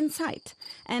went back inside.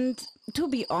 And to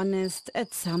be honest,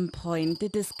 at some point the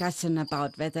discussion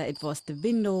about whether it was the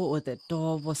window or the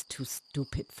door was too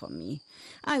stupid for me.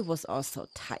 I was also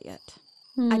tired.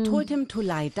 I told him to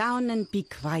lie down and be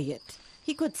quiet.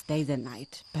 He could stay the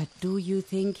night, but do you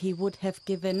think he would have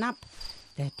given up?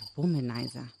 That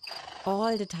womanizer.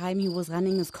 All the time he was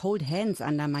running his cold hands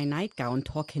under my nightgown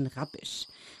talking rubbish.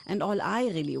 And all I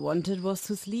really wanted was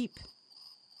to sleep.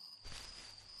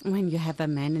 When you have a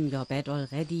man in your bed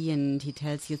already and he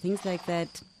tells you things like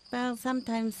that, well,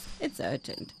 sometimes it's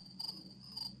urgent.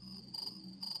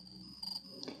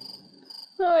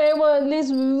 Okay, well, at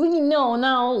least we know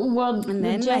now what And the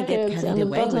then I get jacket carried and the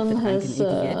away with the button drunken has,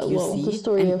 idiot, you well, see, the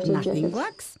story and of the nothing jacket.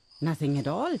 works. Nothing at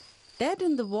all. Dead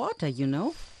in the water, you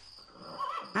know.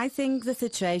 I think the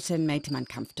situation made him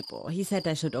uncomfortable. He said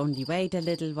I should only wait a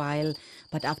little while,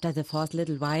 but after the fourth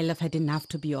little while I've had enough,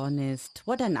 to be honest.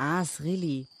 What an ass,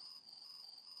 really.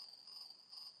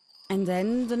 And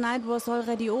then the night was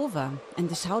already over, and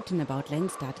the shouting about Len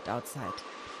started outside.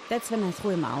 That's when I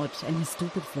threw him out, and his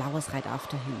stupid flowers right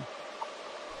after him.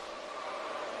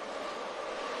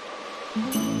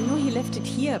 No, he left it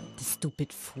here, the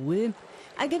stupid fool.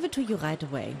 I'll give it to you right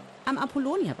away. I'm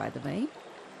Apollonia, by the way.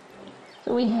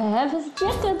 So we have his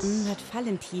jacket. But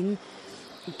Valentin,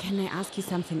 can I ask you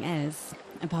something else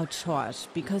about George,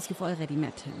 because you've already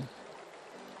met him?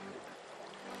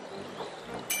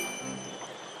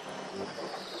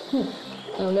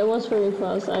 Oh, that was very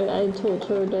fast. I told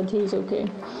her that he's okay.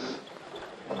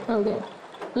 Okay,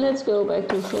 let's go back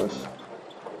to George.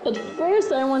 But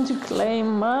first I want to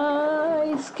claim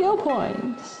my skill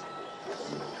points.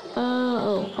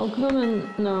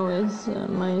 Common now is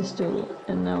 -2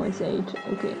 and now it's 8.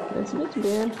 Okay, that's a bit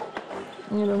weird.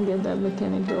 You don't get that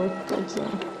mechanic though, but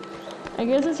I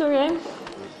guess it's okay.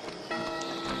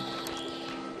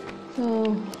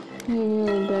 So, here we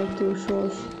go back to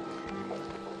George.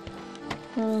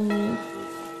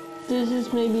 This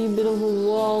is maybe a bit of a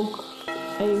walk.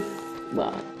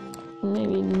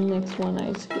 Maybe the next one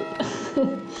I skip.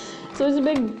 So it's a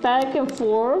big back and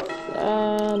forth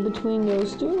between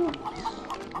those two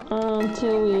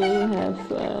until we have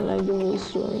like the whole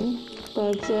story.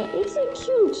 But it's a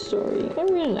cute story. I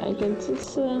really like it.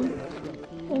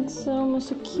 It's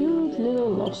almost a cute little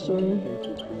love story.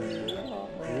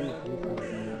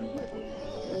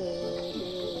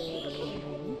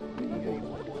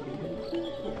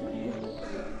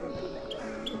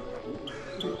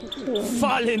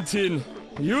 Valentin,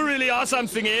 you really are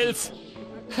something else.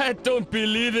 I don't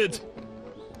believe it.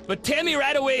 But tell me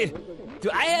right away, do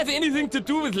I have anything to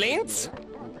do with Lenz?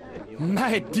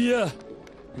 My dear,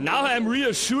 now I'm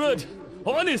reassured.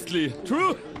 Honestly,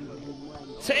 true.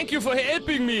 Thank you for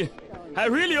helping me. I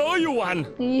really owe you one.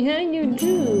 Yeah, you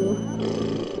do.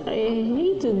 I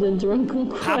hated the drunken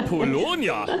crowd.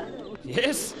 Apollonia?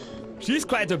 Yes, she's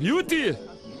quite a beauty.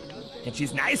 And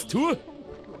she's nice too.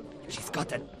 She's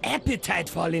got an appetite,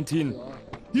 Valentin.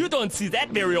 You don't see that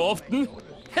very often.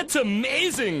 That's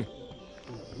amazing.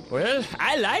 Well,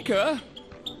 I like her.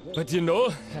 But you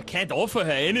know, I can't offer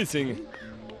her anything.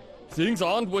 Things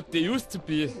aren't what they used to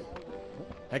be.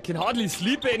 I can hardly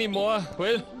sleep anymore.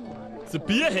 Well, the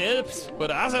beer helps,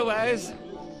 but otherwise,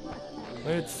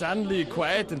 when it's suddenly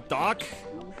quiet and dark,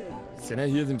 then I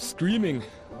hear them screaming.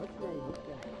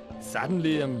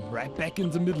 Suddenly I'm right back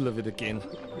in the middle of it again.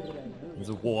 In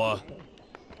the war.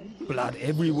 Blood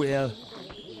everywhere.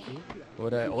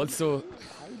 But I also...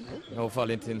 No,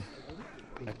 Valentin,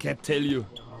 I can't tell you.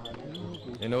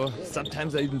 You know,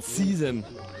 sometimes I even see them.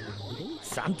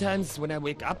 Sometimes when I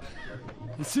wake up,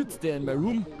 he sits there in my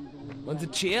room on the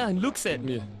chair and looks at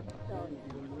me.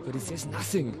 But he says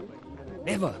nothing.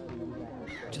 Never.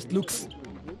 Just looks.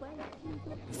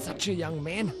 He's such a young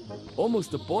man.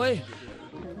 Almost a boy.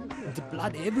 And the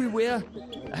blood everywhere.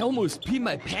 I almost pee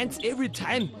my pants every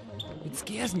time. It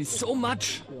scares me so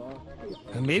much.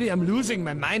 And maybe I'm losing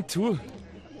my mind too.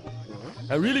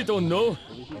 I really don't know.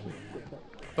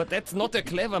 But that's not a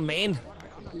clever man.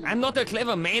 I'm not a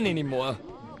clever man anymore.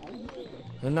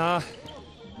 Nah,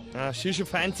 she should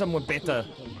find someone better.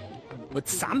 But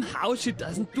somehow she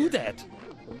doesn't do that.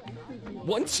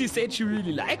 Once she said she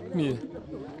really liked me.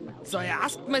 So I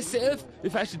asked myself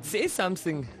if I should say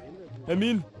something. I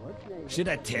mean, should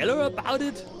I tell her about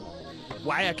it?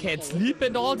 Why I can't sleep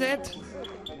and all that?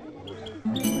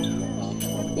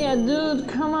 Yeah, dude,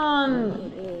 come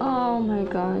on. Oh my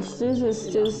gosh, this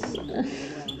is just...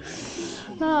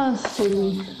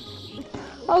 silly.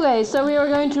 Okay, so we are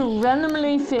going to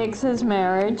randomly fix his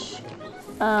marriage.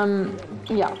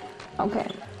 Yeah, okay.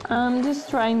 I'm just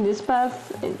trying this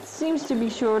path. It seems to be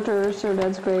shorter, so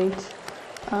that's great.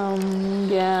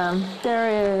 Yeah,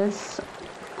 there is...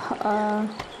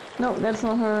 no, that's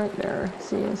not her. There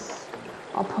she is.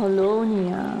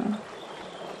 Apollonia.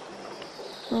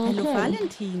 Okay. Hello,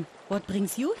 Valentin. What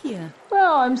brings you here?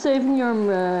 Well, I'm saving your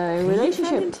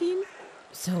relationship. Valentin?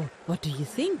 So, what do you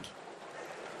think?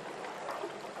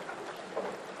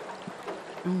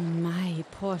 Oh my,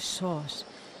 poor George.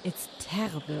 It's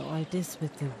terrible, all this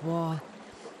with the war.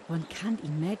 One can't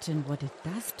imagine what it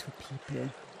does to people.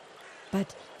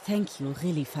 But thank you,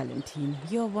 really, Valentin.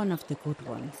 You're one of the good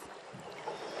ones.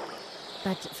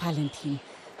 But, Valentin,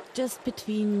 just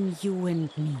between you and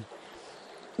me,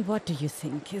 what do you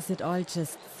think? Is it all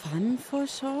just fun for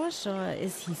George, or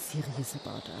is he serious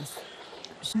about us?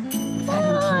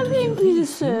 I think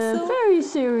he's very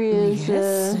serious.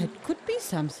 Yes, it could be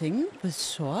something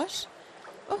with George.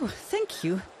 Oh, thank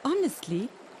you, honestly.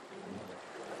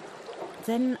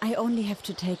 Then I only have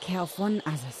to take care of one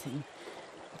other thing.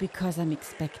 Because I'm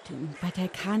expecting, but I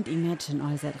can't imagine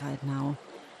all that right now.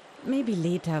 Maybe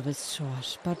later with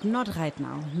George, but not right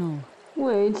now, no.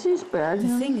 Wait, she's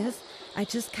pregnant. The thing is, I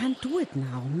just can't do it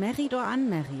now, married or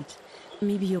unmarried.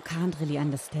 Maybe you can't really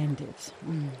understand it.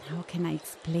 How can I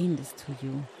explain this to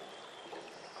you?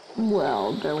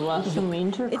 Well, there was some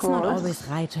intercourse. It's not always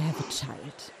right to have a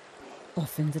child.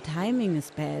 Often the timing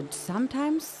is bad.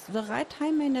 Sometimes the right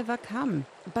time may never come.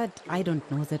 But I don't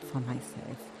know that for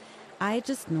myself. I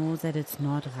just know that it's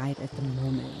not right at the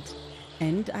moment.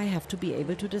 And I have to be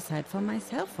able to decide for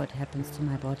myself what happens to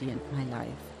my body and my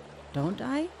life. Don't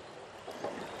I?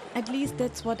 At least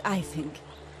that's what I think.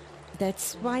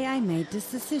 That's why I made this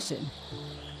decision.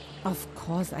 Of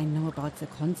course I know about the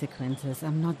consequences.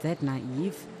 I'm not that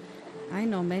naive. I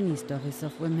know many stories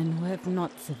of women who have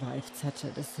not survived such a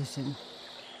decision.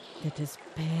 The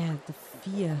despair, the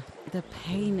fear, the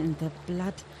pain and the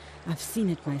blood. I've seen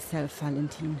it myself,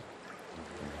 Valentin.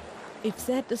 If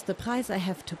that is the price I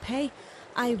have to pay,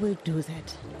 I will do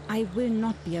that. I will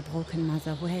not be a broken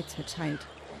mother who hates her child.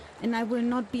 And I will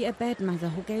not be a bad mother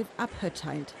who gave up her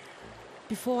child.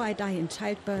 Before I die in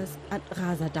childbirth, I'd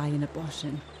rather die in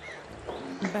abortion.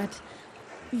 But,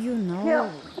 you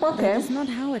know, that is not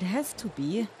how it has to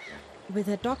be. With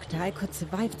a doctor, I could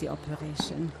survive the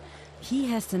operation. He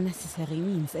has the necessary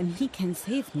means, and he can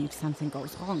save me if something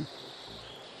goes wrong.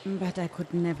 But I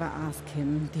could never ask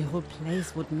him. The whole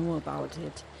place would know about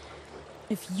it.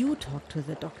 If you talk to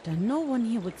the doctor, no one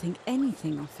here would think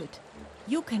anything of it.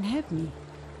 You can help me.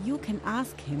 You can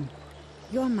ask him.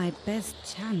 You're my best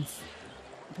chance.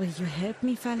 Will you help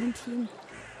me, Valentin?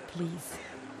 Please.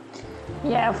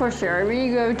 Yeah, for sure. We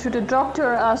go to the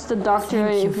doctor, ask the doctor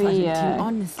if he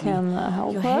can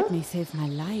help you her. helped me save my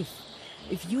life.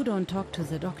 If you don't talk to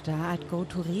the doctor, I'd go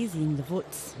to Resi in the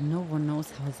woods. No one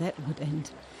knows how that would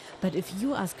end. But if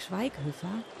you ask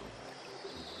Schweighöfer...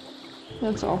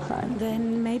 That's all fine.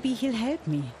 Then maybe he'll help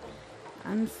me.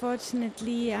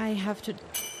 Unfortunately, I have to...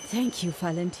 Thank you,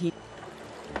 Valentin.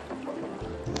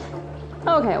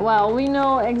 Okay, well, we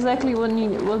know exactly what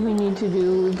we need to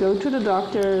do. We go to the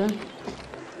doctor.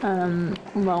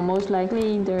 Well, most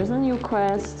likely there's a new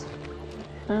quest.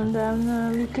 And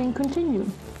then we can continue.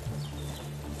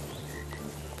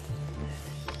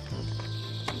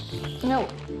 No.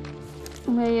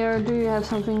 Mayor, do you have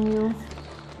something new?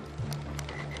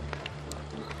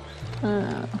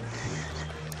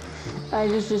 I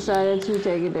just decided to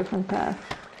take a different path.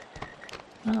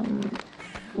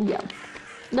 Yeah.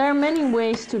 There are many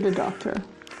ways to the doctor.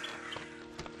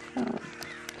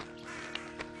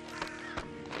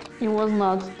 It was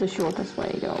not the shortest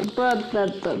way though, but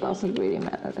that doesn't really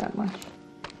matter that much.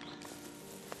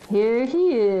 Here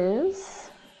he is.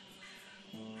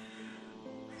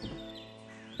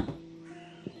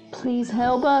 Please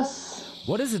help us.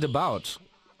 What is it about?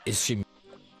 Is she...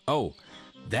 Oh,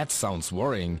 that sounds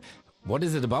worrying. What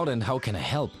is it about and how can I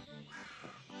help?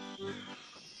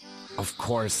 Of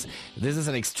course, this is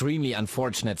an extremely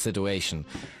unfortunate situation.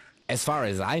 As far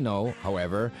as I know,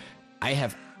 however, I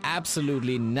have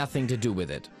absolutely nothing to do with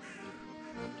it.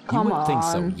 Come you would think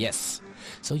so, on. yes.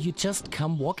 So you just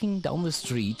come walking down the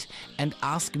street and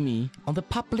ask me on the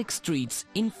public streets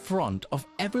in front of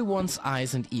everyone's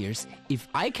eyes and ears if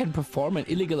I can perform an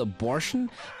illegal abortion?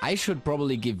 I should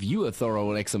probably give you a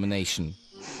thorough examination.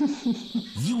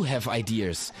 You have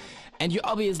ideas. And you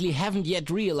obviously haven't yet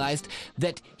realized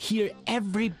that here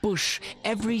every bush,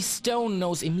 every stone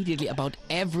knows immediately about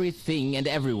everything and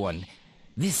everyone.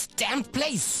 This damned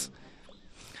place!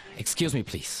 Excuse me,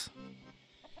 please.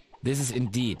 This is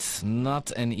indeed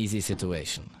not an easy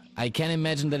situation. I can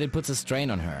imagine that it puts a strain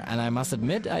on her, and I must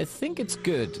admit, I think it's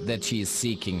good that she is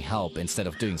seeking help instead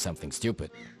of doing something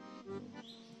stupid.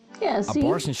 Yeah, see?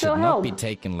 Abortion So should not help. be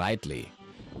taken lightly.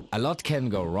 A lot can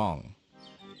go wrong.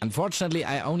 Unfortunately,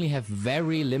 I only have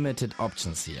very limited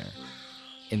options here.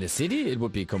 In the city, it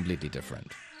would be completely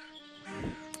different.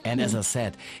 And as I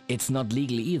said, it's not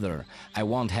legal either. I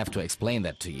won't have to explain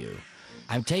that to you.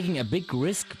 I'm taking a big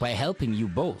risk by helping you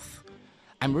both.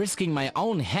 I'm risking my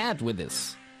own head with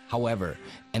this. However,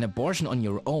 an abortion on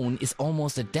your own is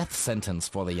almost a death sentence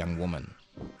for the young woman.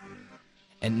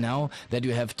 And now that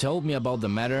you have told me about the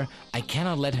matter, I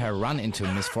cannot let her run into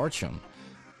misfortune.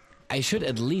 I should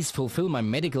at least fulfill my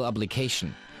medical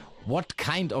obligation. What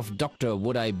kind of doctor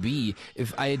would I be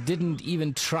if I didn't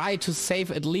even try to save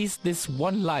at least this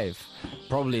one life?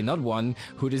 Probably not one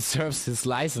who deserves his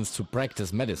license to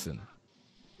practice medicine.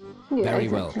 Yeah, Very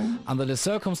exactly. well. Under the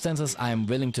circumstances, I am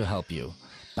willing to help you.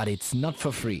 But it's not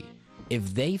for free.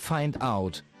 If they find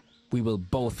out, we will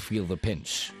both feel the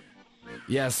pinch.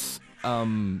 Yes,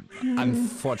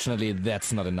 unfortunately,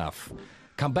 that's not enough.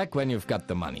 Come back when you've got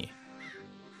the money.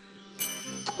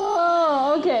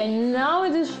 Oh, okay. Now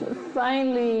it is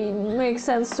finally makes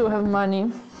sense to have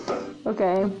money.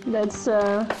 Okay, let's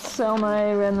sell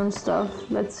my random stuff.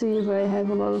 Let's see if I have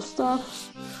a lot of stuff.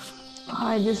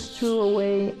 I just threw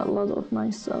away a lot of my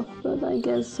stuff, but I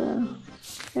guess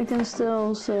I can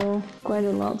still sell quite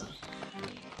a lot.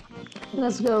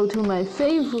 Let's go to my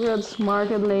favorite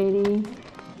market lady,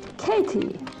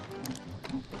 Katie.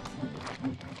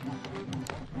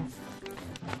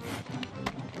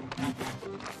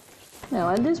 Now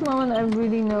at this moment I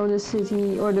really know the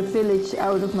city or the village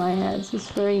out of my head. It's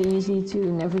very easy to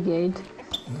navigate.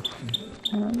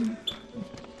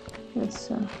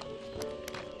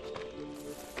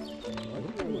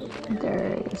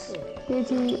 There is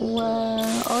Katie.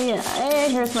 Well, oh yeah, hey,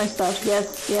 here's my stuff.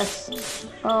 Yes, yes.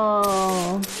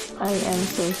 Oh, I am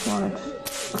so smart.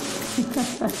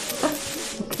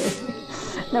 Okay,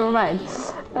 never mind.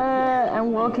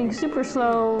 I'm walking super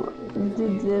slow. It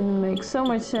didn't make so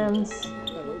much sense.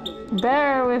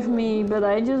 Bear with me, but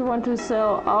I just want to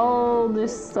sell all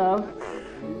this stuff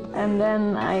and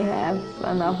then I have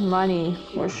enough money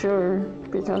for sure,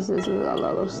 because this is a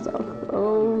lot of stuff.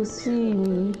 Oh, see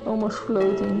me, almost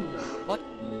floating. What?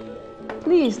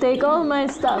 Please take all my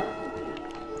stuff.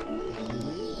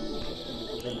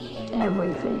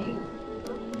 Everything.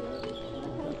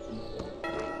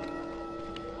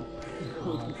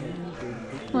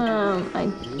 I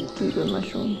keep a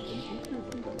mushroom.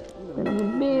 Bit of a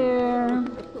beer.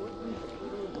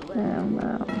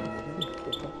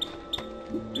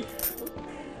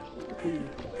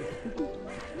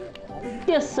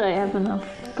 Yes, I have enough.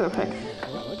 Perfect.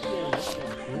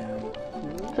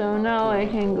 So now I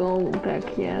can go back.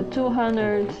 Yeah,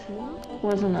 200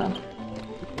 was enough.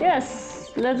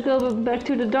 Yes, let's go back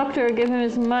to the doctor, give him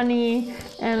his money,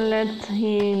 and let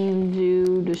him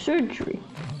do the surgery.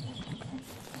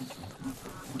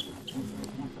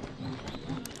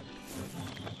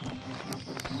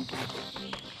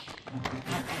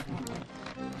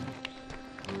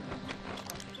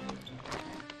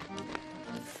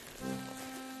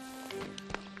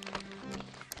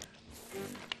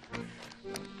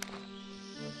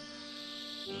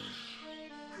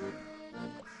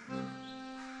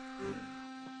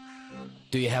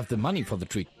 Do you have the money for the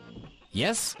treat?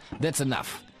 Yes, that's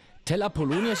enough. Tell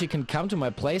Apollonia she can come to my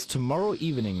place tomorrow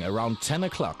evening around 10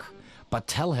 o'clock. But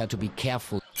tell her to be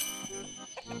careful.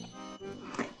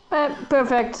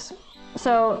 Perfect.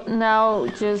 So now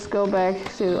just go back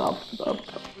to up.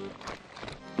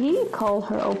 He called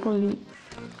her Apollonia.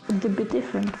 A bit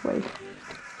different. Wait.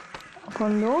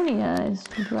 Apollonia is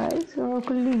it right? Or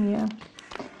Apollonia?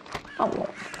 Oh,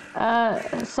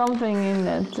 something in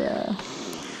that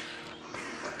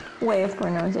way of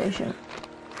pronunciation.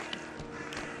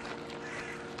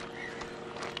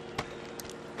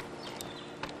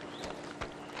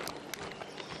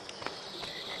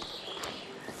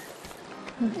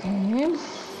 Okay.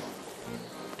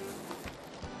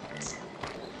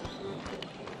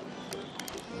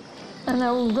 And I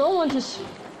don't want to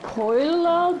spoil a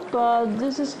lot, but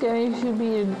this is going to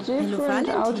be a different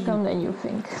outcome than you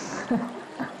think.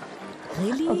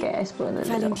 Really? Okay, I spoiled it.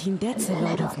 Valentin, that's a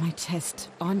load off my chest,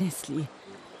 honestly.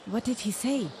 What did he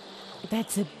say?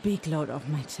 That's a big load off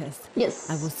my chest. Yes.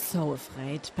 I was so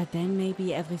afraid, but then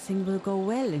maybe everything will go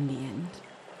well in the end.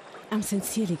 I'm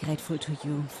sincerely grateful to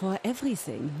you for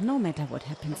everything, no matter what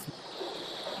happens.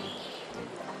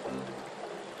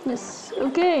 Yes,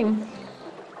 okay.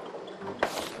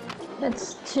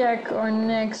 Let's check our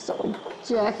next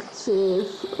objective,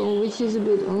 which is a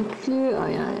bit unclear. Oh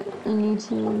yeah, I need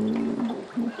to...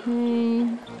 Okay.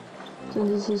 So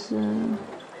this is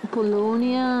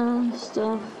Apollonia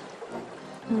stuff.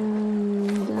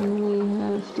 And then we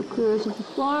have the curse of the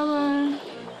farmer.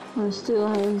 I still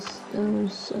has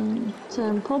those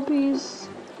 10 poppies.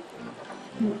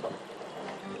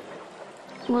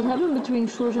 What happened between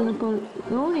Shores and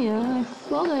Apollonia? I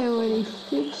thought I already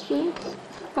fixed it.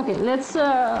 Okay, let's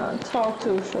talk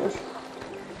to Shores.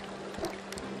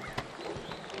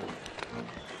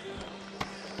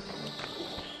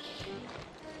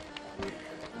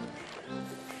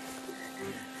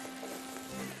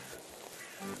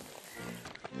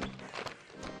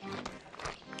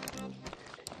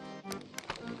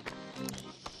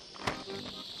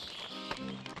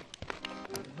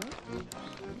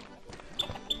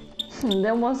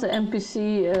 There was an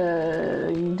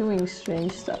NPC doing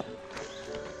strange stuff.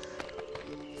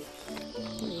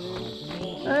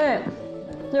 Hey,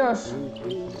 Josh.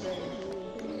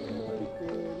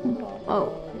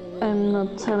 Oh, I'm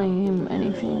not telling him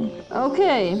anything.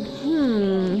 Okay.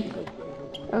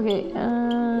 Okay.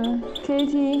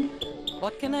 Katie.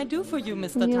 What can I do for you,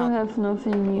 Mr. You Town? have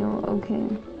nothing new. Okay.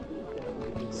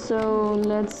 So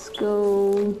let's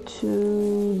go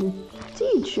to the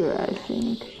teacher, I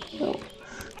think. Oh,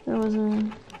 there was a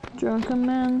drunken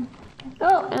man.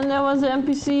 Oh, and there was an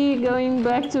NPC going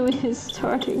back to his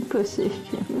starting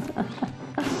position.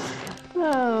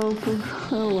 Oh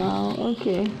wow,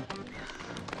 okay.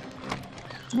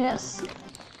 Yes.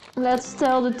 Let's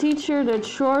tell the teacher that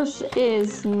Shores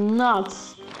is not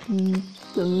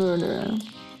the murderer.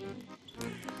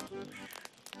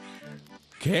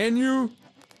 Can you?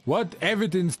 What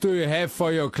evidence do you have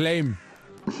for your claim?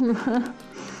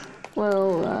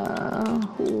 Well,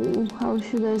 how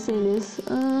should I say this?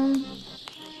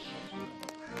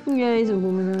 Yeah, he's a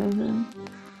womanizer.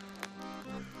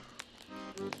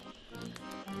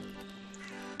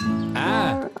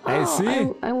 I see.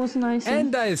 I was nice.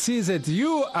 And I see that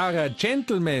you are a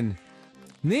gentleman.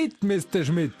 Neat, Mr.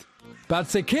 Schmidt. But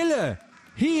the killer,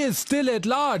 he is still at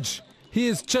large. He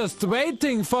is just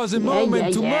waiting for the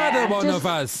moment to murder one of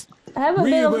us.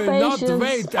 We will not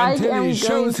wait until he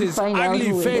shows his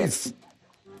ugly face.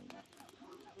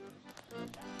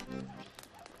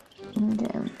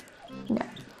 Okay. Yeah.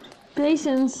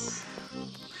 Patience.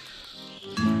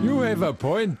 You have a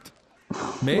point.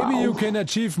 Maybe you can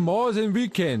achieve more than we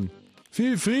can.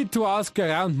 Feel free to ask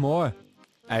around more.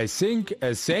 I think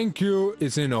a thank you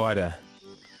is in order.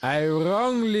 I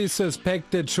wrongly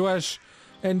suspected Schorsch,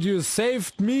 and you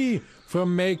saved me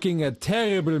from making a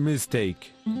terrible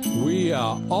mistake. We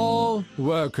are all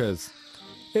workers.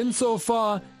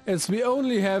 Insofar as we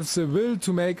only have the will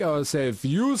to make ourselves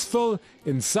useful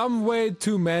in some way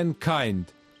to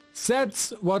mankind.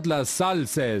 That's what La Salle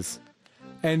says.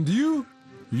 And you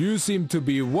seem to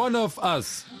be one of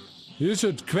us. You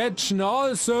should question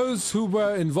all those who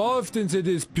were involved in the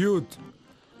dispute.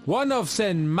 One of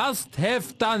them must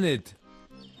have done it.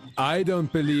 I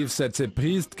don't believe that the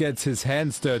priest gets his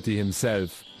hands dirty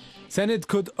himself. Then it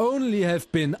could only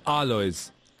have been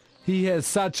Alois. He has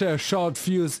such a short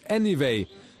fuse anyway,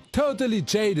 totally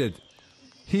jaded.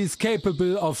 He's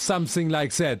capable of something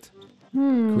like that.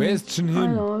 Question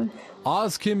him.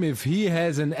 Ask him if he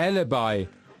has an alibi.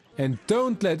 And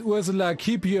don't let Ursula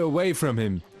keep you away from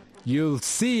him. You'll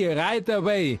see right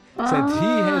away that he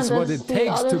has what it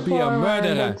takes to be a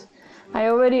murderer. I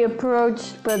already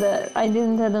approached, but I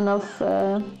didn't have enough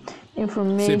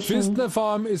information. The Pfister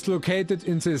farm is located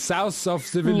in the south of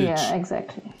the village. Yeah,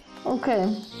 exactly.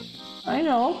 Okay, I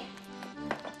know.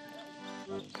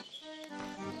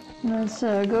 Let's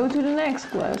go to the next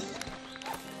quest.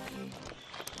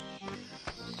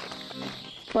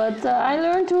 But I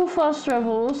learned to fast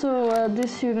travel, so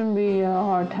this shouldn't be a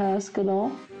hard task at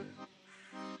all.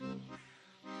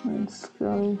 Let's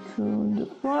go to the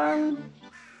farm.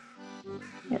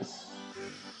 Yes.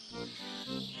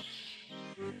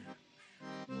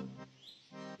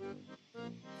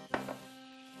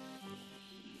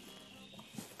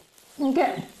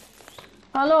 Okay.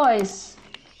 Alois,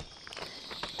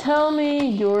 tell me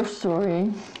your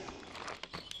story.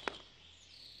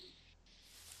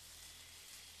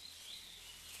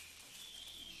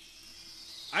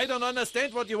 I don't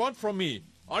understand what you want from me.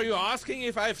 Are you asking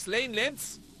if I've slain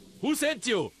Lenz? Who sent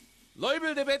you?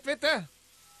 Leubel the Bettwetter?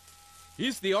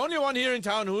 He's the only one here in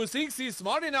town who thinks he's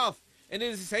smart enough and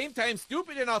at the same time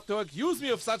stupid enough to accuse me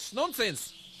of such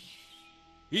nonsense.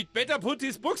 He'd better put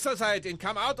his books aside and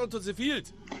come out onto the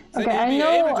field. Then Okay, he'll I be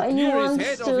know able to he clear his wants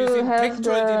head of to his have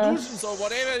intellectual the delusions or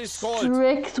whatever it's called.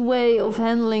 strict way of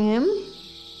handling him.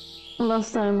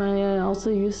 Last time I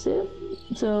also used it.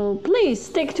 So please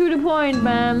stick to the point,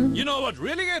 man. You know what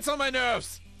really gets on my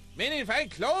nerves? Men in fine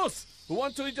clothes who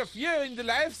want to interfere in the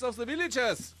lives of the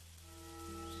villagers.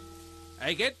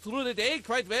 I get through the day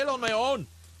quite well on my own.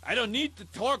 I don't need the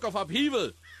talk of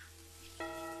upheaval.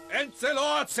 And the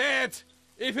Lord said,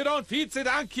 if you don't feed the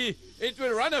donkey, it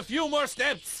will run a few more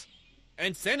steps.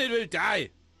 And then it will die.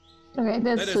 Okay,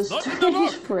 that's That a is not in the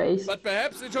strange book, phrase. but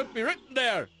perhaps it should be written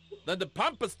there. Then the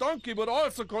pompous donkey would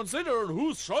also consider on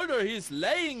whose shoulder he is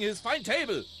laying his fine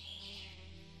table.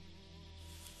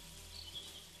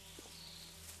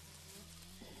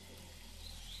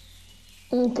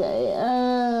 Okay,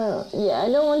 yeah, I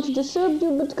don't want to disturb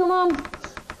you, but come on.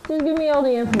 Just give me all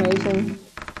the information.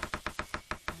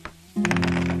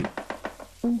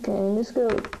 Okay, let's go.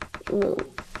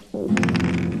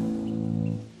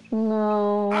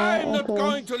 No. I'm not okay.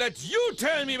 going to let you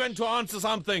tell me when to answer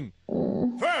something.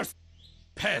 First,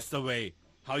 passed away.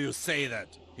 How you say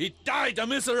that? He died a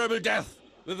miserable death,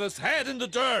 with his head in the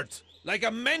dirt, like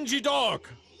a mangy dog.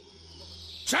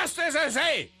 Just as I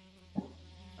say.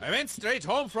 I went straight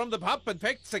home from the pub and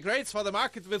packed the crates for the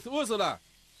market with Ursula.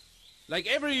 Like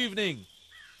every evening.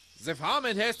 The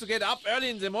farmhand has to get up early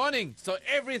in the morning, so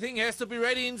everything has to be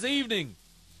ready in the evening.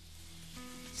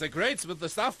 The crates with the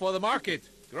stuff for the market.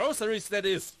 Groceries, that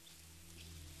is.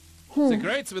 The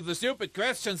crates with the stupid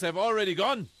questions have already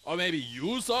gone. Or maybe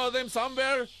you saw them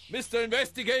somewhere, Mr.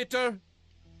 Investigator?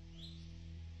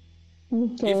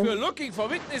 Okay. If you're looking for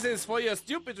witnesses for your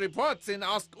stupid reports, then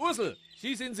ask Ursel.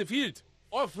 She's in the field.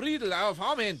 Or Friedel, our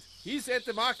farmhand. He's at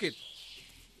the market.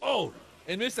 Oh,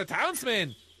 and Mr.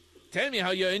 Townsman, tell me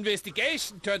how your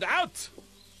investigation turned out.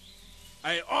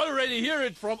 I already hear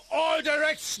it from all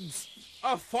directions.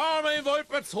 A farmer in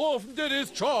Wolpertshofen did his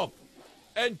job.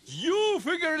 And you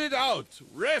figured it out.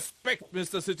 Respect,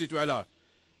 Mr. City Dweller.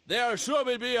 There sure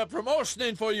will be a promotion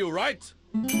in for you, right?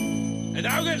 And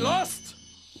now get lost.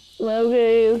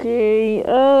 Okay.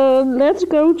 Let's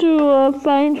go to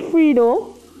find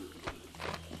Friedel.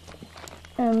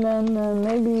 And then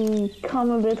maybe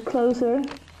come a bit closer.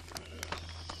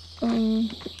 Wait,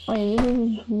 this is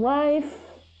his wife.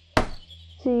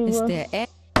 Is there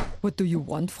what do you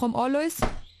want from Alois?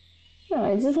 No,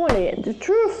 I just wanted the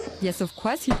truth. Yes, of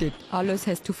course he did. Alois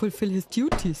has to fulfill his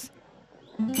duties.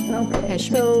 Okay, Herr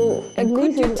Schmidt, so at and could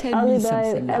least you his tell me alibi,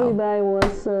 something now? alibi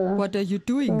was... What are you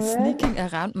doing, correct? sneaking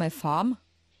around my farm?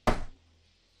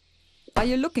 Are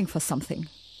you looking for something?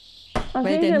 I Well,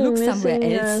 think then I'm look somewhere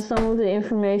missing else. some of the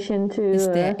information to Is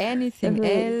there anything have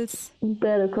a else?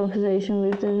 better conversation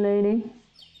with this lady.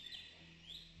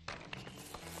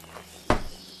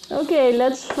 Okay,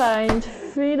 let's find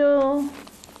Friedel.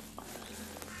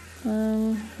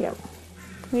 Yeah,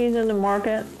 he's in the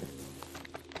market.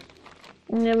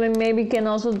 And then we maybe can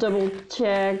also double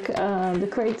check the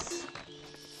crates.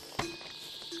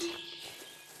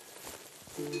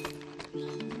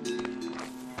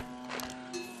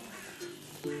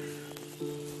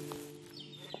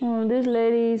 Oh, this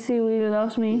lady seaweed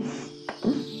loves me.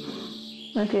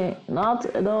 Okay, not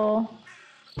at all.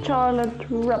 Charlotte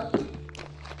Rupp.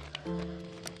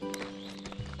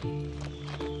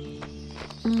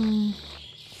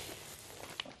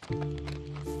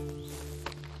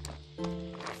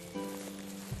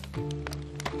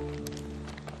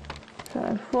 So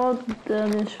I thought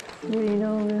that is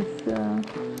Friedel with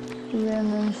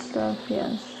random stuff,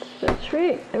 yes. That's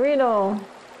Friedel.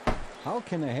 How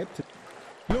can I help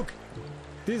you? Look,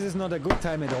 This is not a good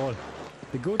time at all.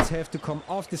 The goods have to come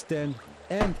off the stand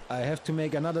and I have to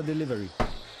make another delivery.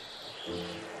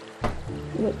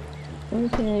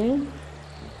 Okay.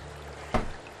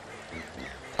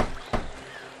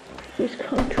 He's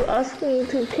going to ask me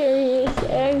to carry his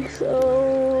eggs.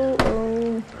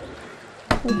 Oh.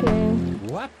 Okay.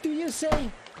 What do you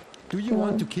say? Do you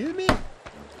want to kill me?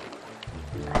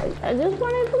 I just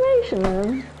want information,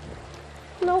 man.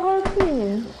 No hard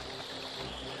feelings.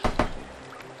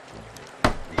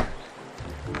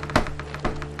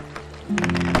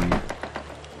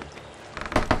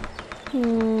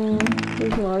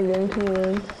 He's not going to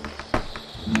win.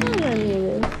 I'm not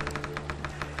needed.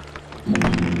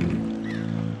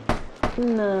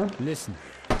 No. Listen,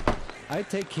 I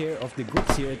take care of the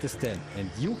goods here at the stand and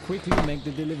you quickly make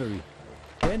the delivery.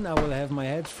 Then I will have my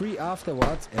head free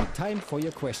afterwards and time for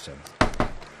your questions.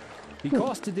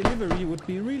 Because the delivery would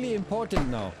be really important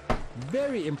now.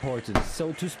 Very important,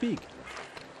 so to speak.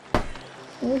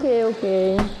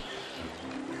 Okay.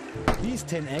 These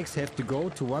 10 eggs have to go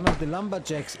to one of the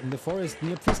lumberjacks in the forest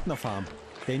near Pfistner Farm.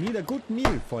 They need a good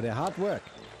meal for their hard work.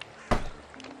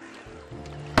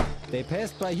 They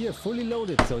passed by here fully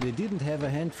loaded, so they didn't have a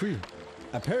hand free.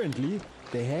 Apparently,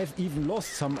 they have even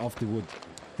lost some of the wood.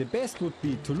 The best would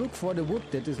be to look for the wood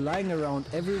that is lying around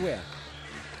everywhere.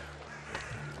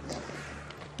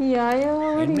 Yeah, I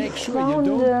already and make sure found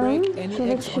you don't break any so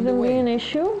that eggs on the shouldn't be way. an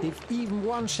issue. If even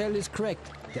one shell is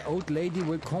cracked, the old lady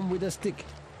will come with a stick.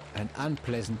 An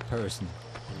unpleasant person.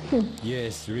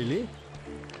 Yes, really?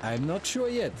 I'm not sure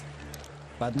yet.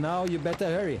 But now you better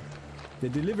hurry. The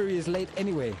delivery is late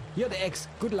anyway. Here are the eggs.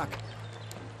 Good luck.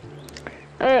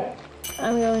 Alright,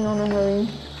 I'm going on a hurry.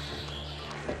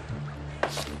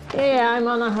 Yeah, I'm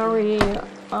on a hurry.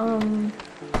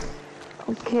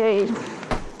 Okay.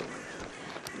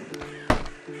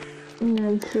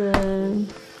 Let's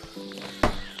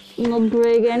not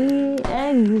break any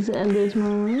eggs at this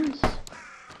moment.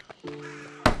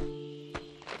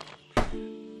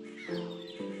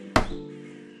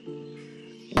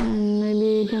 And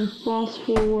maybe we can fast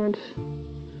forward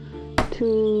to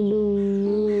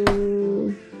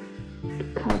the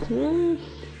cutters.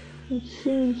 It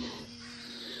seems.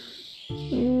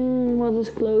 What is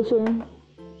closer?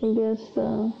 I guess.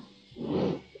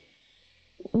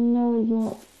 No, it's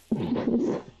not.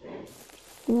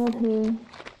 It's not here.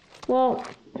 Well,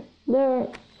 there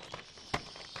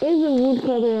is a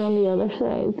woodcutter on the other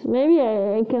side. Maybe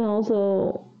I can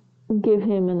also give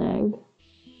him an egg.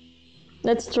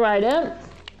 Let's try that.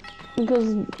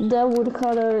 Because that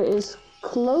woodcutter is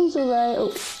closer by.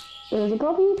 Oh, there's a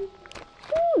puppy.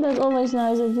 Ooh, that's always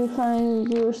nice that you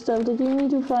find your stuff that you need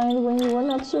to find when you are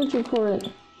not searching for it.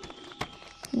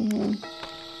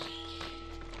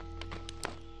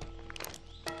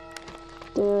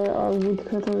 There are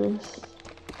woodcutters.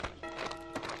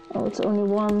 Oh, it's only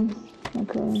one.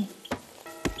 Okay.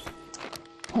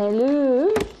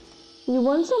 Hello? You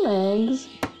want some eggs?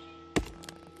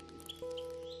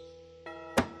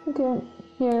 Okay,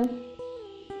 here.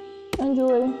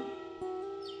 Enjoy.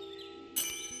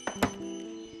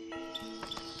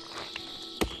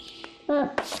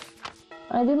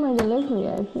 I did my delivery,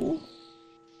 I think.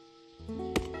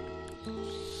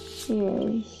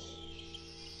 Yes.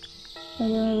 I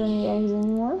don't have any eggs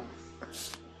anymore.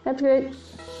 That's great.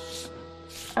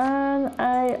 And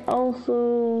I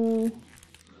also...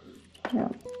 Yeah.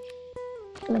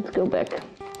 Let's go back.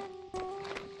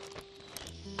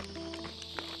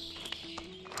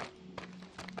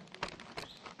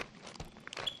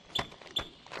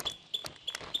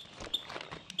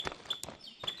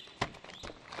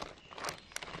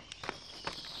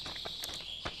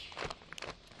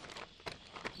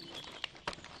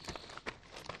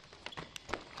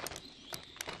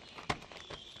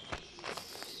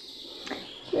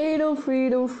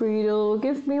 Friedel,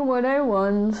 give me what I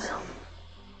want.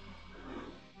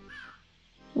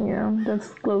 Yeah, that's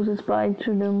the closest by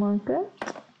to the market.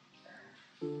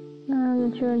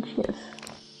 The church, yes.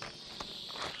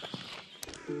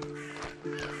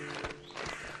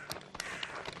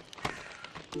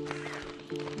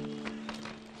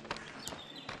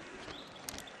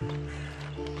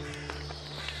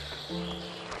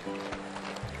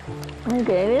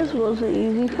 Okay, this was an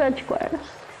easy fetch quest.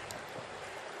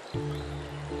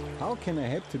 How can I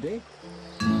help today?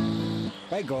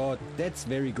 By God, that's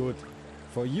very good.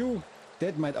 For you,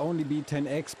 that might only be 10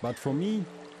 eggs, but for me,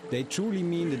 they truly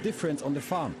mean the difference on the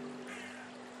farm.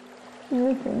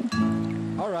 Okay.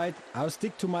 Alright, I'll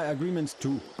stick to my agreements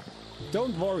too.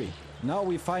 Don't worry, now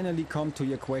we finally come to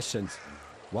your questions.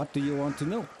 What do you want to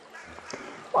know?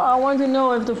 Well, I want to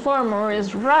know if the farmer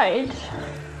is right.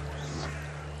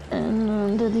 And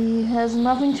that he has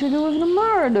nothing to do with the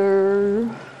murder.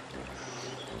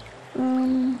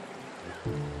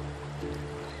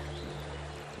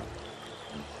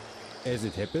 As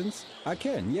it happens, I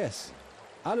can, yes.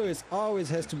 Alois always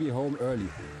has to be home early.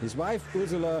 His wife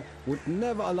Ursula would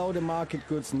never allow the market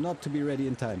goods not to be ready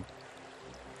in time.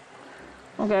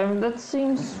 Okay, that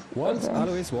seems... Once okay.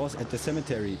 Alois was at the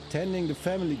cemetery tending the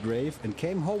family grave and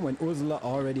came home when Ursula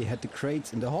already had the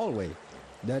crates in the hallway.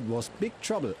 That was big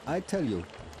trouble, I tell you.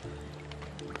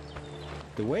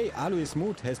 The way Alois'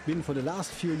 mood has been for the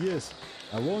last few years,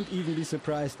 I won't even be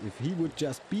surprised if he would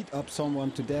just beat up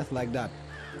someone to death like that.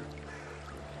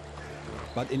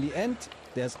 But in the end,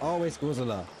 there's always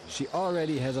Ursula. She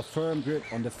already has a firm grip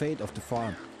on the fate of the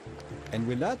farm. And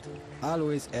with that,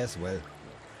 Alois as well.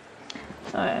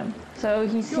 Okay, so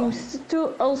he seems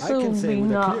to also I can say be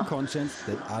with a not clear conscience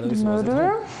that Alois was at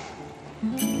murderer.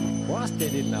 home. Was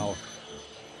did it now?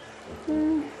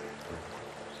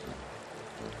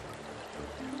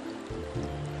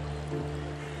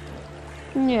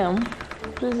 Yeah,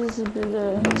 this is a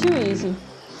bit too easy.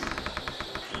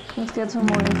 Let's get some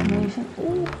more information.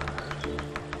 Ooh.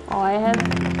 Oh, I have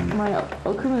my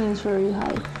alchemy is very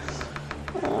high.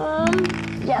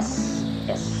 Yes.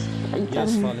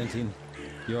 Yes, Valentin,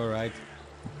 you're right.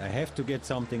 I have to get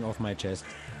something off my chest.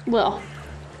 Well,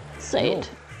 say it.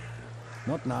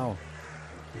 Not now.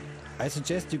 I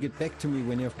suggest you get back to me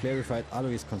when you have clarified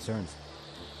Alois' concerns.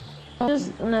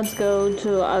 Just let's go to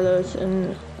Alois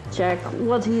and check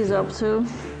what he's up to.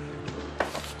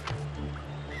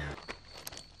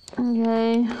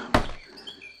 Okay.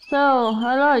 So,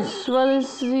 Alois, what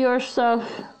is your stuff?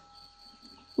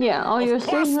 Yeah, all your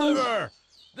statements.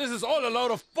 This is all a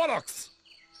load of bollocks!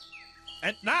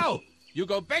 And now, you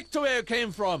go back to where you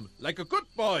came from, like a good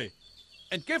boy,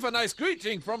 and give a nice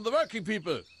greeting from the working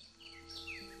people.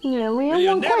 Yeah, we have Will you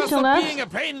one never question stop left. being a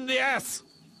pain in the ass?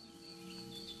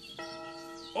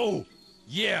 Oh,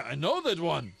 yeah, I know that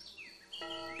one.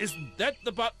 Isn't that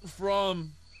the button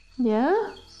from...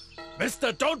 Yeah?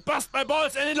 Mister, don't bust my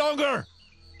balls any longer!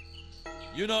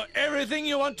 You know everything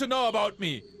you want to know about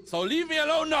me, so leave me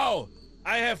alone now!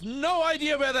 I have no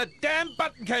idea where that damn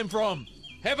button came from!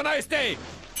 Have a nice day!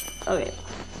 Okay.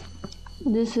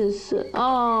 This is...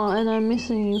 oh, and I'm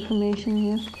missing information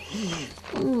here.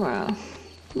 Wow.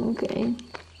 Okay.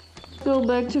 Go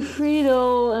back to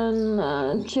Friedel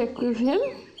and check with him.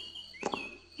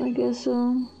 I guess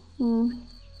so.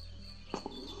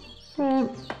 Right.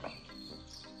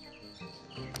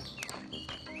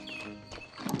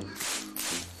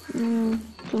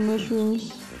 Some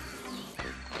mushrooms.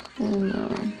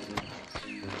 And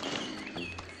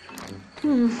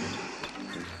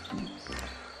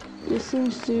this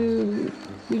seems to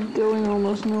be going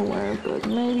almost nowhere, but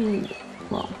maybe,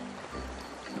 well.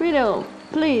 Friedel,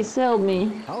 please help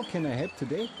me. How can I help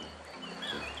today?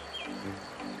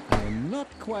 I'm not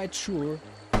quite sure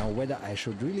now whether I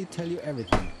should really tell you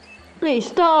everything.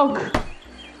 Please talk.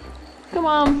 Come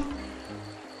on.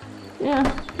 Yeah,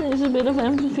 there's a bit of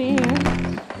empathy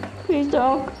here. Please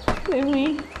talk with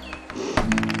me.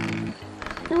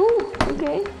 Oh,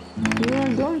 okay. You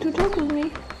are going to talk with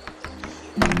me.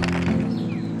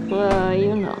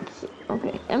 You're not.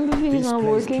 Okay, empathy is not This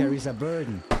place working. carries a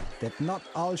burden that not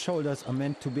all shoulders are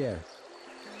meant to bear.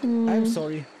 I'm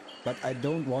sorry, but I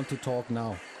don't want to talk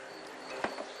now.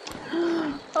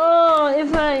 Oh,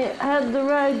 if I had the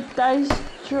right dice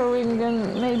throwing,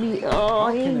 then maybe. Oh,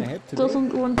 he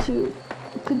doesn't want to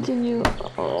continue.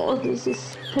 Oh, this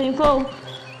is painful.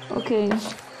 Okay,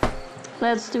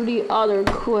 let's do the other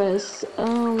quest.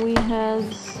 We had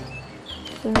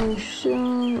the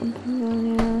ocean,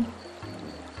 Bavaria.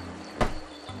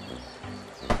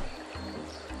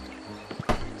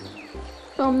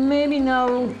 Oh, maybe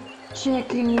now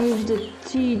checking with the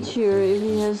teacher if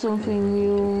he has something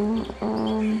new.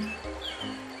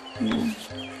 Yeah.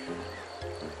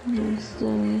 That's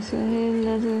the say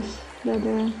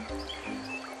letter.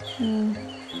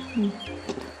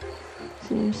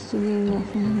 Seems to be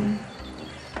nothing here.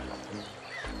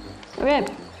 Okay,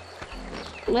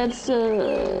 let's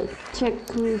check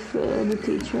with the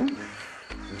teacher.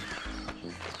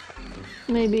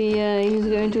 Maybe he's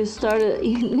going to start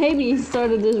maybe he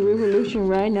started this revolution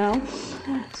right now,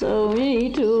 so we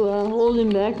need to hold him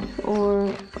back,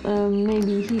 or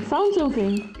maybe he found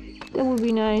something. That would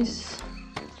be nice.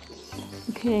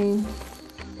 Okay.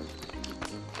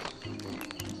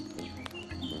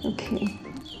 Okay.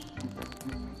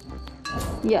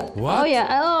 Yeah. What? Oh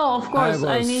yeah. Oh, of course.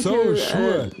 I was need so to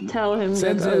sure. tell him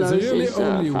Since that there's Alois really is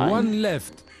only fine. one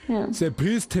left, Yeah. the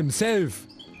priest himself.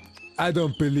 I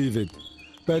don't believe it.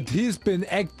 but he's been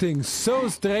acting so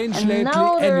strange And lately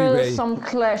now there anyway. is some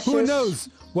clashes. Who knows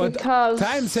what because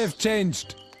times have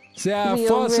changed? There are we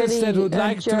forces that already, would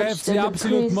like to have judged the that the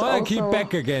absolute priest monarchy also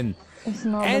back again. is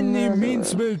not a Any murderer.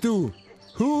 means will do.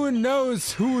 Who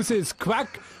knows who this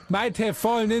quack might have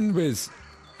fallen in with?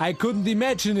 I couldn't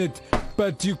imagine it,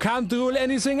 but you can't rule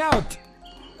anything out.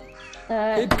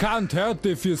 It can't hurt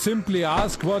if you simply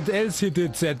ask what else he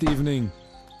did that evening.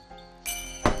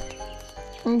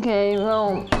 Okay,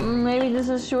 well, maybe this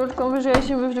is a short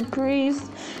conversation with the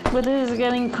priest, but it is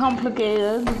getting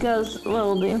complicated because,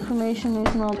 well, the information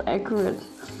is not accurate.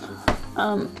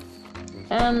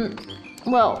 And,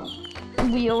 well,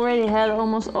 we already had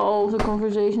almost all of the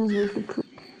conversations with the priest.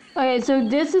 Okay, so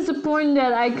this is the point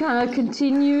that I kind of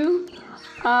continue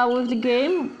with the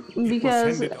game,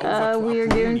 because we are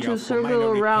going to circle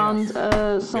around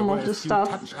some of the stuff.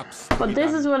 But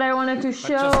this is what I wanted to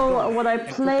show, what I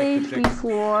played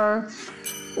before,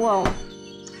 well,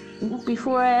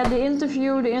 before I had the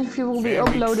interview. The interview will be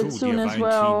uploaded soon as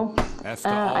well.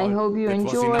 I hope you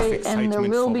enjoy, and there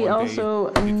will be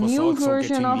also a new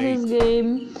version of this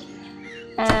game,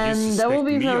 and that will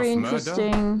be very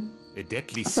interesting.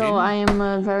 So I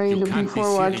am very looking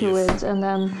forward to it, and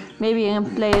then maybe I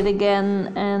can play it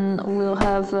again and we'll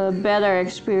have a better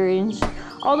experience.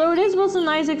 Although this was a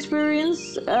nice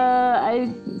experience,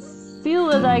 I feel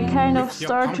that I kind of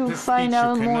start to find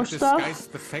out more stuff,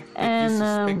 and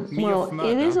well,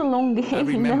 it is a long game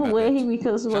in that way,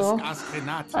 because, well,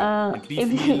 if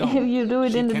you do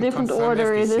it in a different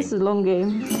order, it is a long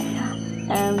game.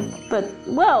 But,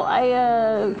 well,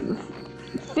 I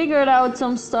figured out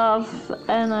some stuff,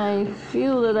 and I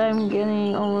feel that I'm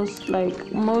getting almost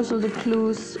like most of the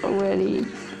clues already.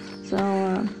 So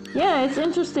yeah, it's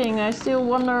interesting. I still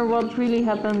wonder what really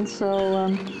happened. So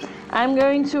I'm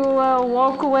going to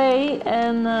walk away,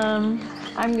 and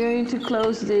I'm going to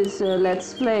close this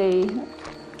let's play.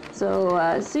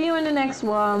 So see you in the next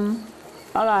one.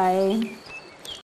 Bye bye.